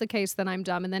if that's the case, then I'm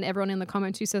dumb. And then everyone in the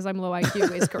comments who says I'm low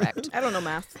IQ is correct. I don't know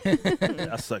math.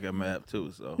 I suck at math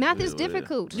too. So math is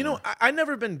difficult. You know, I've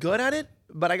never been good at it,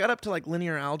 but I got up to like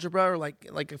linear algebra or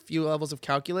like a few levels of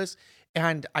calculus,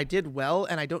 and I did well.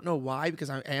 And I don't know why, because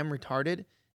I am retarded.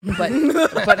 But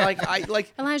like I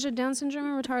like Elijah, Down syndrome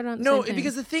and retarded aren't the no, same thing.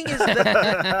 because the thing is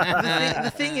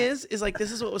the thing is like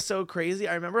this is what was so crazy.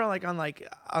 I remember on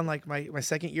my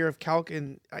second year of calc,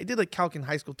 and I did like calc in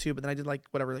high school too, but then I did like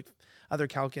whatever like other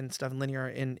calc and stuff in linear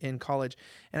in college.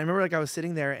 And I remember like I was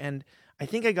sitting there, and I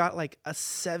think I got like a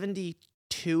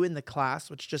 72 in the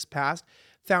class, which just passed.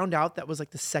 Found out that was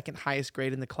like the second highest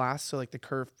grade in the class, so like the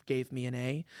curve gave me an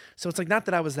A. So it's like not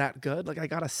that I was that good. Like I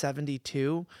got a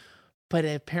 72. But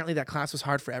apparently that class was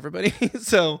hard for everybody.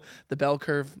 So the bell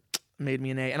curve made me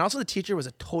an A. And also the teacher was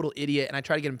a total idiot, and I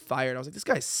tried to get him fired. I was like, this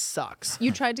guy sucks.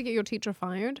 You tried to get your teacher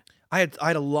fired? I had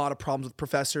a lot of problems with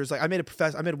professors. Like I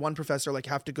made one professor like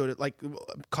have to go to like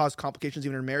cause complications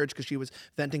even in her marriage because she was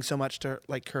venting so much to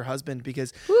like her husband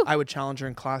because I would challenge her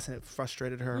in class and it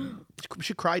frustrated her.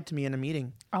 She cried to me in a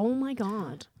meeting. Oh my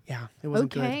God. Yeah, it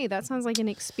wasn't good. Okay, that sounds like an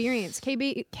experience.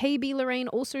 KB Lorraine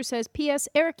also says, P.S.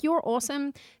 Eric, you're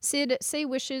awesome. Sid, say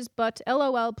wishes, but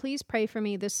LOL, please pray for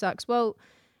me. This sucks. Well,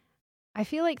 I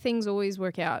feel like things always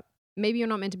work out. Maybe you're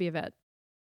not meant to be a vet.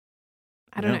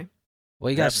 I don't know. Well,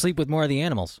 you got to sleep with more of the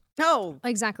animals. No.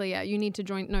 Exactly, yeah. You need to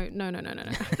join. No.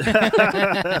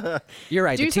 You're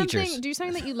right, the teachers. Do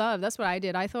something that you love. That's what I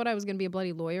did. I thought I was going to be a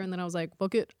bloody lawyer, and then I was like,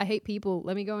 fuck it. I hate people.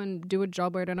 Let me go and do a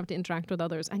job where I don't have to interact with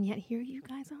others. And yet here you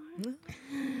guys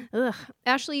are. Ugh.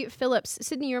 Ashley Phillips.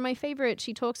 Sydney, you're my favorite.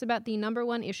 She talks about the number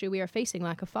one issue we are facing,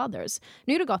 lack of fathers.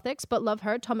 New to Gothix, but love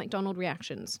her. Tom McDonald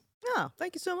reactions. Oh,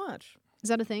 thank you so much. Is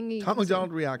that a thing? Tom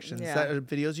McDonald reactions. Yeah. Is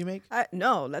that videos you make?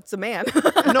 No, that's a man.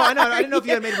 No, I know. I didn't know if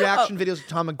you had made reaction videos to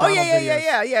Tom McDonald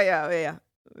videos. Yeah.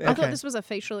 I thought this was a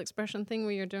facial expression thing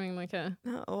where you're doing like a...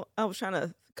 No, I was trying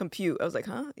to compute. I was like,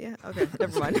 huh? Yeah, okay,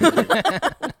 never mind.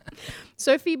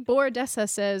 Sophie Borodessa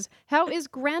says, how is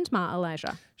Grandma,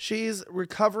 Elijah? She's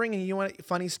recovering, and you want a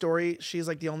funny story? She's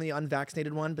like the only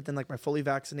unvaccinated one, but then like my fully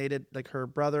vaccinated, like her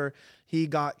brother, he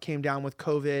came down with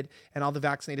COVID, and all the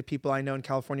vaccinated people I know in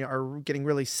California are getting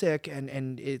really sick,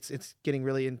 and it's getting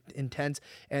really intense.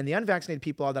 And the unvaccinated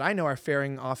people that I know are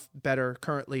faring off better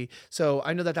currently. So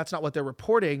I know that that's not what they're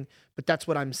reporting, but that's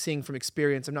what I'm seeing from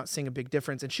experience. I'm not seeing a big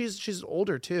difference. And she's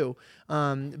older too.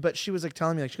 But she was like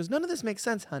telling me, like, she goes, none of this makes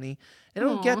sense, honey. And I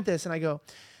don't get this. And I go,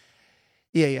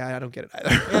 yeah, I don't get it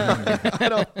either.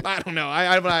 I don't know. I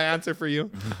have an answer for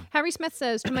you. Harry Smith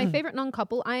says, to my favorite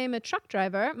non-couple, I am a truck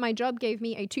driver. My job gave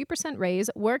me a 2% raise,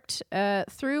 worked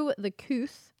through the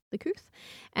couth,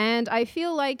 and I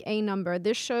feel like a number.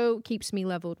 This show keeps me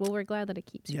leveled. Well, we're glad that it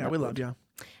keeps you leveled. Yeah, we love you.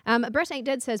 Brett Ain't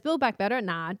Dead says, build back better.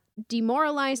 Nah.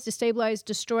 Demoralize, destabilize,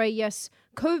 destroy. Yes,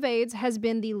 COVIDs has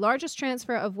been the largest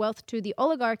transfer of wealth to the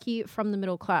oligarchy from the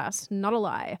middle class. Not a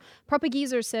lie. Proper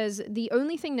Geezer says, the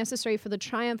only thing necessary for the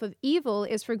triumph of evil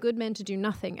is for good men to do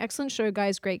nothing. Excellent show,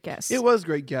 guys. Great guess. It was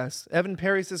great guess. Evan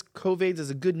Perry says COVIDs is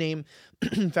a good name.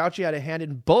 Fauci had a hand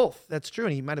in both. That's true.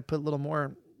 And he might have put a little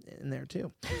more in there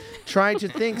too. Trying to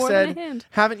think said,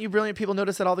 haven't you brilliant people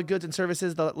noticed that all the goods and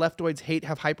services the leftoids hate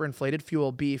have hyperinflated?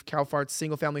 Fuel, beef, cow farts,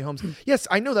 single family homes. Yes,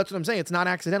 I know, that's what I'm saying. It's not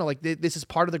accidental. Like this is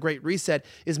part of the Great Reset,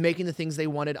 is making the things they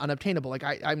wanted unobtainable. Like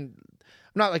I'm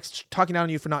not like talking down on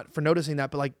you for noticing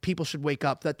that, but like people should wake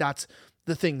up that's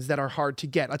the things that are hard to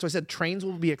get. That's why I said trains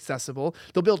will be accessible.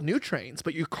 They'll build new trains,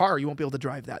 but your car, you won't be able to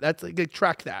drive that. That's like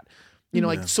track that. You know,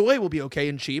 like soy will be okay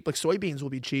and cheap. Like soybeans will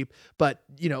be cheap, but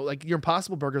you know, like your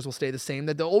Impossible Burgers will stay the same.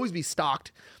 That they'll always be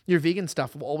stocked. Your vegan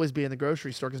stuff will always be in the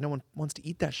grocery store because no one wants to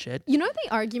eat that shit. You know the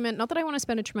argument, not that I want to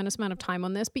spend a tremendous amount of time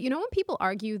on this, but you know when people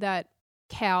argue that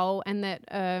cow and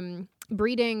that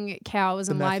breeding cows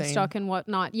and livestock and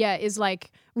whatnot, is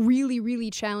like really, really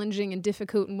challenging and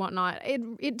difficult and whatnot.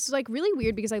 It's like really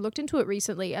weird because I looked into it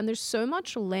recently and there's so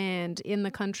much land in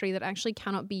the country that actually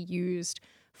cannot be used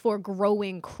for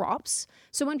growing crops.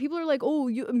 So when people are like, oh,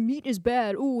 meat is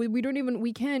bad. Oh,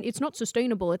 we can't, it's not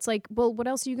sustainable. It's like, well, what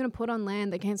else are you going to put on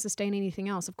land that can't sustain anything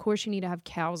else? Of course you need to have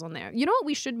cows on there. You know what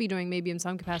we should be doing maybe in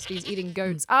some capacities? Eating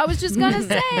goats. I was just going to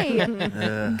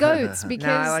say goats because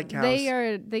I like cows.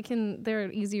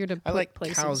 they're easier to put I like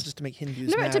places. cows just to make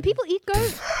Hindus No, mad. do people eat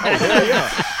goats?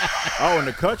 Oh, in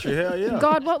the country, hell yeah.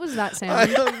 God, what was that sound? I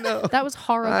don't know. That was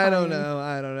horrifying. I don't know.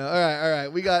 All right.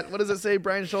 We got, what does it say?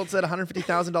 Brian Schultz said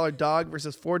 $150,000 dog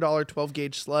versus $4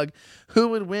 12-gauge slug. Who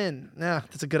would win? Nah,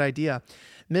 that's a good idea.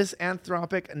 Miss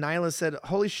Anthropic Nyla said,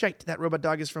 holy shit, that robot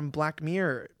dog is from Black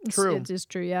Mirror. True. It is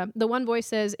true, yeah. The one voice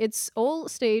says, it's all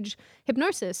stage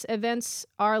hypnosis. Events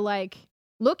are like,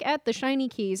 look at the shiny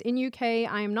keys. In UK,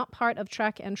 I am not part of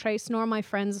Track and Trace, nor my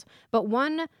friends, but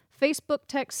one Facebook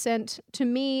text sent to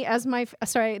me as my...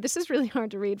 sorry, this is really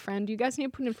hard to read, friend. You guys need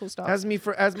to put in full stop. As my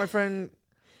friend...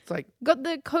 It's like... Got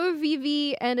the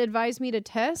co-VV and advised me to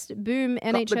test. Boom,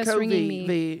 NHS ringing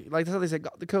me. Like, that's how they say,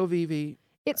 got the co-VV.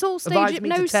 It's all stage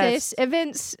hypnosis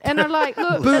events, and are like,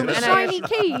 look, Boom, shiny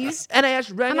keys.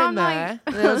 NIH rang in there.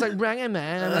 Like, And I was like, rang in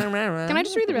there. Can I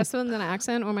just read the rest of them in an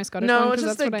accent or my Scottish No, one?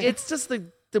 it's just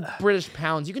the British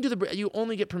pounds. You can do you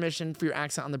only get permission for your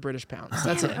accent on the British pounds.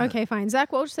 That's it. Okay, fine.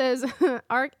 Zach Walsh says,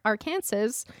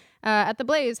 Arkansas at the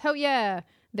Blaze. Hell yeah.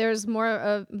 There's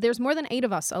more than 8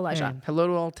 of us, Elijah. Man, hello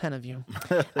to all 10 of you.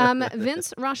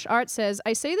 Vince Rush Art says,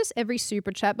 I say this every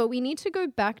super chat, but we need to go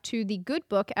back to the good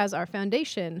book as our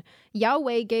foundation.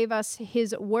 Yahweh gave us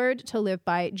his word to live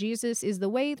by. Jesus is the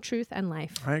way, truth, and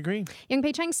life. I agree. Young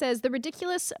Pei Cheng says, the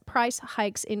ridiculous price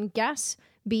hikes in gas,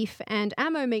 beef, and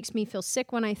ammo makes me feel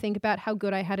sick when I think about how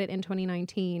good I had it in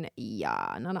 2019.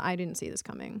 Yeah, no, I didn't see this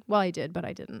coming. Well, I did, but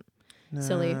I didn't.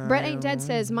 Silly. Brett Ain't Dead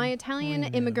says, my Italian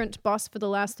immigrant boss for the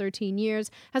last 13 years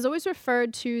has always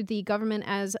referred to the government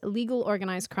as legal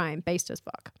organized crime, based as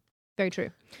fuck. Very true.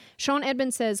 Sean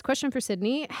Edmund says, question for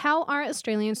Sydney, how are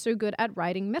Australians so good at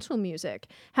writing metal music?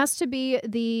 Has to be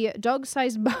the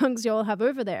dog-sized bugs y'all have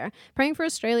over there. Praying for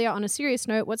Australia on a serious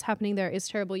note, what's happening there is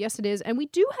terrible. Yes, it is. And we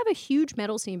do have a huge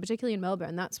metal scene, particularly in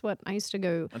Melbourne. That's what I used to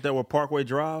go. Isn't that where Parkway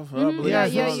Drive? I believe Yeah,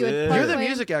 it's you on? had You're the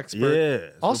music expert. Yeah.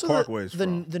 Also, Parkway's the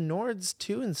from. Nords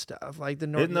too and stuff. Like the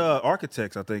Isn't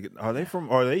Architects, I think, are they from,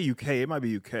 or are they UK? It might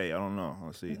be UK. I don't know.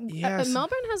 Let's see. Yes.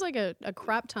 Melbourne has like a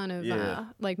crap ton of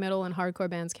like metal and hardcore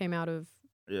bands came out of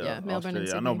Melbourne and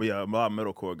Sydney. I know, but a lot of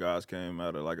metalcore guys came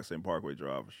out of, like I said, Parkway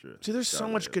Drive for sure. See, there's so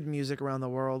much good music around the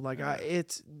world. Like,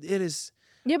 it is.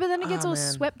 Yeah, but then it gets all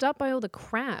swept up by all the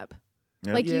crap.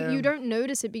 Yeah. Like, you don't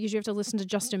notice it because you have to listen to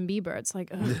Justin Bieber. It's like,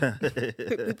 ugh.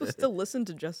 People still listen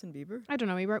to Justin Bieber? I don't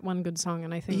know. He wrote one good song,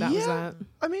 and I think that was that.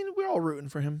 I mean, we're all rooting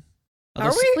for him. Are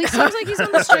we? Well, he seems like he's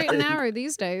on the straight and narrow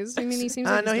these days. I mean, he seems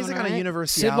like he's like on a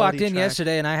universality Sid walked in track.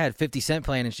 yesterday, and I had 50 Cent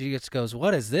playing, and she just goes,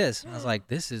 what is this? And I was like,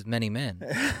 this is Many Men.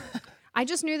 I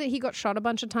just knew that he got shot a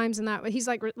bunch of times in that. He's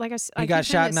like he got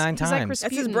shot 9 He's like times. Rasputin.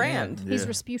 That's his brand. Yeah. He's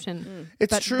Rasputin.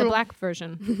 It's but true. The black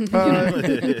version. With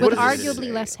What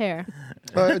arguably less hair.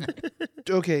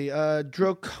 Okay,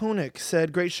 Draconic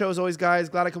said, great show as always, guys.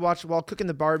 Glad I could watch it while cooking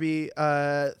the Barbie.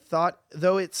 Thought,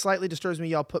 though it slightly disturbs me,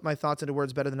 y'all put my thoughts into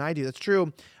words better than I do. That's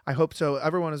true. I hope so.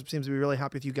 Everyone seems to be really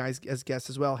happy with you guys as guests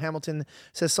as well. Hamilton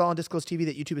says, saw on Disclosed TV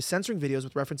that YouTube is censoring videos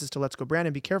with references to Let's Go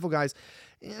Brandon. Be careful, guys.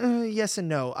 Yes and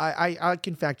no. I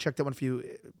can fact check that one for you,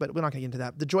 but we're not going to get into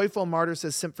that. The Joyful Martyr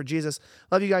says, simp for Jesus.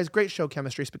 Love you guys. Great show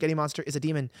chemistry. Spaghetti Monster is a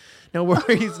demon. No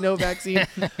worries. No vaccine.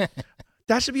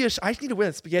 That should be I need to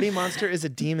win. Spaghetti Monster is a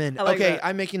demon. Like okay, that.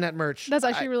 I'm making that merch. That's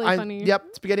actually really funny. Yep,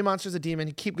 Spaghetti Monster is a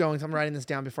demon. Keep going. I'm writing this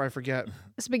down before I forget.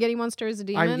 Spaghetti Monster is a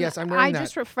demon. Yes, I'm wearing that. I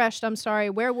just refreshed. I'm sorry.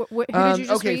 Who did you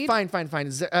just read? Fine.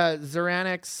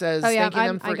 Zeranax says, thanking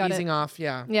them for easing off.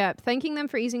 Yeah. Yeah, thanking them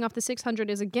for easing off the 600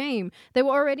 is a game. They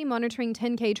were already monitoring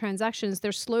 10K transactions.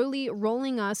 They're slowly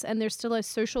rolling us, and there's still a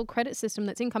social credit system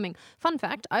that's incoming. Fun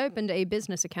fact, I opened a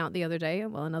business account the other day,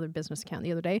 another business account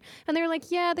the other day, and they were like,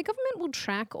 yeah, the government will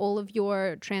track all of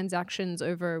your transactions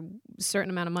over a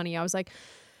certain amount of money. I was like,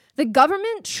 the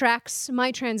government tracks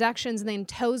my transactions and then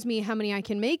tells me how many I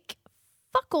can make?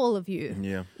 Fuck all of you.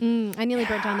 Yeah. I nearly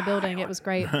burnt down the building. It was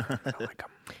great.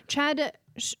 Chad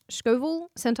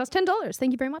Scoville sent us $10.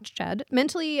 Thank you very much, Chad.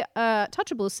 Mentally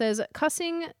Touchable says,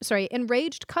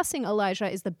 enraged cussing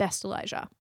Elijah is the best Elijah.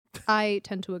 I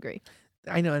tend to agree.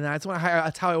 I know, and that's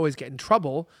how I always get in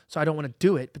trouble, so I don't want to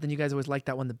do it, but then you guys always like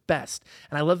that one the best.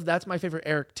 And I love, that's my favorite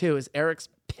Eric too, is Eric's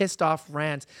pissed off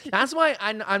rants. That's why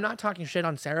I'm not talking shit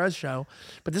on Sarah's show,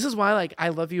 but this is why like I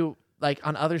love you like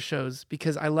on other shows,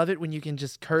 because I love it when you can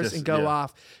just curse and go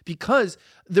off. Because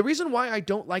the reason why I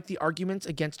don't like the arguments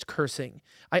against cursing,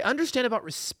 I understand about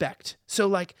respect. So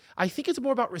like I think it's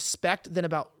more about respect than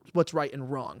about what's right and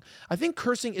wrong. I think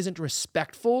cursing isn't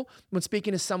respectful when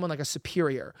speaking to someone like a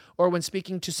superior, or when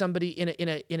speaking to somebody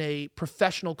in a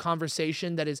professional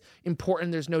conversation that is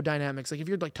important. There's no dynamics. Like if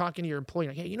you're like talking to your employee,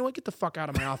 like, hey, you know what? Get the fuck out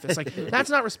of my office. Like that's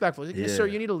not respectful. Like, sir,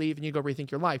 you need to leave and you go rethink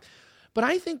your life. But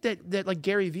I think that like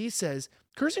Gary Vee says,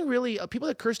 cursing really, people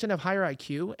that curse tend to have higher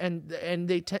IQ, and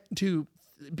they tend to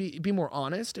be more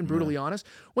honest and brutally honest.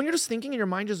 When you're just thinking and your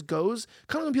mind just goes,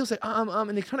 kind of when people say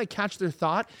and they kind of catch their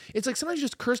thought, it's like sometimes you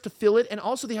just curse to fill it, and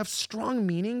also they have strong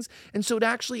meanings, and so it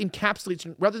actually encapsulates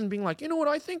you, rather than being like, you know what,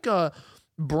 I think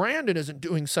Brandon isn't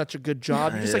doing such a good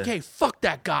job. You're just like, hey, fuck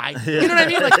that guy. You know what I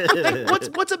mean?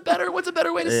 Like what's a better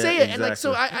way to say it? Exactly. And like,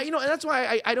 so I and that's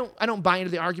why I don't buy into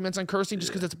the arguments on cursing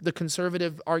just because it's the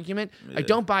conservative argument. I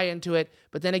don't buy into it.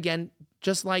 But then again,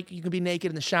 just like you can be naked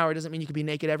in the shower doesn't mean you can be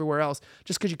naked everywhere else.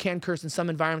 Just because you can curse in some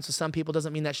environments with some people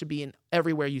doesn't mean that should be in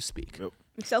everywhere you speak. Yep.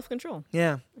 Self-control.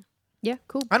 Yeah. Yeah,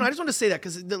 cool. I just want to say that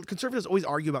because the conservatives always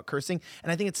argue about cursing,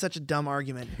 and I think it's such a dumb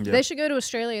argument. Yeah. They should go to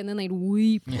Australia and then they'd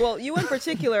weep. Well, you in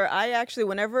particular, I actually,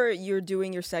 whenever you're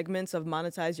doing your segments of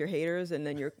monetize your haters, and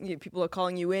then people are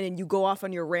calling you in, and you go off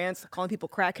on your rants, calling people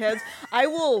crackheads, I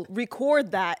will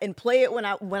record that and play it when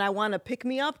I want to pick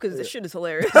me up because this shit is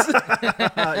hilarious.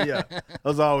 Yeah,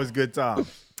 those are always good times.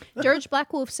 George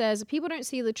Blackwolf says, people don't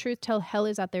see the truth till hell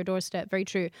is at their doorstep. Very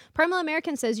true. Primal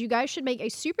American says, you guys should make a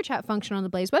super chat function on the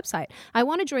Blaze website. I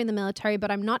want to join the military,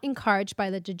 but I'm not encouraged by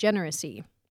the degeneracy.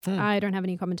 I don't have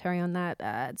any commentary on that.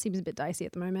 It seems a bit dicey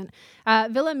at the moment.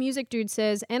 Villa Music Dude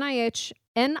says, NIH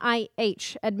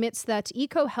admits that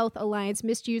Eco Health Alliance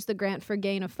misused the grant for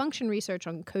gain of function research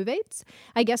on COVIDs.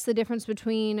 I guess the difference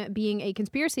between being a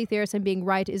conspiracy theorist and being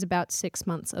right is about 6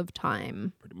 months of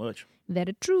time. Pretty much.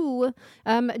 Very true.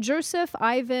 Joseph,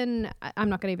 Ivan, I'm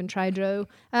not going to even try, Joe.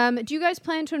 Do you guys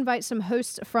plan to invite some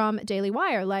hosts from Daily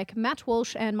Wire, like Matt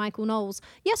Walsh and Michael Knowles?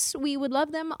 Yes, we would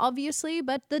love them, obviously,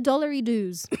 but the dollary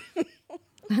dues.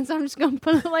 So I'm just going to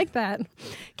put it like that.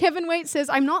 Kevin Waite says,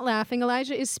 I'm not laughing.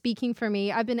 Elijah is speaking for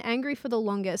me. I've been angry for the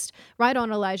longest. Right on,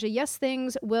 Elijah. Yes,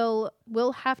 things will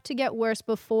have to get worse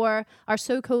before our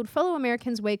so-called fellow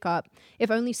Americans wake up, if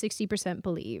only 60%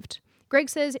 believed. Greg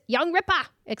says, Young Ripper!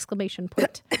 Exclamation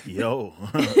point. Yo.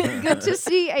 Good to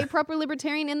see a proper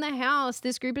libertarian in the house.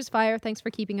 This group is fire. Thanks for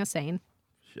keeping us sane.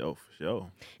 For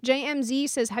sure. JMZ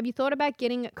says, have you thought about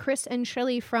getting Chris and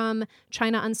Shelley from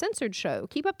China Uncensored show?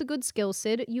 Keep up the good skills,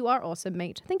 Sid. You are awesome,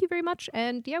 mate. Thank you very much.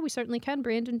 And yeah, we certainly can.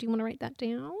 Brandon, do you want to write that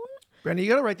down? Brandon, you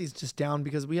got to write these just down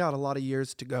because we got a lot of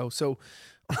years to go. So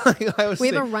we have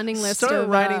a running list start of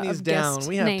writing these of down.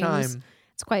 We have names. time.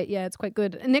 It's quite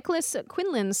good. Nicholas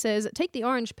Quinlan says, take the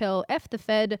orange pill, F the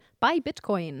Fed, buy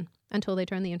Bitcoin until they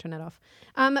turn the internet off.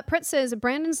 Pret says,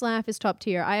 Brandon's laugh is top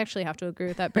tier. I actually have to agree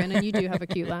with that, Brandon. You do have a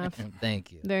cute laugh.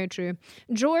 Thank you. Very true.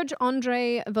 George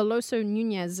Andre Veloso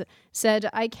Nunez said,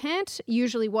 I can't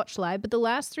usually watch live, but the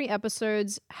last 3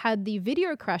 episodes had the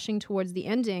video crashing towards the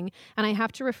ending, and I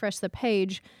have to refresh the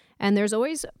page. And there's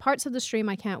always parts of the stream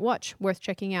I can't watch. Worth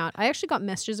checking out. I actually got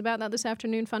messages about that this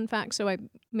afternoon. Fun fact. So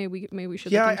maybe we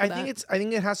should. Yeah, look into that. I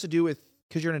think it has to do with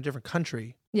because you're in a different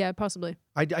country. Yeah, possibly.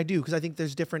 I do because I think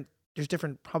there's different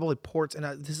probably ports, and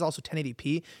this is also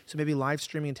 1080p. So maybe live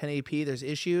streaming in 1080p, there's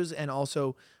issues, and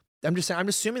also I'm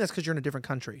assuming that's because you're in a different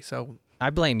country. So I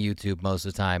blame YouTube most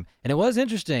of the time, and it was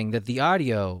interesting that the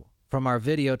audio from our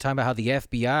video talking about how the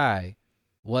FBI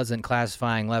wasn't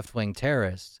classifying left-wing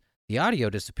terrorists. The audio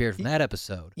disappeared from that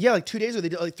episode. Yeah, like 2 days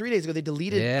ago, 3 days ago, they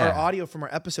deleted our audio from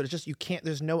our episode. It's just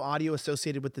there's no audio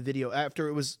associated with the video after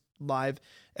it was live.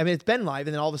 I mean, it's been live,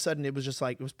 and then all of a sudden it was just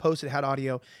like, it was posted, it had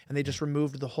audio, and they just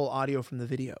removed the whole audio from the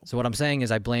video. So what I'm saying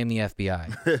is I blame the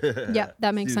FBI. Yeah,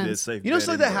 that makes sense. You know,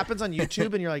 so that happens on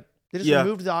YouTube, and you're like, they just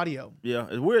removed the audio.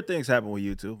 Yeah, weird things happen with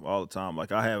YouTube all the time.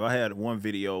 Like I had one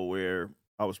video where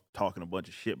I was talking a bunch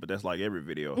of shit, but that's like every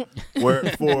video, where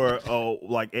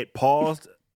like it paused,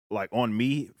 like on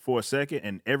me for a second,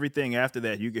 and everything after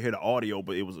that you could hear the audio,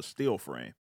 but it was a still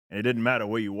frame, and it didn't matter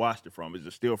where you watched it from. It's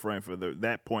a still frame for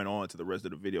that point on to the rest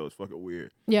of the video. It's fucking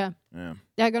weird. Yeah,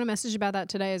 I got a message about that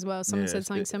today as well. Someone said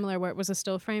something similar where it was a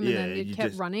still frame and then it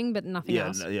kept running, but nothing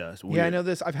else. It's weird. Yeah, I know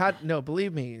this.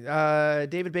 Believe me.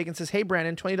 David Bacon says, "Hey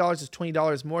Brandon, $20 is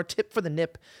 $20 more. Tip for the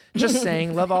nip." Just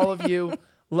saying. Love all of you.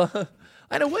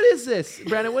 I know. What is this,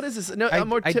 Brandon? What is this? No,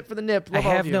 more tip for the nip. I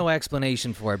have no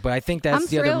explanation for it, but I think that's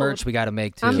the other merch we got to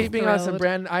make too. I'm keeping us on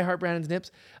Brandon. I heart Brandon's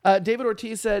nips. David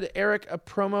Ortiz said, Eric, a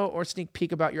promo or sneak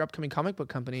peek about your upcoming comic book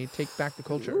company. Take back the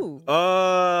culture.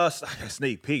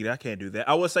 Sneak peek. I can't do that.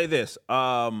 I will say this.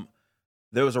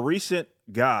 There was a recent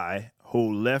guy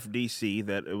who left DC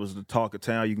that it was the talk of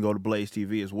town. You can go to Blaze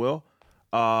TV as well.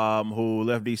 Who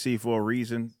left DC for a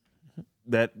reason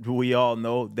that we all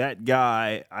know. That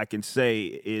guy, I can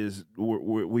say, is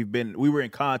we were in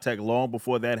contact long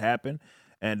before that happened,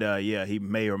 and he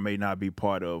may or may not be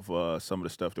part of some of the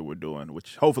stuff that we're doing,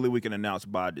 which hopefully we can announce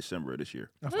by December of this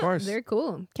year. Of course, very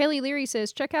cool. Kelly Leary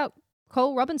says, check out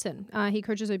Cole Robinson. He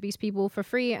coaches obese people for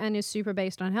free and is super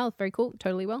based on health. Very cool.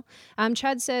 Totally will.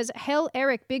 Chad says, hell,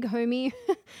 Eric, big homie.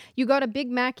 You got a Big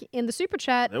Mac in the super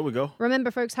chat. There we go.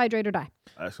 Remember, folks, hydrate or die.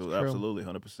 Absolutely,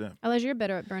 100%. Elijah, you're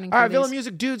better at burning All right, calories. Villa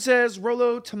Music Dude says,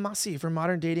 Rollo Tomasi from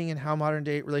Modern Dating and How Modern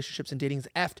Day Relationships and Dating is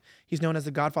Effed. He's known as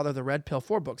the godfather of the Red Pill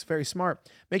 4 books. Very smart.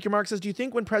 Make Your Mark says, do you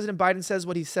think when President Biden says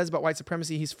what he says about white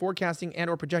supremacy, he's forecasting and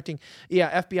or projecting?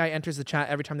 Yeah, FBI enters the chat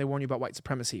every time they warn you about white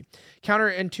supremacy.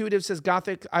 Counterintuitive says,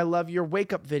 Gothix, I love your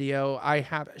wake-up video. I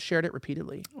have shared it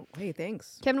repeatedly. Oh, hey,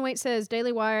 thanks. Kevin Waite says,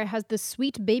 Daily Wire has the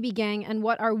sweet baby gang, and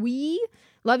what are we?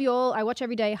 Love you all. I watch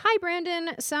every day. Hi,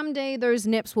 Brandon. Someday those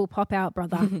nips will pop out,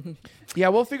 brother. Yeah,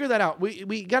 we'll figure that out.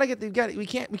 We gotta we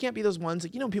can't be those ones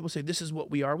like, when people say this is what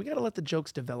we are. We gotta let the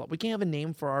jokes develop. We can't have a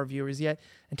name for our viewers yet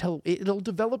until it'll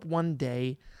develop one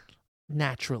day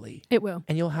naturally. It will.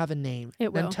 And you'll have a name.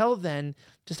 It will. Until then,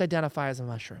 just identify as a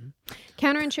mushroom.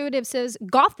 Counterintuitive says,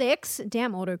 Gothix.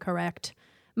 Damn autocorrect.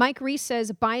 Mike Reese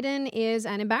says, Biden is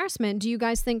an embarrassment. Do you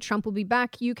guys think Trump will be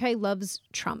back? UK loves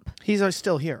Trump. He's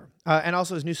still here. And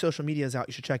also his new social media is out.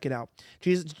 You should check it out.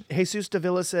 Jesus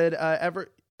Davila said,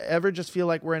 ever just feel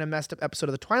like we're in a messed up episode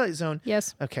of The Twilight Zone?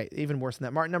 Yes. Okay, even worse than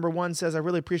that. Martin number 1 says, I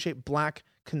really appreciate black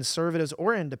conservatives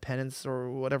or independents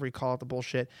or whatever you call it, the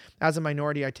bullshit. As a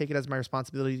minority, I take it as my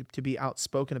responsibility to be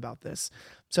outspoken about this.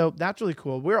 So that's really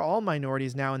cool. We're all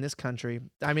minorities now in this country.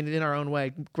 I mean, in our own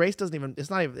way. Grace doesn't even,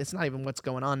 it's not even what's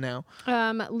going on now.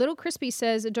 Little Crispy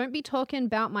says, don't be talking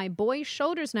about my boy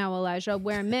shoulders now, Elijah.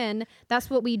 We're men. That's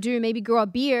what we do. Maybe grow a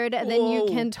beard, and then you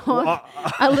can talk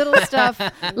a little stuff.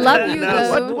 Love you,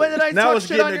 though. When did I now talk it's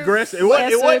shit getting on aggressive.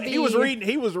 He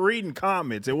was reading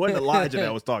comments. It wasn't Elijah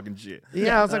that was talking shit.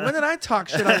 Yeah, I was like, when did I talk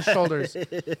shit on his shoulders?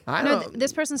 I No, don't.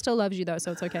 this person still loves you, though,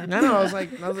 so it's okay. No, I was like,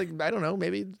 I don't know.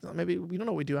 Maybe we don't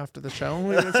know what we do after the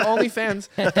show. It's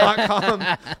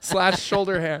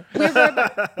OnlyFans.com/shoulder hair.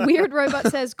 Weird Robot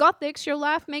says, Gothix, your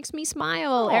laugh makes me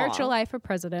smile. Aw. Eric July for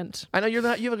president. I know you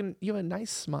have a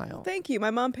nice smile. Thank you.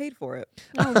 My mom paid for it.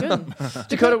 Oh, good.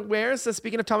 Dakota Ware says,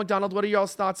 speaking of Tom McDonald, what are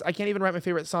y'all's thoughts? I can't even write my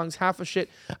favorite songs. Half of shit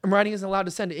I'm writing isn't allowed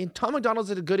to send it. And Tom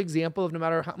McDonald's is a good example of no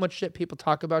matter how much shit people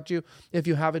talk about you, if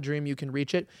you have a dream, you can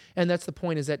reach it. And that's the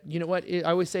point, is that, you know what? I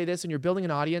always say this, when you're building an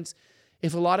audience,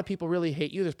 if a lot of people really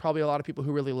hate you, there's probably a lot of people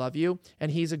who really love you.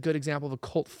 And he's a good example of a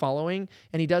cult following.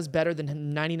 And he does better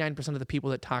than 99% of the people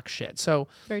that talk shit. So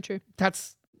very true.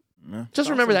 That's just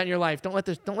remember that in your life. Don't let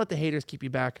the haters keep you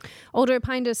back. Older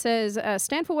Pinda says,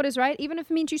 stand for what is right, even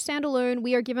if it means you stand alone.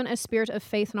 We are given a spirit of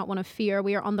faith, not one of fear.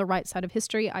 We are on the right side of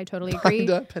history. I totally agree.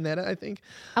 Pineda, I think.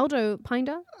 Aldo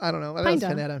Pinda? I don't know. That was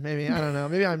Pineda, maybe. I don't know.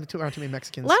 Maybe I'm too many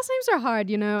Mexicans. Last names are hard,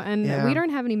 and we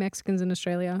don't have any Mexicans in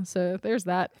Australia, so there's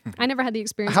that. I never had the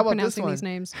experience of pronouncing these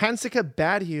names. Hansika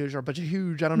Badhuge, or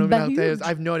Huge. I don't know what that is. I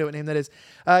have no idea what name that is.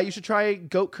 You should try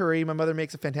goat curry. My mother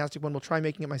makes a fantastic one. We'll try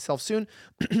making it myself soon.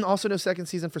 Also, no second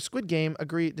season for Squid Game.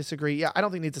 Agree, disagree. Yeah, I don't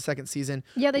think it needs a second season.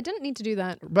 Yeah, they didn't need to do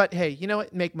that. But hey, you know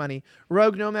what? Make money.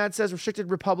 Rogue Nomad says,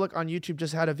 Restricted Republic on YouTube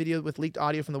just had a video with leaked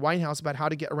audio from the White House about how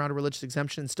to get around a religious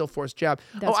exemption and still force jab.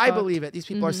 That's I fucked. believe it. These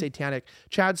people are satanic.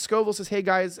 Chad Scoville says, hey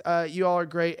guys, you all are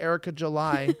great. Erica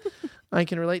July. I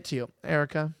can relate to you,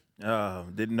 Erica.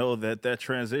 Didn't know that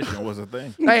transition was a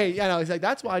thing. Hey, he's like,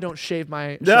 that's why I don't shave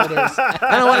my shoulders.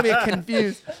 I don't want to be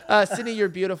confused. Sydney, you're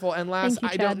beautiful. And last, Thank you,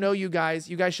 I don't Chad. know you guys.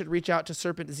 You guys should reach out to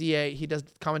Serpent ZA. He does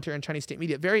commentary on Chinese state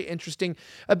media. Very interesting.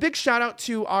 A big shout out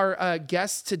to our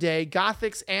guests today,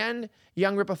 Gothix and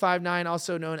Young Rippa 59,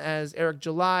 also known as Eric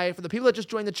July. For the people that just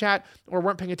joined the chat or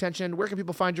weren't paying attention, where can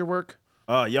people find your work?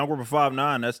 Young Ripper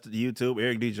 59, that's the YouTube.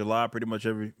 Eric D. July, pretty much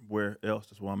everywhere else.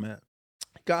 That's where I'm at.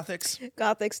 Gothix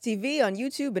TV on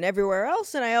YouTube and everywhere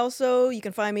else. And you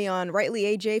can find me on Rightly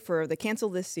AJ for the Cancel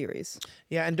This series.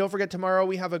 Yeah, and don't forget, tomorrow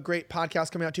we have a great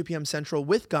podcast coming out 2 p.m. Central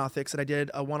with Gothix that I did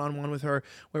a one-on-one with her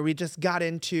where we just got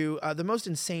into the most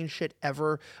insane shit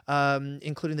ever,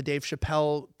 including the Dave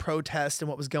Chappelle protest and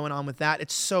what was going on with that.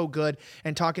 It's so good.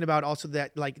 And talking about also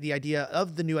that, like, the idea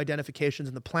of the new identifications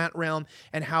in the plant realm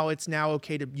and how it's now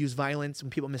okay to use violence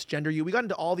when people misgender you. We got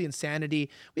into all the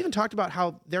insanity. We even talked about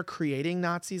how they're creating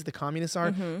Nazis, the communists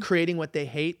are, creating what they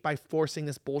hate by forcing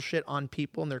this bullshit on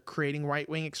people, and they're creating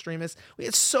right-wing extremists.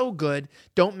 It's so good.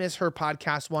 Don't miss her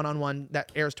podcast one-on-one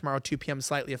that airs tomorrow 2 p.m.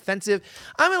 Slightly Offensive.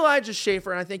 I'm Elijah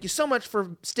Schaefer, and I thank you so much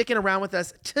for sticking around with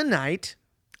us tonight.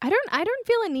 I don't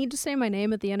feel a need to say my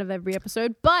name at the end of every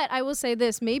episode, but I will say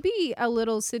this. Maybe a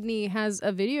little Sydney has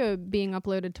a video being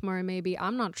uploaded tomorrow, maybe.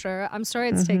 I'm not sure. I'm sorry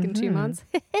it's taken 2 months.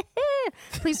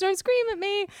 Please don't scream at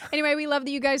me. Anyway, we love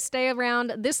that you guys stay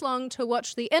around this long to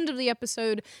watch the end of the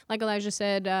episode. Like Elijah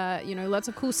said, lots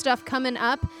of cool stuff coming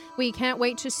up. We can't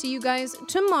wait to see you guys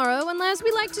tomorrow. And as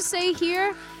we like to say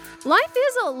here, Life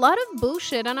is a lot of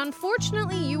bullshit, and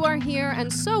unfortunately you are here,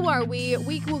 and so are we.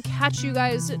 We will catch you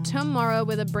guys tomorrow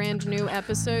with a brand new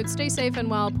episode. Stay safe and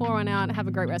well. Pour one out. Have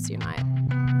a great rest of your night.